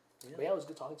 Yeah. But yeah, it was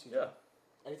good talking to you. Yeah.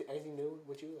 Anything new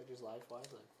with you? Like just life wise?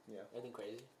 Like Yeah. anything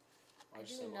crazy? I Or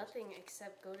just do same old? nothing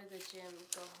except go to the gym,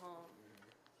 go home,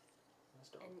 That's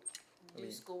dope. and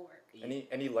do schoolwork.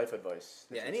 Any life advice?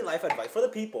 Yeah, any life advice for the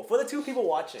people, for the 2 people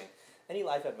watching. Any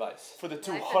life advice? for the Life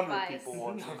 200 advice. people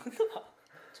watching?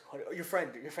 Your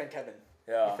friend Kevin.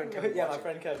 Yeah. Your friend Kevin. Yeah, my watching.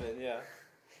 friend Kevin. Yeah.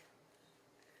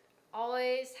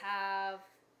 Always have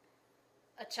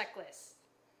a checklist.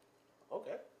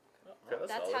 Okay. Okay,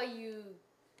 That's solid. how you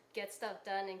get stuff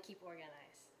done and keep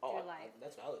organized through life.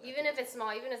 That's valid. Even if it's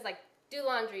small, even if it's like do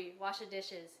laundry, wash the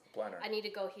dishes. planner. I need to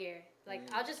go here. Like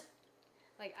I'll just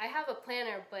like I have a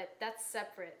planner, but that's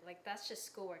separate. Like that's just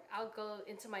schoolwork. I'll go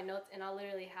into my notes and I'll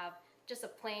literally have just a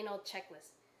plain old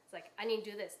checklist. It's like I need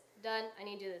to do this, done. I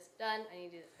need to do this, done. I need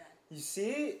to do this, done. You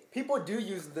see, people do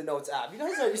use the Notes app. You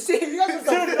guys are, you see, you guys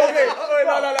are Dude, okay, wait,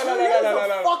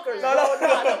 no. fuckers.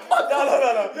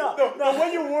 No,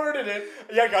 when you worded it,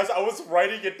 yeah, guys, I was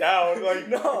writing it down. Like,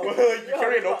 No. like you No,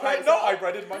 carry a no, notepad? I- No, I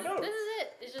write it in my notes. This is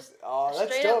it. It's just Oh,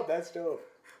 that's straight dope. up. That's dope.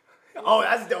 Oh,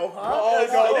 that's dope, huh? Oh,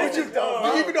 That's God, dope. which is dope. Do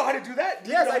you even know how to do that?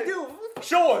 Yes, I do.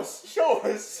 Show us.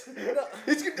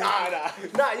 It's good. Nah.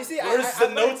 Nah, you see, Where's the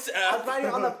notes I was app? writing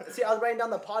on the. I was writing down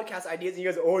the podcast ideas, and you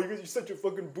guys, you guys are such a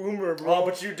fucking boomer, bro. Oh,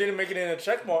 but you didn't make it in a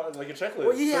checklist,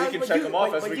 Well, yeah, so you can but check them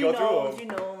off but as we you go know, through them.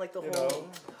 You know, like the You whole. know.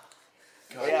 God,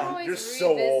 You Yeah. can always you're so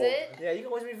old. revisit. Yeah, you can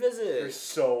always revisit. You're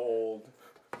so old.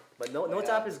 But Notes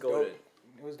Yeah, app is dope. goated.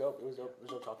 It was dope. It was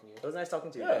dope talking to you. It was nice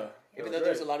talking to you. Yeah. man. Even It though was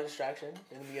there's a great. lot of distraction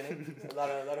in the beginning, a lot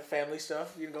of family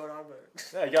stuff going on,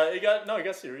 but Yeah, you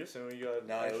got serious and we got.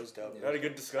 no, it was dope. We had a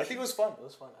good I discussion. think it was fun. It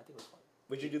was fun. I think it was fun.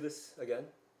 Would you do this again?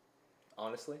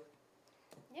 Honestly.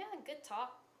 Yeah, good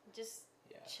talk. Just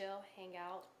Yeah. chill, hang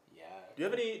out. Yeah. Do you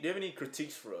have any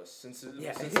critiques for us since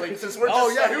Yeah. since we're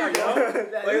Oh, just yeah, here we go.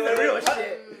 That Like, is the real like,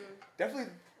 shit.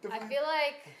 Definitely. I feel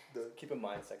like Keep in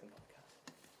mind, second podcast.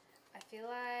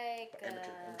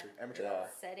 Amateur Yeah. hour.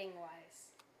 setting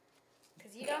wise,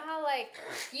 because you know how like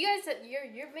you guys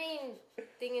your main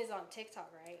thing is on TikTok,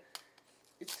 right?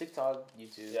 It's TikTok,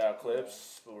 YouTube. Yeah,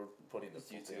 clips. But we're putting the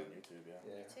full YouTube. thing on YouTube. Yeah.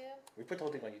 Yeah. YouTube. We put the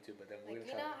whole thing on YouTube, but then we're Like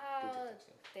gonna you know try to do how TikTok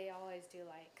stuff. they always do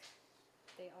like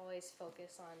they always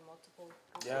focus on multiple.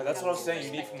 Yeah, that's what I was saying.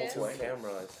 You need perspectives. multiple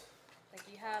cameras. Like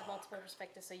you have multiple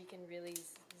perspectives, so you can really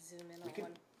zoom in on can-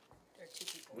 one or two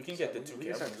people. We can get the two We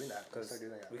can start cameras. doing that. Let's start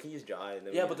doing that. We can use Jai. And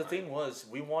then Yeah, we but the can- thing was,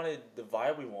 the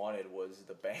vibe we wanted was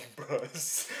the Bang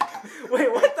Bros.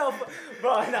 Wait, what the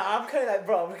bro? Nah, I'm cutting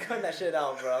that shit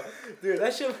out, bro. Dude,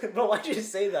 that shit, bro. Why'd you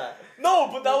say that? No,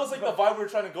 but that was like the vibe we were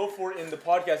trying to go for in the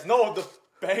podcast. No,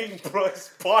 Bang Bros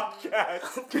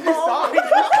podcast. Can you stop?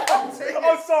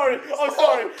 I'm sorry. I'm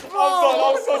sorry.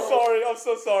 I'm so sorry. I'm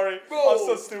so sorry. I'm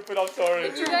so stupid. I'm sorry.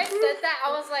 When you guys said that,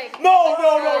 I was like, No.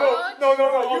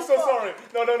 I'm so sorry.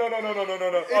 No.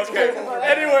 Okay.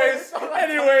 Anyways.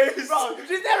 Bro,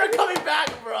 she's never coming back,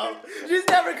 bro. She's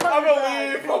never I'm coming gonna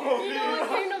back. leave. You know what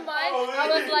came to mind? I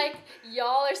was like,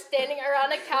 y'all are standing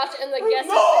around a couch and the guests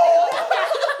No! are sitting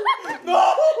on the couch.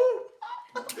 No.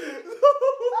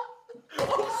 I'm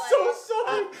so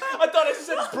sorry. I thought I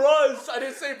said bros. I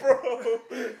didn't say bro.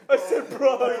 I said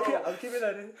bro. I'm keeping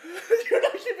that in. You're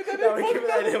not keeping that No, in. we're keeping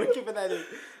that in. We're keeping that in.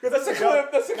 That's a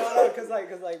clip. That's a clip. No, cause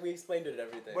like we explained it and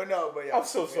everything. But yeah. I'm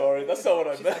so sorry. That's not what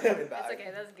I She's not coming meant. back. It's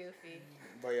okay, that's goofy.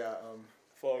 But yeah.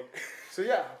 Fuck. So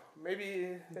yeah,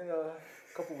 maybe in a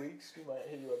couple weeks we might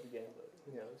hit you up again. But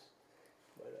who knows?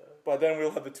 But then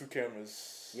we'll have the 2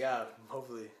 cameras. Yeah,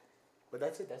 hopefully. But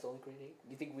that's it. That's the only critique.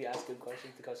 You think we asked good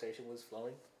questions? The conversation was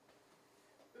flowing.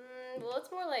 Well,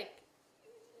 it's more like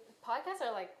podcasts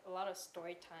are like a lot of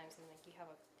story times, and like you have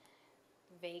a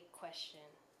vague question,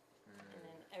 and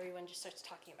then everyone just starts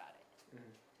talking about it.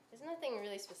 There's nothing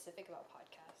really specific about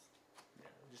podcasts. Yeah,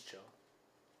 just chill.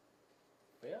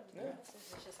 But yeah.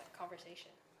 It's just like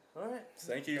conversation. All right.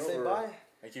 Thank you Say for bye.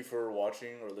 Thank you for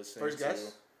watching or listening First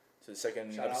guest. to the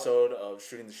second Shout out. episode of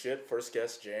Shooting the Shit. First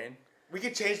guest, Jane. We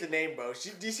could change the name, bro. Do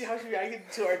you see how she reacted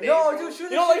to our name? No, bro? dude, shoot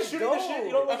You don't like shooting the shit?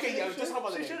 You don't like Okay, shooting yeah, the just shit? talk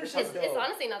about the name. Just talk about It's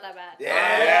honestly not that bad. Yeah.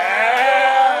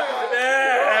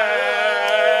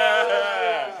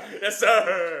 Yes,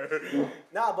 sir.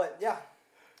 Nah, but yeah.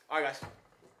 Alright, guys.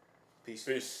 Peace.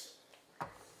 Peace.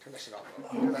 Turn that shit off, bro.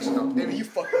 Turn that shit off. David, you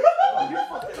fucking